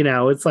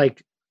it's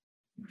like,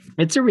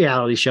 it's a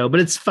reality show, but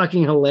it's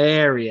fucking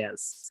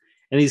hilarious.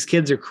 And these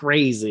kids are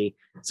crazy.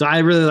 So I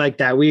really like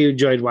that. We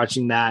enjoyed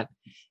watching that.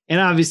 And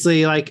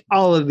obviously, like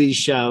all of these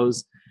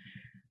shows,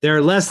 there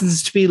are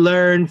lessons to be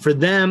learned for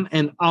them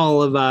and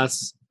all of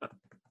us.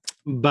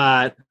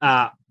 But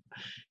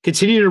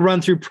continue to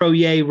run through Pro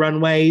Yay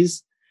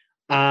runways.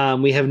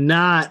 We've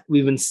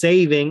been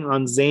saving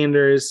on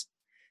Xander's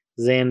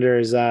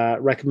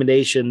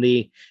recommendation,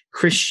 the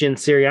Christian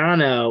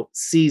Siriano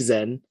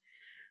season.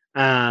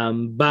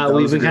 But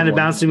we've been kind of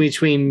bouncing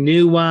between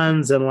new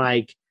ones and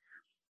like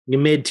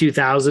mid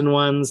 2000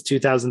 ones,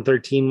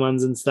 2013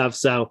 ones and stuff.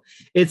 So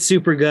it's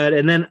super good.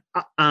 And then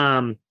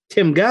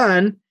Tim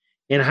Gunn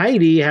and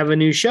Heidi have a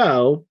new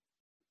show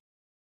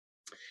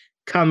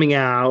coming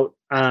out.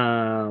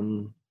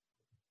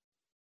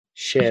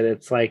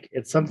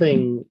 It's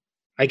something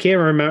I can't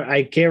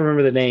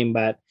remember the name,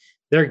 but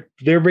they're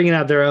bringing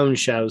out their own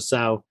show.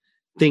 So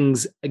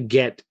things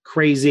get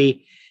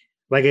crazy.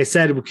 Like I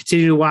said, we'll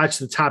continue to watch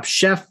The Top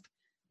Chef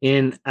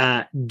in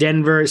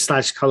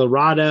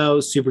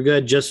Denver/Colorado. Super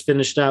good. Just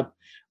finished up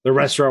the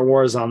Restaurant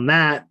Wars on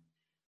that.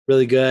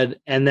 Really good.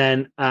 And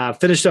then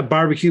finished up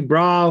Barbecue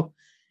Brawl.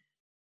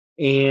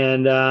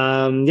 And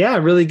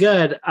really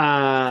good.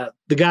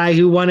 The guy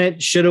who won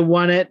it should have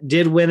won it,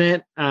 did win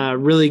it.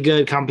 Really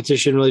good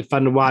competition, really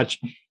fun to watch.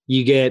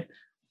 You get,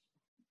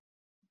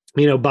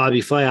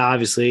 Bobby Flay,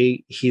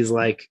 obviously. He's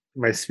like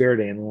my spirit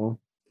animal.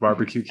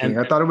 Barbecue King.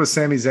 I thought it was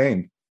Sami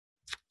Zayn.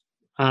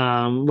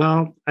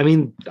 Well, I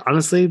mean,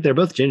 honestly, they're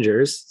both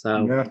gingers.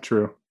 So yeah,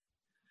 true.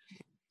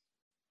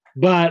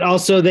 But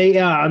also they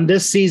on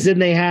this season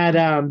they had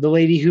the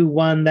lady who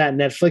won that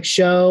Netflix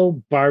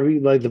show, Barbie,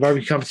 like the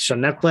barbecue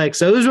competition on Netflix.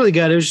 So it was really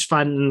good. It was just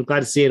fun. And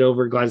glad to see it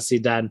over. Glad to see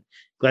it done.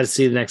 Glad to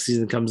see the next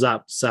season comes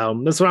up. So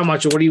that's what I'm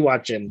watching. What are you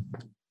watching?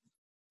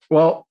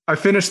 Well, I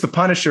finished The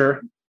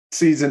Punisher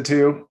season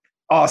 2.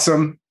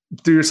 Awesome.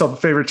 Do yourself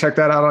a favor. Check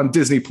that out on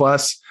Disney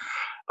Plus.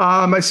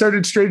 I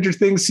started Stranger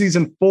Things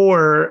season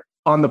 4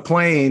 on the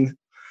plane,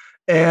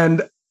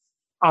 and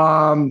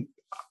I'm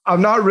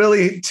not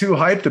really too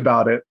hyped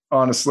about it,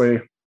 honestly.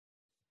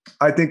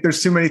 I think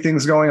there's too many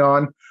things going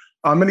on.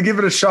 I'm going to give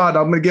it a shot.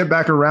 I'm going to get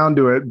back around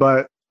to it,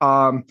 but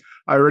I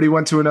already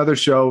went to another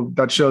show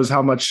that shows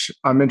how much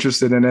I'm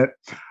interested in it.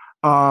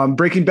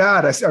 Breaking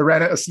Bad, I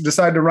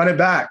decided to run it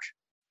back.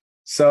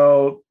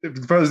 So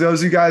for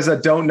those of you guys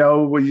that don't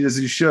know, as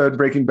you should,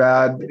 Breaking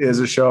Bad is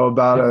a show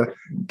about a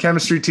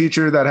chemistry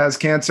teacher that has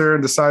cancer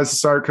and decides to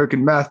start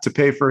cooking meth to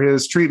pay for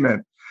his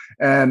treatment.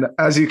 And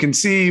as you can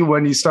see,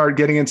 when you start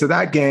getting into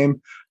that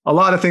game, a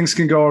lot of things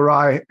can go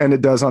awry, and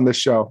it does on this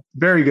show.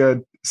 Very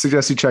good.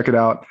 Suggest you check it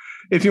out.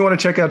 If you want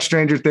to check out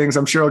Stranger Things,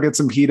 I'm sure I'll get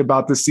some heat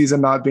about this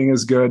season not being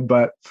as good,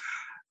 but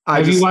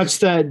have you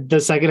watched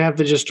the second half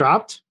that just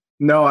dropped?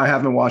 No, I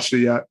haven't watched it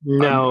yet.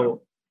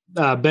 No.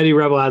 Betty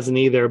Rebel hasn't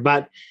either,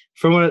 but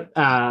from what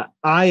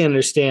I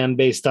understand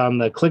based on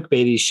the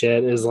clickbaity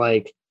shit is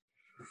like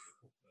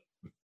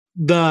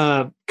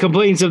the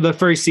complaints of the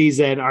first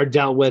season are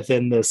dealt with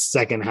in the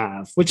second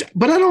half,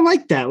 but I don't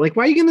like that. Like,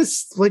 why are you going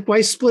to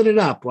why split it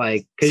up?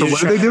 Like, so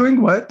what are they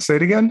doing? What? Say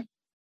it again.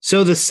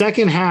 So the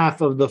second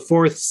half of the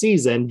 4th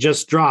season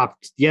just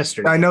dropped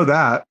yesterday. I know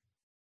that.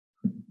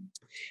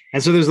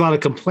 And so there's a lot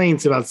of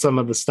complaints about some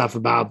of the stuff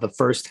about the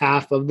first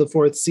half of the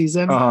 4th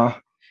season.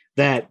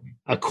 That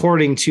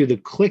according to the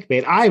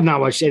clickbait, I have not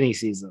watched any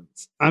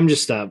seasons. I'm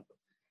just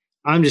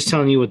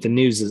telling you what the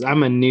news is.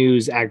 I'm a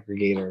news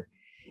aggregator.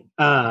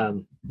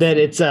 That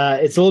it's a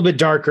little bit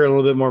darker, a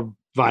little bit more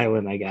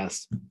violent, I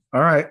guess.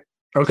 All right.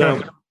 Okay.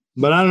 So,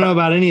 but I don't know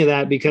about any of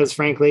that because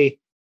frankly,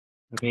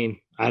 I mean,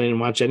 I didn't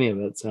watch any of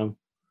it. So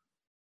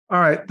all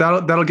right.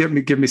 That'll give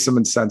me some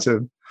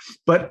incentive.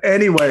 But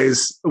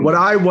anyways, what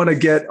I want to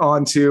get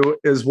onto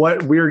is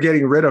what we're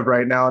getting rid of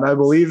right now. And I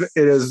believe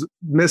it is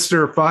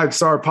Mr.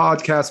 5-Star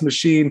Podcast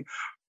Machine,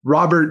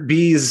 Robert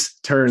B's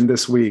turn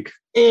this week.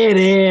 It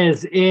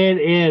is.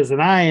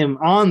 And I am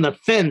on the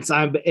fence.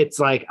 It's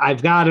like,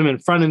 I've got him in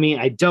front of me.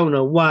 I don't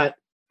know what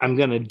I'm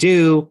going to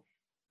do.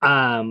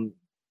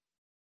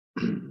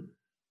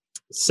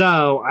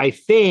 So I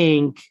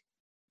think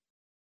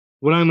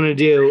what I'm going to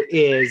do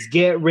is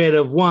get rid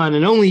of one,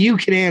 and only you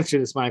can answer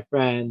this, my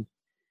friend.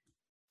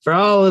 for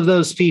all of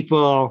those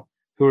people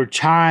who are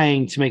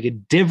trying to make a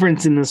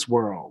difference in this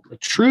world, a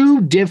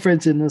true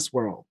difference in this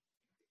world.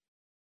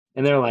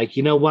 And they're like,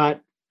 you know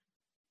what?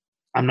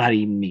 I'm not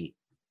eating meat.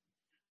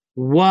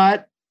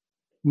 What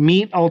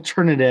meat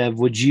alternative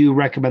would you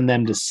recommend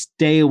them to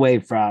stay away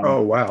from?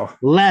 Oh, wow.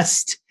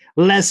 Lest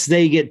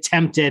they get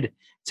tempted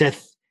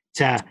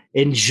to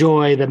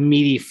enjoy the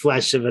meaty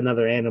flesh of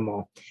another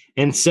animal.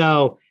 And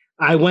so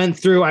I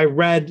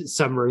read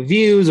some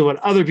reviews of what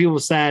other people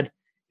said,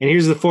 and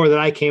here's the 4 that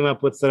I came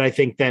up with that I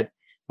think that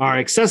are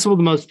accessible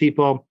to most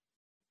people,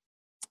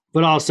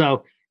 but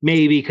also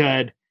maybe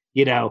could,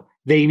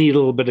 they need a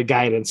little bit of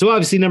guidance. So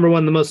obviously, number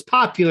 1, the most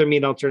popular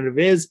meat alternative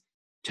is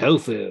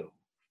tofu.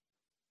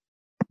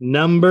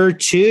 Number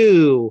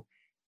 2,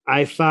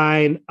 I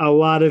find a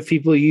lot of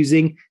people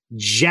using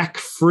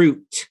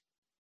jackfruit.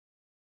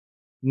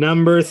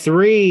 Number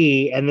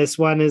 3, and this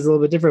one is a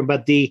little bit different,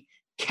 but the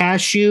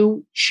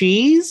cashew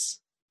cheese.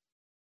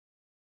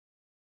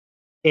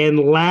 And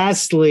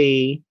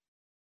lastly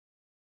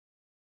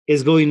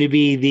is going to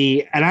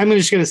be and I'm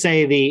just going to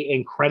say the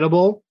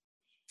incredible,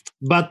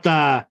 but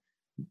I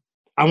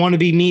want to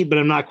be meat, but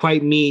I'm not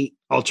quite meat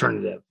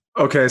alternative.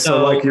 Okay,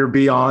 so like your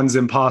Beyond's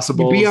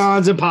Impossible.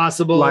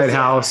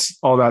 Lighthouse,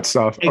 all that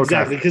stuff.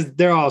 Exactly, because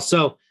they're all.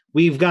 So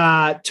we've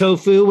got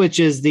tofu, which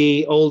is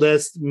the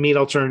oldest meat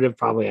alternative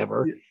probably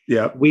ever.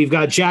 Yeah. We've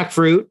got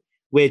jackfruit,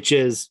 which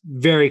is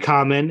very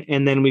common.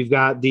 And then we've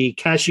got the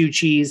cashew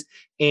cheese.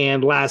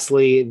 And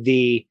lastly,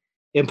 the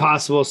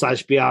Impossible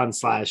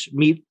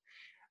 /Beyond/meat.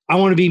 I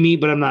want to be meat,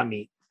 but I'm not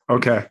meat.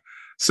 Okay.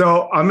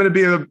 So I'm going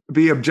to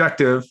be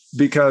objective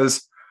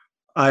because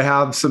I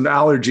have some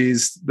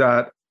allergies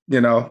that,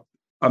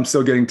 I'm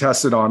still getting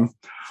tested on.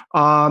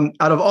 Out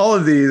of all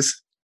of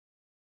these,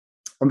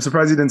 I'm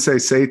surprised you didn't say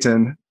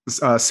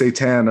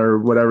seitan or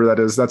whatever that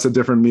is. That's a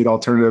different meat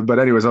alternative. But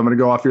anyways, I'm going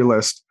to go off your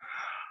list.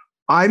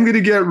 I'm going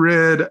to get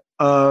rid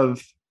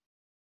of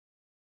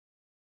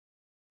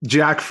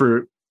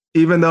jackfruit,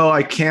 even though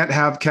I can't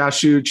have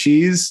cashew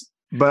cheese,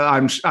 but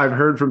I've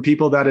heard from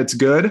people that it's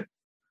good.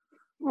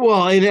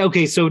 Well,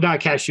 okay, so not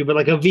cashew, but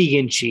like a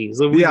vegan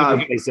cheese.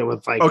 Yeah.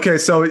 Okay,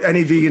 so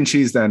any vegan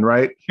cheese then,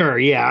 right? Sure.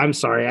 Yeah. I'm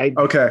sorry.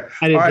 Okay.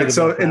 All right.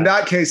 So in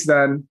that case,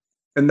 then,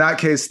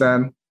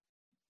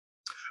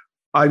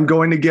 I'm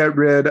going to get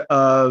rid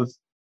of.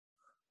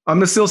 I'm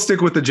gonna still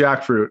stick with the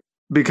jackfruit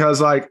because,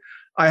 like,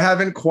 I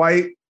haven't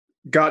quite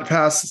got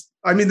past.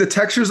 I mean, the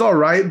texture's all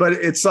right, but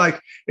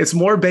it's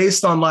more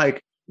based on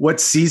like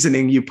what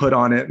seasoning you put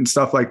on it and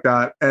stuff like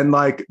that, and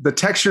like the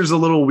texture's a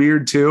little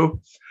weird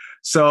too.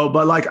 So,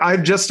 but like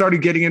I've just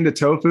started getting into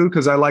tofu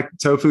because I like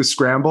tofu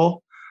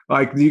scramble.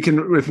 Like you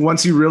can,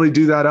 once you really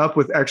do that up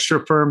with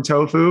extra firm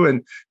tofu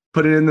and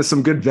put it into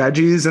some good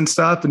veggies and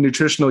stuff and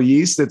nutritional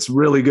yeast, it's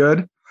really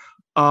good.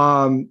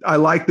 I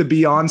like the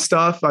Beyond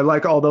stuff. I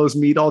like all those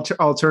meat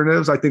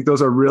alternatives. I think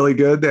those are really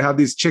good. They have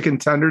these chicken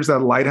tenders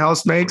that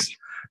Lighthouse makes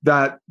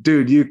that,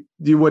 dude,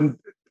 you wouldn't,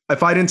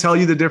 if I didn't tell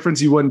you the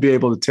difference, you wouldn't be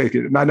able to take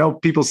it. And I know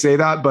people say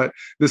that, but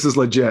this is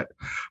legit.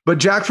 But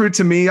jackfruit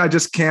to me, I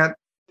just can't.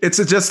 It's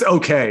just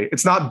okay.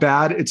 It's not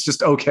bad. It's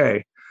just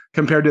okay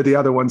compared to the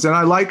other ones. And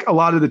I like a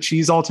lot of the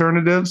cheese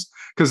alternatives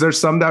because there's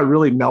some that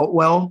really melt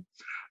well,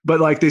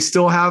 but like they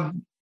still have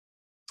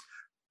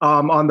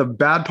on the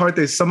bad part,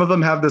 some of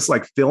them have this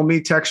like filmy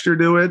texture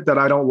to it that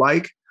I don't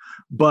like.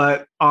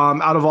 But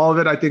out of all of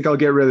it, I think I'll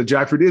get rid of the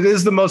jackfruit.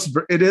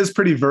 It is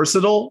pretty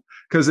versatile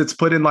because it's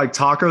put in like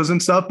tacos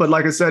and stuff. But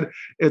like I said,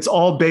 it's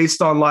all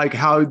based on like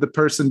how the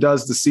person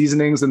does the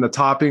seasonings and the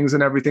toppings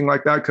and everything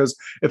like that. Because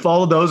if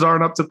all of those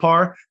aren't up to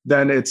par,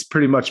 then it's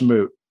pretty much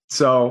moot.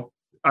 So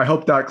I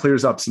hope that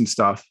clears up some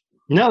stuff.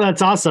 No,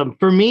 that's awesome.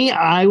 For me,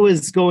 I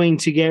was going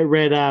to get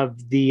rid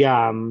of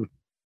the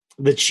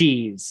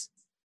cheese.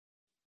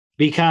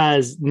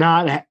 Because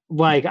not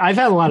like I've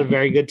had a lot of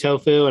very good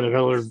tofu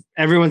and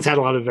everyone's had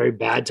a lot of very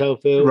bad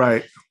tofu.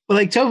 Right. But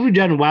like tofu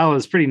done well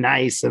is pretty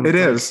nice. And it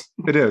is.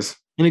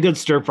 And a good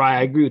stir fry.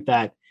 I agree with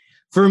that.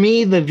 For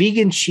me, the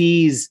vegan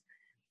cheese,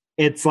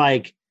 it's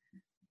like,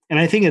 and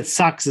I think it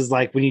sucks is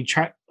like when you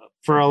try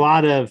for a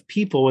lot of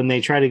people, when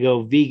they try to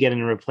go vegan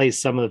and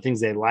replace some of the things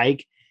they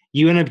like,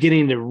 you end up getting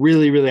into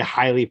really, really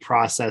highly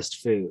processed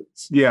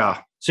foods.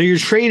 Yeah. So you're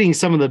trading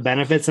some of the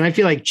benefits. And I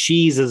feel like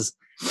cheese is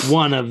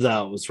one of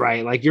those,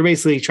 right? Like you're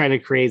basically trying to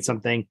create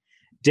something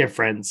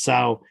different.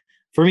 So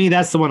for me,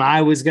 that's the one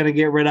I was going to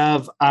get rid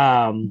of.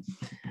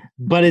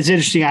 But it's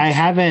interesting. I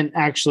haven't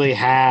actually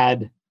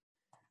had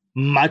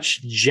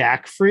much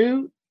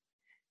jackfruit,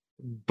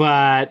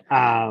 but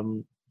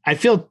I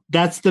feel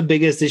that's the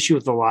biggest issue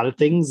with a lot of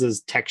things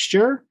is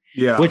texture.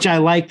 Yeah. Which I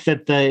like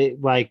that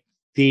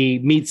the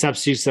meat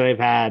substitutes that I've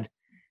had,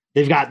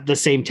 they've got the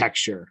same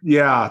texture.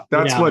 Yeah,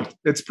 that's what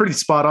it's pretty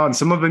spot on.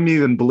 Some of them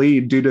even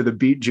bleed due to the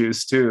beet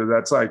juice too.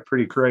 That's like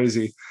pretty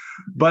crazy.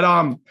 But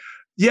and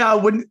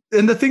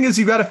the thing is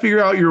you got to figure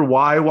out your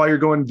why you're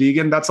going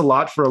vegan. That's a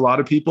lot for a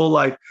lot of people.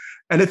 Like,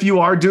 And if you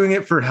are doing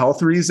it for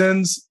health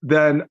reasons,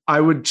 then I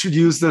would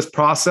use this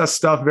processed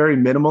stuff very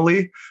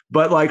minimally.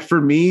 But like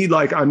for me,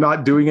 like I'm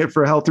not doing it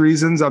for health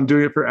reasons. I'm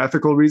doing it for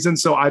ethical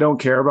reasons. So I don't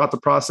care about the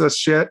processed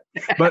shit.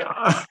 But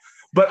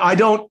I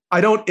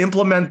don't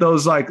implement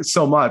those like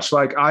so much.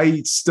 Like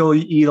I still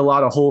eat a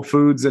lot of whole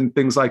foods and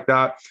things like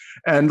that.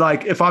 And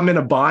like if I'm in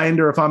a bind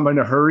or if I'm in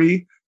a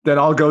hurry, then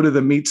I'll go to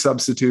the meat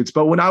substitutes.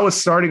 But when I was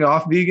starting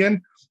off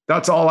vegan,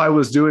 that's all I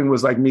was doing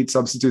was like meat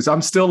substitutes.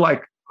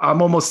 I'm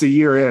almost a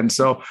year in,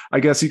 so I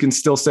guess you can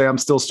still say I'm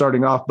still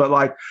starting off, but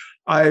like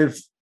I've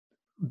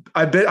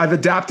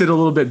adapted a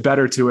little bit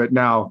better to it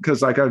now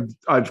because like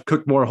I've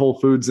cooked more whole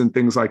foods and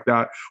things like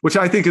that, which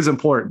I think is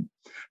important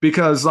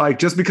because like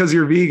just because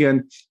you're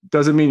vegan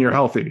doesn't mean you're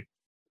healthy.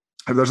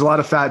 There's a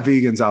lot of fat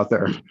vegans out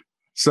there.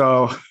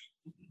 So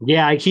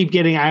yeah,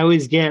 I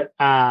always get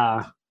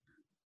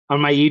on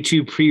my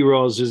YouTube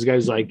pre-rolls, there's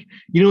guys like,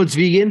 you know what's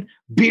vegan?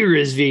 Beer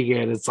is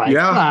vegan. It's like,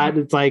 yeah.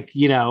 It's like,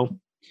 you know,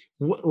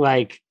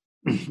 like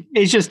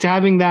it's just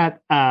having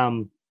that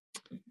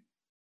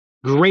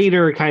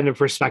greater kind of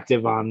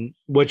perspective on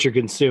what you're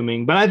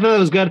consuming. But I thought it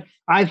was good.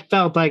 I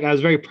felt like I was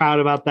very proud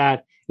about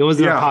that. It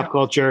wasn't a pop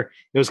culture.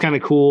 It was kind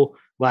of cool.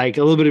 Like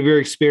a little bit of your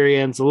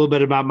experience, a little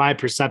bit about my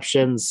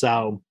perceptions.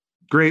 So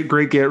great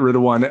get rid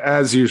of one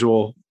as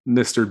usual,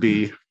 Mr.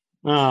 B.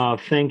 Oh,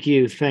 thank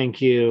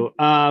you.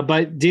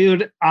 But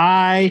dude,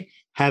 I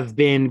have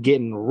been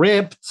getting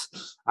ripped.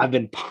 I've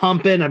been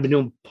pumping. I've been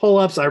doing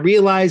pull-ups. I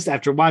realized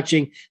after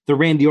watching the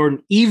Randy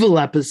Orton Evil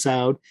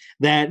episode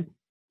that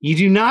you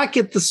do not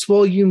get the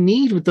swole you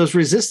need with those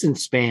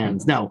resistance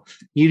bands. No,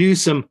 you do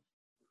some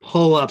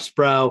pull-ups,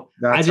 bro.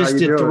 I just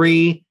did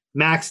 3,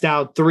 maxed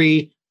out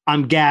 3.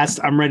 I'm gassed.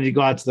 I'm ready to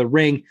go out to the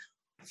ring.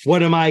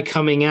 What am I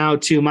coming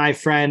out to, my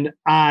friend?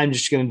 I'm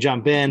just going to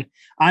jump in.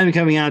 I'm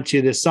coming out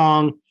to this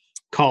song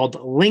called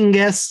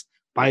Lingus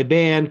by a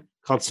band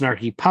called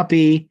Snarky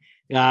Puppy.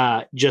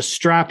 Just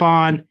strap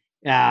on.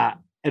 And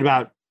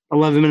about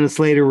 11 minutes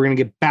later, we're going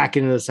to get back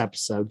into this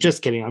episode.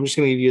 Just kidding. I'm just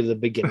going to give you the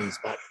beginnings.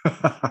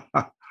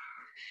 But,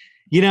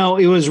 you know,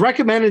 it was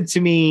recommended to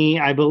me,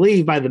 I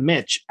believe, by the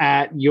Mitch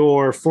at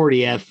your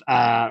 40th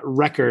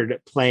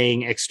record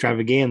playing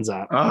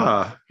extravaganza.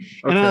 Okay.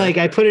 And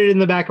I put it in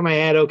the back of my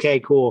head. Okay,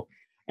 cool.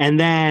 And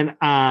then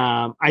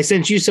I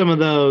sent you some of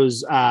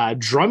those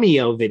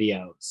Drumeo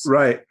videos.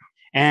 Right.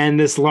 And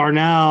this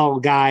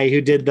Larnell guy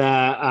who did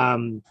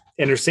the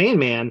Enter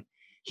Sandman,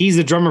 he's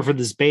a drummer for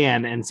this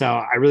band. And so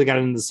I really got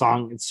into the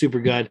song. It's super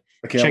good.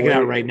 Check it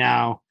out right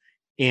now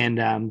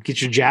and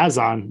get your jazz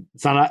on.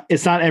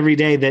 It's not every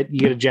day that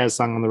you get a jazz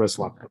song on the Wrist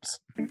Walk-Ups.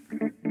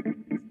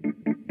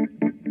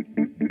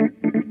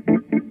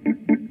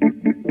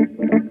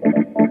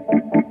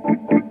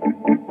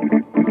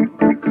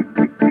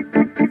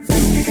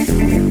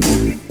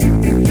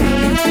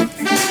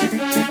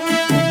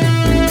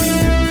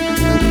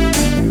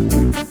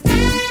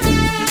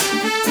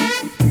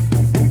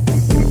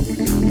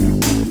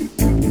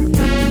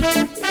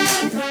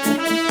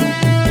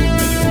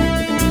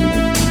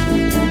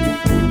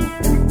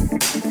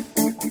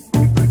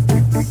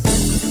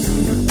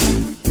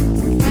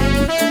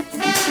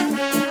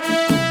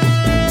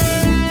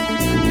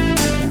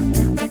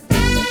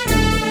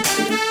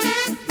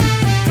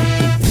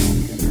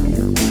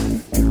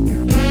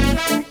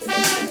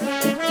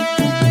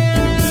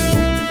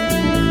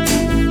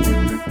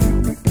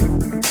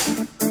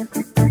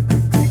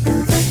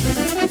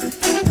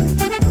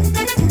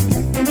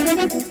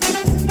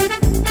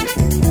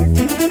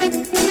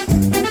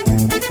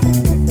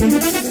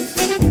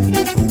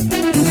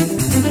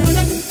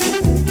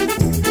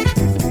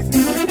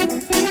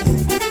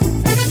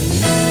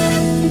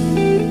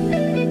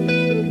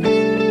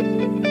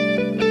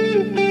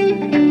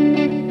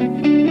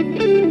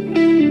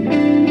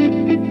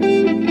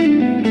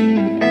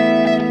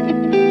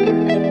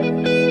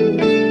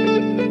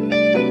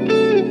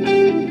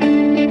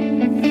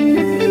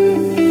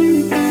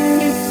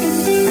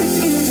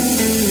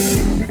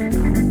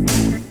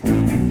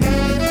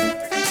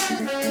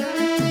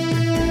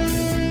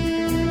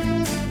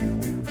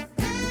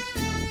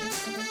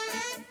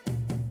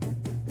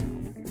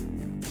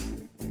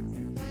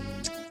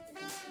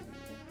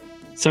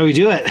 So we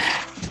do it.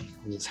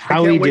 It's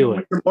how we do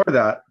it. More of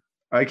that.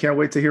 I can't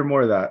wait to hear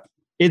more of that.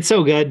 It's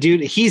so good,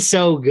 dude. He's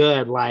so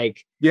good.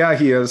 Like, yeah,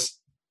 he is.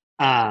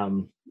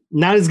 Not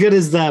as good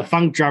as the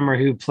funk drummer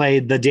who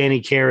played the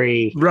Danny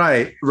Carey.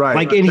 Right.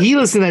 Like, and he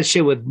listened to that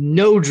shit with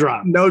no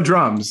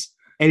drums.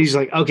 And he's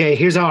like, okay,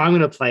 here's how I'm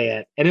going to play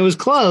it. And it was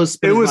close.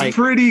 It was like,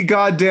 pretty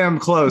goddamn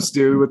close,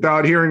 dude.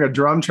 Without hearing a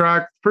drum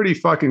track, pretty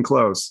fucking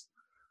close.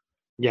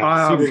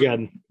 Yeah, super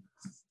good.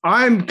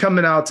 I'm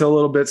coming out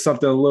to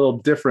something a little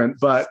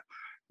different, but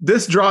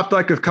this dropped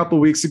like a couple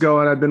weeks ago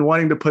and I've been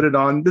wanting to put it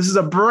on. This is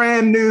a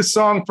brand new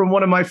song from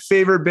one of my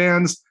favorite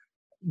bands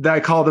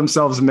that call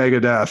themselves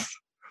Megadeth.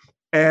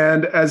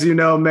 And as you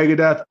know,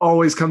 Megadeth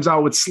always comes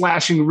out with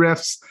slashing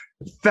riffs,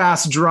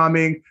 fast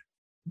drumming,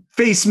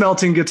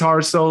 face-melting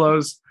guitar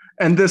solos.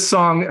 And this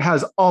song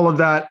has all of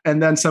that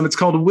and then some. It's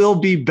called We'll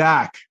Be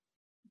Back.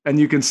 And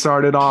you can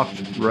start it off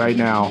right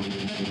now.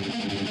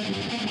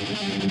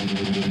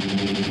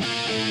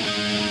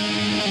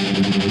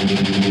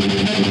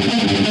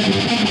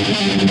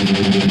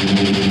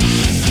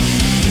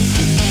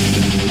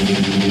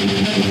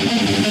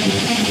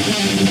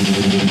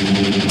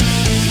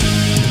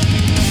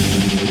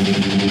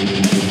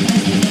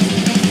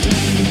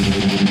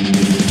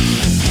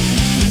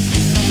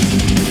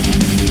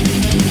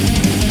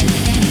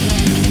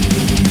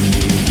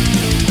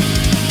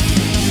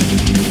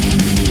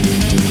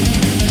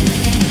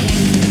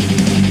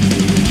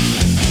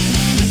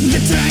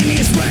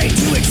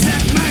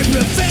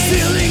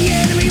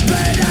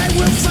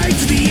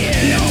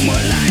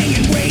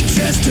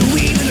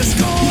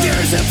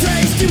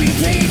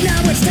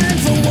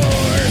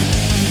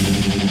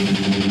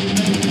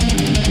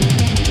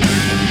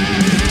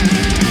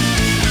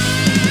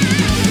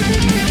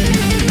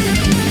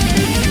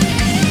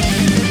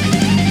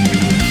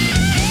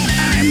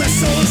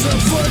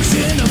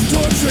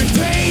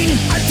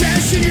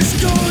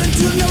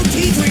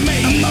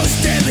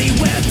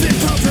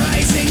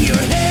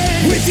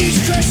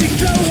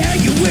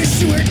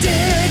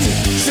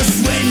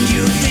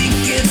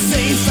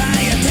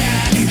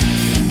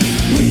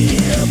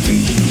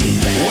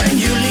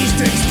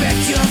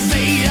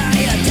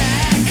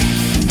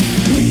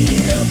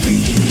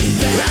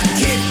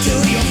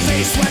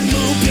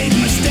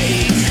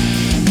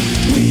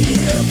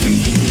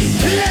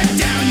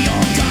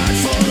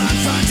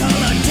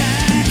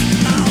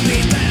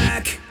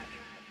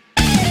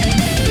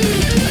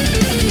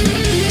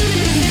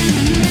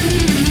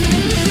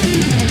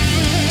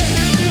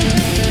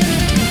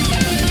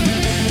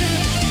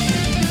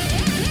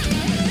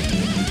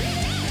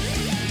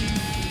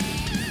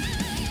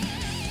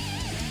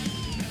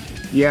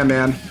 Yeah,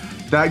 man,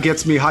 that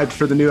gets me hyped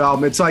for the new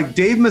album. It's like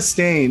Dave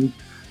Mustaine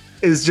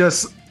is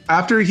just,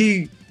 after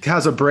he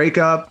has a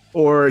breakup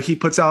or he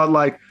puts out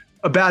like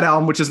a bad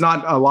album, which is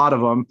not a lot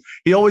of them,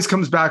 he always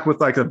comes back with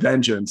like a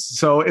vengeance.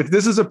 So if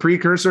this is a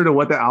precursor to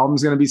what the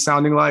album's going to be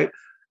sounding like,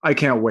 I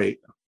can't wait.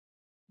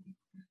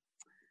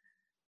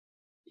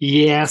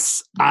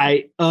 Yes,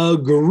 I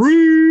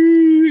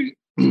agree.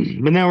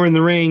 But now we're in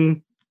the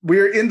ring.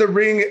 We're in the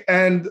ring,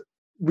 and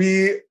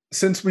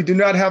since we do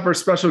not have our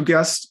special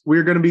guest,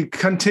 we're going to be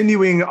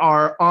continuing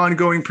our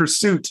ongoing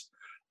pursuit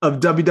of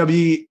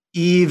WWE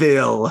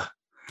Evil.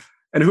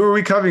 And who are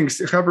we covering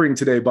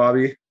today,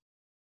 Bobby?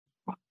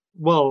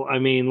 Well, I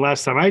mean,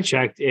 last time I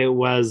checked, it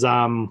was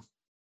 4th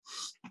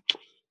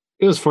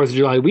of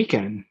July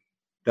weekend.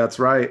 That's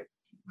right.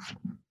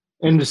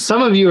 And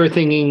some of you are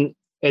thinking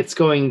it's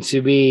going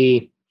to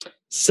be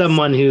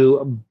someone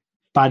who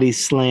body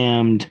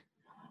slammed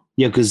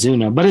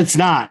Yokozuna, but it's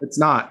not. It's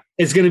not.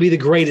 It's going to be the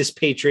greatest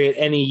Patriot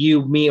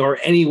you, me, or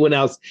anyone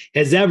else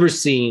has ever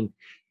seen.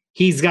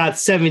 He's got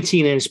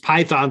 17-inch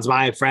pythons,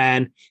 my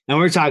friend. And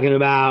we're talking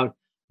about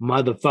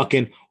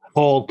motherfucking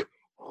Hulk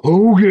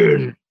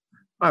Hogan.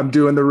 I'm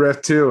doing the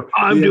riff too.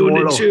 I'm doing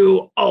it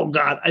too. Oh,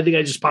 God. I think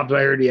I just popped my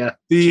hernia.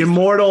 The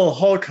immortal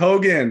Hulk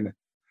Hogan.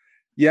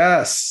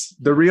 Yes,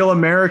 the real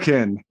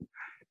American.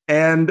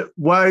 And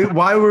why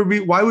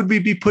would we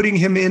be putting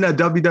him in a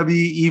WWE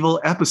Evil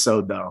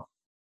episode, though?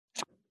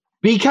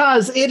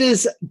 Because it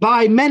is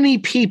by many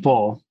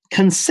people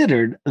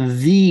considered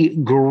the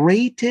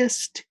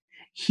greatest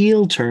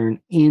heel turn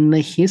in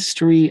the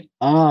history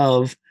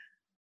of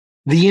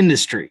the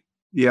industry.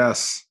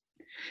 Yes.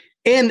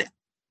 And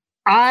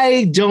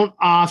I don't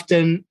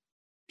often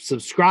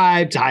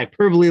subscribe to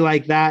hyperbole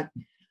like that,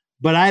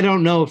 but I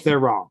don't know if they're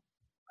wrong.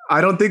 I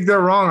don't think they're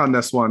wrong on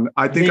this one.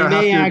 I think they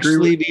may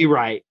actually be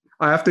right.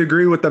 I have to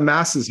agree with the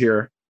masses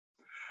here.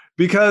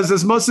 Because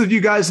as most of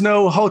you guys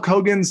know, Hulk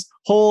Hogan's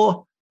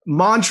whole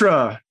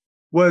mantra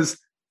was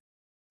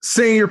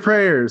saying your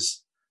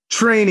prayers,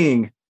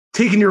 training,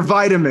 taking your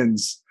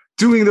vitamins,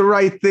 doing the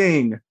right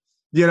thing,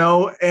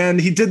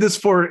 and he did this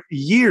for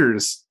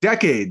years,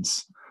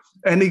 decades.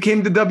 And he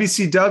came to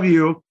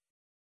WCW,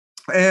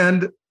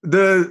 and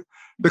the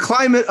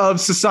climate of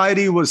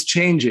society was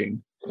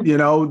changing.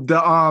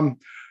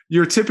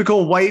 Your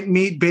typical white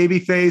meat baby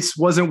face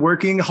wasn't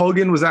working.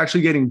 Hogan was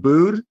actually getting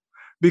booed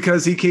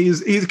because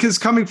he's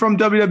coming from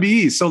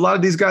WWE. So a lot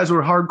of these guys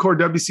were hardcore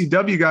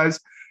WCW guys,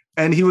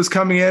 and he was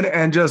coming in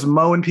and just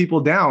mowing people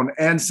down,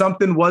 and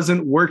something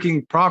wasn't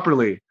working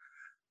properly.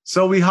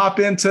 So we hop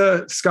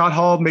into Scott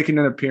Hall making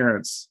an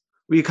appearance.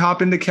 We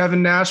hop into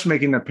Kevin Nash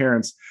making an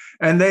appearance,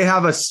 and they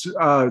have a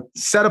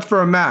setup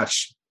for a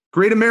match.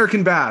 Great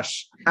American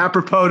Bash,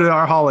 apropos to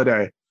our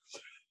holiday.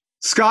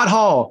 Scott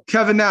Hall,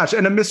 Kevin Nash,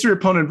 and a mystery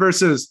opponent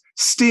versus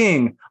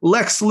Sting,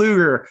 Lex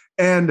Luger,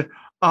 and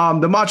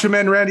the Macho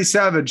Man Randy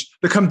Savage,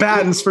 the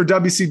combatants for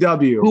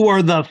WCW. Who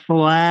are the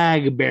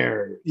flag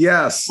bearers?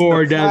 Yes.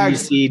 For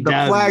WCW.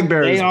 The flag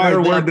bearers. They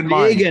are the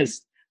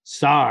biggest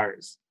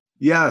stars.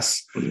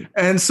 Yes.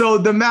 And so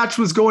the match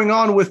was going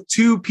on with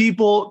two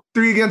people,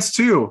 3 against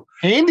 2.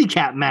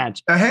 Handicap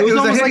match.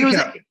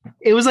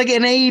 It was like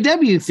an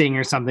AEW thing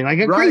or something, like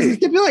a crazy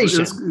stipulation.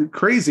 It was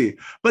crazy.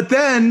 But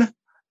then,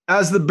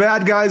 as the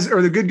bad guys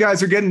or the good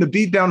guys are getting the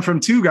beat down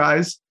from 2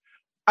 guys,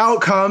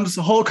 out comes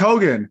Hulk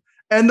Hogan.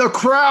 And the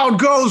crowd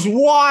goes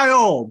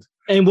wild.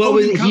 And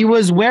he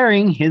was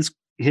wearing his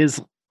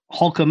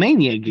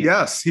Hulkamania gear.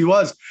 Yes, he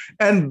was.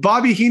 And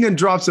Bobby Heenan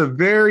drops a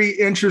very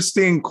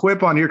interesting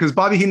quip on here because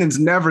Bobby Heenan's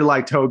never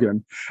liked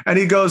Hogan. And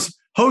he goes,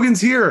 Hogan's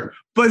here,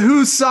 but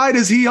whose side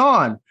is he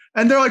on?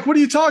 And they're like, what are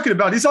you talking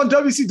about? He's on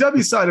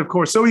WCW side, of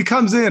course. So he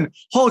comes in,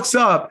 hulks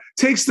up,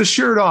 takes the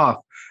shirt off.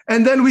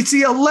 And then we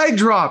see a leg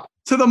drop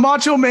to the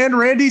Macho Man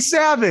Randy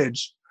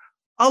Savage.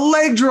 A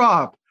leg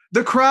drop.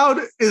 The crowd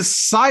is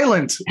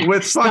silent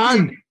with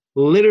fucking...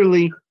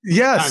 Literally.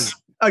 Yes. Stunned.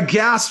 A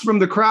gasp from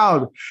the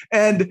crowd,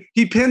 and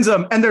he pins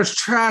him, and there's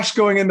trash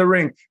going in the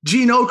ring.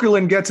 Gene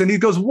Okerlund gets in. He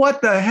goes,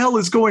 what the hell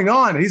is going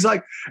on? He's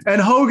like,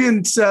 and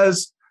Hogan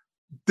says,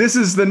 this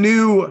is the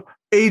new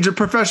age of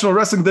professional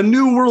wrestling, the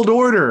new world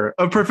order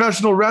of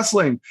professional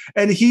wrestling.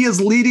 And he is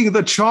leading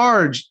the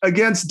charge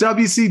against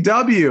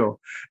WCW.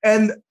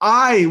 And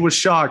I was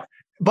shocked.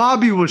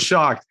 Bobby was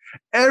shocked.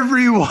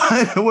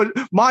 Everyone,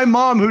 my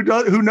mom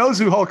who knows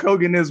who Hulk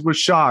Hogan is was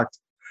shocked.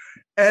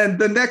 And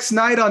the next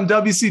night on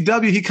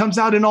WCW, he comes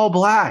out in all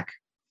black.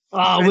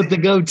 Oh, with the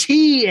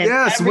goatee. And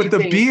yes, with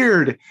the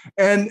beard.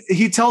 And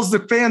he tells the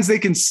fans they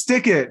can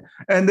stick it.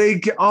 And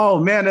oh,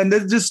 man. And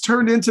it just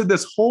turned into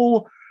this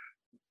whole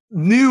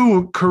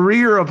new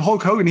career of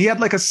Hulk Hogan. He had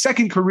like a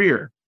second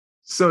career,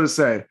 so to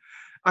say.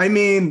 I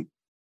mean,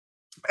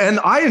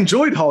 and I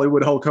enjoyed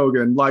Hollywood Hulk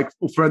Hogan, like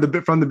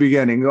from the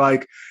beginning.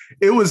 Like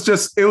it was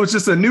just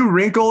a new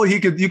wrinkle. You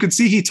could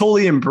see he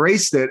totally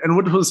embraced it. And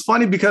what was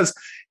funny because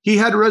he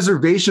had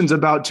reservations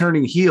about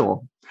turning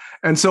heel.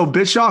 And so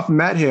Bischoff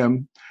met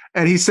him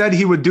and he said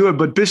he would do it,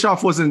 but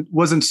Bischoff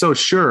wasn't so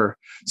sure.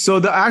 So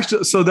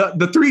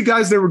the three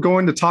guys they were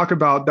going to talk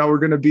about that were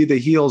going to be the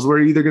heels were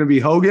either going to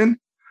be Hogan,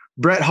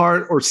 Bret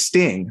Hart, or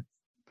Sting.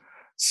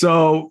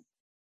 So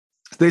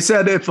they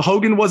said if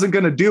Hogan wasn't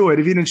going to do it,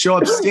 if he didn't show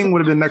up, Sting would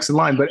have been next in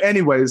line. But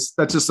anyways,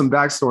 that's just some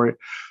backstory.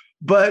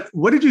 But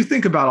what did you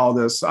think about all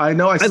this? I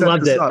know I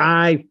loved it.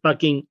 I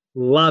fucking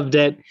loved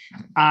it.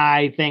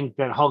 I think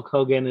that Hulk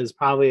Hogan is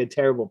probably a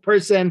terrible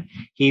person.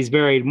 He's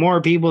buried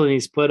more people than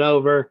he's put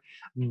over.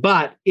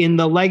 But in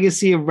the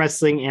legacy of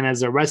wrestling and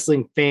as a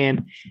wrestling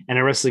fan and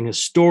a wrestling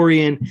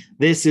historian,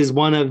 this is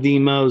one of the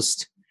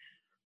most,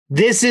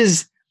 this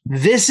is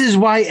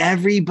why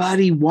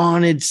everybody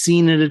wanted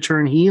Cena to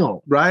turn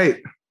heel.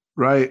 Right.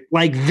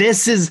 Like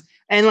this is,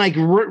 and like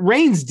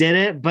Reigns did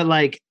it, but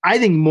like, I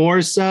think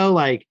more so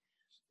like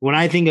when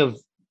I think of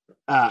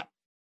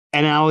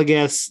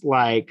analogous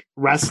like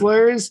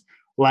wrestlers,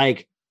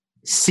 like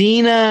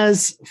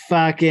Cena's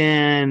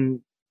fucking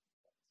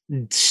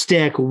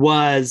stick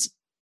was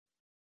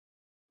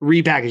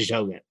repackaged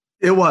Hogan.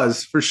 It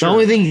was for sure. The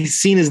only thing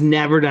Cena's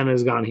never done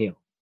is gone heel.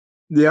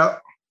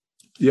 Yep.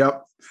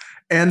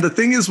 And the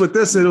thing is with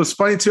this, it was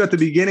funny too, at the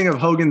beginning of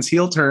Hogan's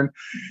heel turn,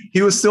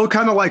 he was still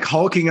kind of like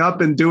hulking up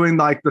and doing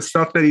like the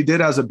stuff that he did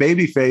as a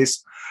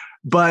babyface,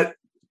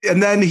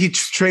 and then he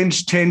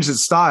changed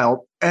his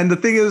style. And the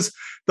thing is,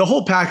 the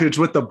whole package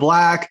with the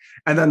black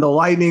and then the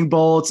lightning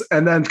bolts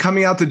and then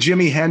coming out to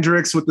Jimi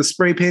Hendrix with the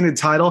spray painted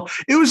title,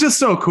 it was just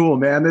so cool,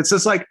 man. It's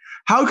just like,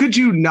 how could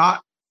you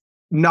not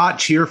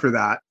cheer for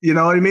that? You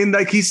know what I mean?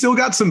 Like he still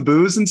got some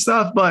boos and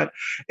stuff, but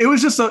it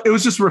was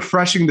just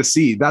refreshing to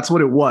see. That's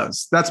what it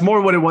was. That's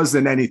more what it was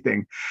than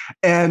anything.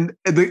 And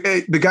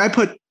the guy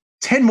put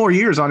 10 more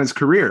years on his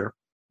career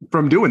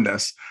from doing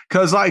this.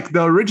 Cause like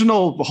the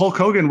original Hulk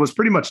Hogan was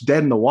pretty much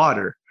dead in the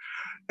water.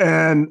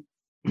 And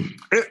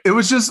it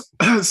was just,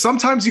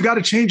 sometimes you got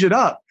to change it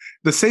up.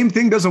 The same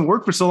thing doesn't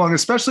work for so long,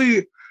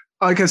 especially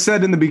like I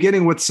said in the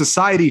beginning, with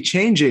society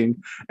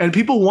changing and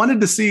people wanted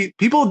to see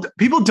people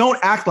don't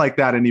act like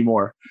that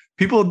anymore.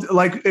 People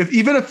like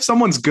even if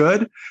someone's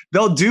good,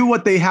 they'll do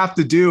what they have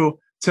to do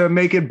to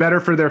make it better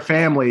for their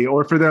family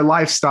or for their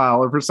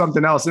lifestyle or for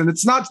something else. And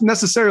it's not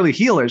necessarily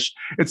heelish.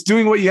 It's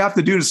doing what you have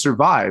to do to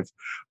survive.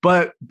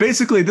 But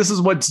basically this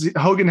is what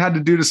Hogan had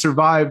to do to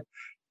survive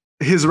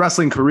his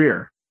wrestling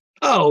career.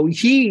 Oh,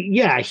 he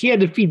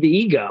had to feed the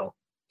ego.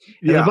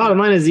 And the bottom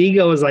line is the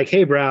ego was like,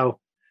 hey, bro,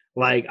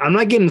 like, I'm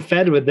not getting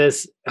fed with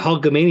this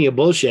Hulkamania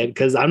bullshit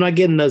because I'm not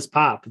getting those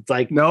pop. It's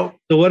like, no.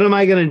 So what am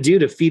I going to do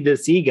to feed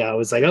this ego?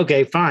 It's like,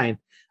 okay, fine.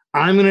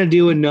 I'm going to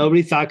do what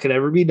nobody thought could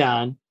ever be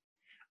done.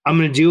 I'm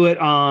going to do it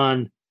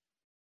on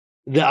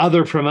the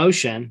other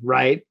promotion,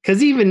 right?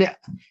 Because even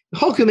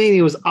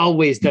Hulkamania was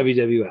always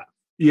WWF.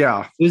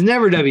 Yeah. It was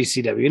never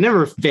WCW. It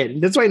never fit.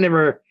 That's why it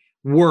never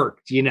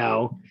worked, you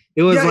know?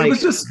 It was like, it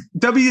was just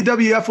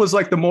WWF was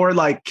like the more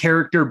like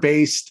character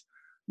based,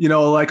 you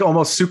know, like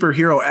almost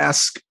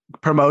superhero-esque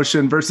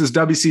promotion versus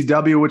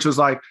WCW, which was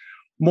like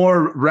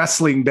more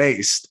wrestling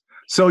based.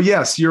 So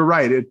yes, you're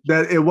right.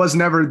 It was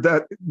never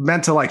that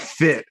meant to like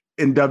fit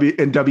in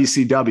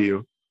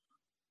WCW.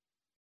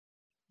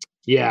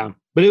 Yeah,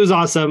 but it was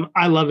awesome.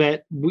 I love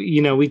it.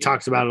 We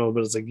talked about it a little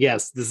bit. It's like,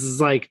 yes, this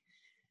is like,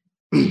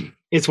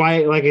 it's why,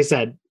 like I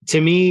said, to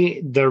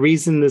me, the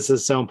reason this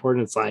is so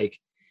important,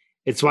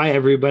 it's why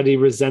everybody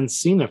resents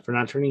Cena for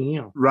not turning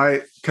heel.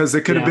 Right. Because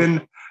it could have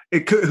been,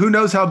 who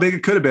knows how big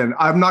it could have been.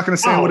 I'm not going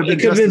to say it would have been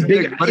just as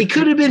big. It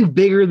could have been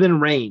bigger than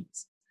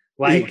Reigns.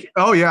 Like,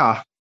 oh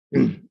yeah.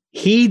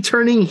 he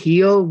turning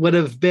heel would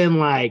have been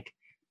like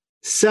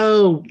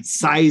so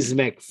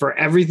seismic for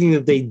everything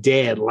that they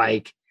did.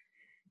 Like,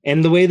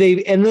 and the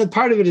way and the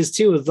part of it is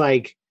too, is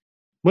like,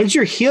 once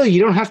you're heel,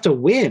 you don't have to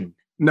win.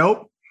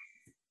 Nope.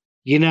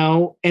 You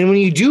know, and when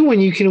you do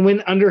win, you can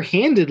win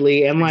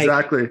underhandedly. And like,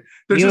 exactly.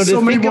 There's you know, just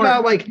so many more.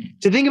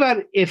 To think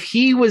about if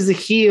he was a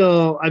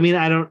heel, I mean,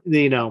 I don't,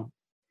 you know,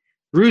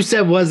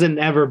 Rusev wasn't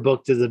ever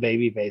booked as a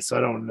babyface, so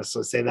I don't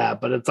necessarily say that.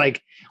 But it's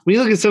like, when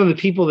you look at some of the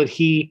people that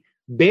he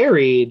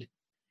buried,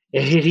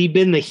 if he'd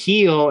been the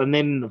heel and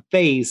then the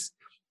face,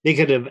 they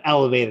could have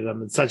elevated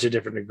him in such a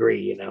different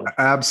degree, you know?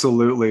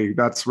 Absolutely.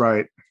 That's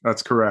right.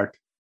 That's correct.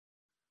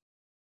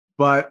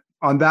 But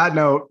on that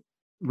note,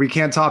 we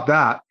can't top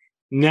that.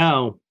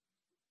 No,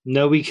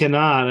 we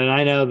cannot. And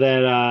I know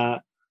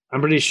that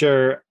I'm pretty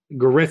sure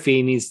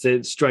Griffey needs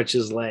to stretch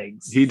his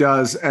legs. He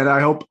does. And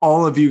I hope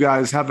all of you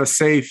guys have a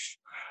safe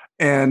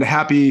and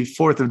happy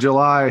 4th of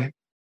July.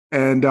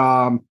 And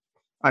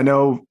I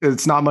know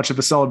it's not much of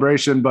a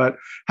celebration, but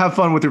have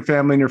fun with your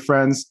family and your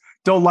friends.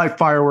 Don't light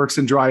fireworks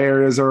in dry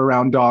areas or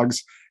around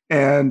dogs,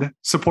 and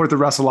support the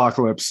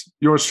Wrestleocalypse.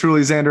 Yours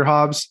truly, Xander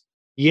Hobbs.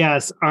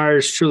 Yes,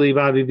 ours truly,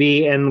 Bobby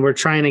B. And we're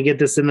trying to get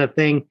this in the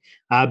thing.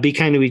 Be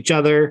kind to each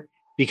other.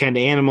 Be kind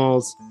to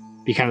animals.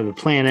 Be kind to the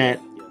planet.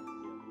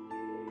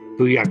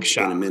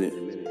 Booyakasha. In a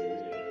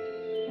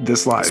minute.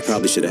 This life. This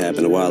probably should have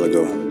happened a while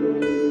ago.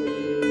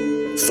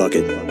 Fuck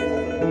it.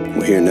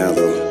 We're here now,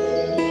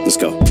 though. Let's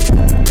go.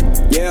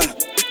 Yeah.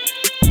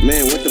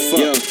 Man, what the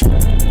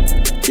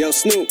fuck? Yo,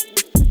 Snoop.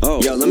 Oh,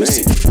 yo, let me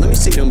see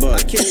them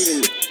bugs. I can't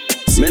even.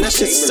 Man, that's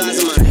just the size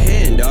of my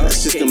hand, dog.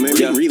 That's just gonna make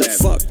me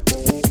relapse. Fuck.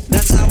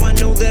 That's how I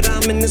know that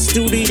I'm in the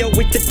studio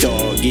with the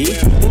doggy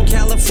in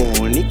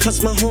California,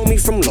 cause my homie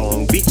from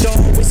Long Beach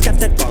always got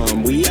that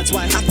bomb weed. That's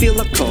why I feel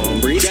a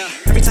calm breeze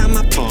every time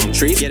I palm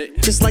trees. Get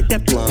it? Just like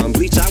that blonde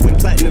bleach. I went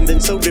platinum, then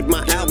so did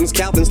my albums.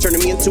 Calvin's turning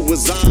me into a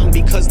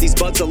zombie, cause these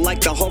buds are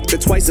like the Hulk, they're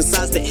twice the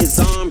size that his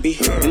zombie.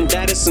 And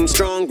that is some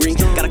strong green.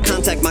 Gotta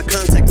contact my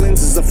contact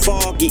lenses are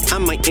foggy. I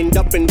might end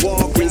up in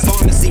Walgreens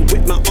pharmacy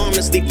with my arm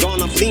asleep,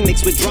 gone off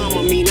Phoenix with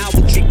drama. Mean I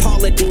will treat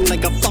Paula Deen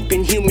like a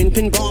fucking human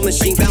pinball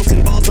machine,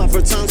 bouncing balls off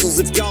her tonsils.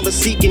 If y'all are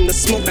seeking the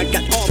smoke, I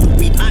got all the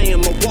weed. I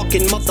am a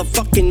walking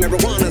motherfucking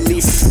marijuana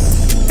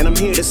leaf, and I'm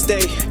here to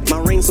stay. My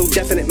reign's so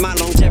definite, my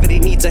longevity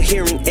needs a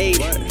hearing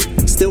aid.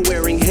 Still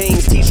wearing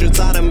Hanes t-shirts,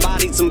 I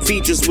embodied some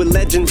features with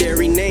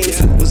legendary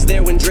names. Was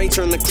there when Dre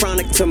turned the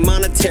chronic to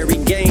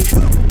monetary gain.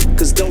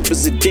 Cause dope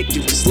is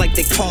addictive, just like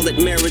they call it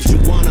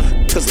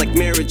marijuana. Cause like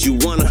marriage you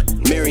wanna,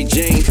 Mary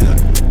Jane.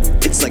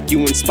 It's like you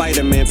and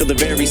Spider-Man feel the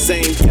very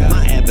same.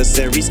 My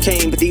adversaries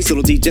came, but these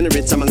little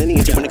degenerates are my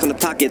lineage. When it come to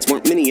pockets,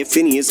 weren't many, if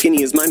any, as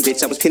skinny as mine,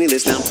 bitch. I was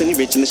penniless, now I'm plenty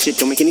rich, and the shit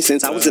don't make any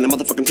sense. I was in a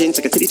motherfucking pinch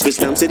like a titty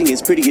twist. Now I'm sitting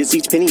as pretty as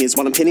each penny is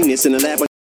while I'm pinning this in a lab.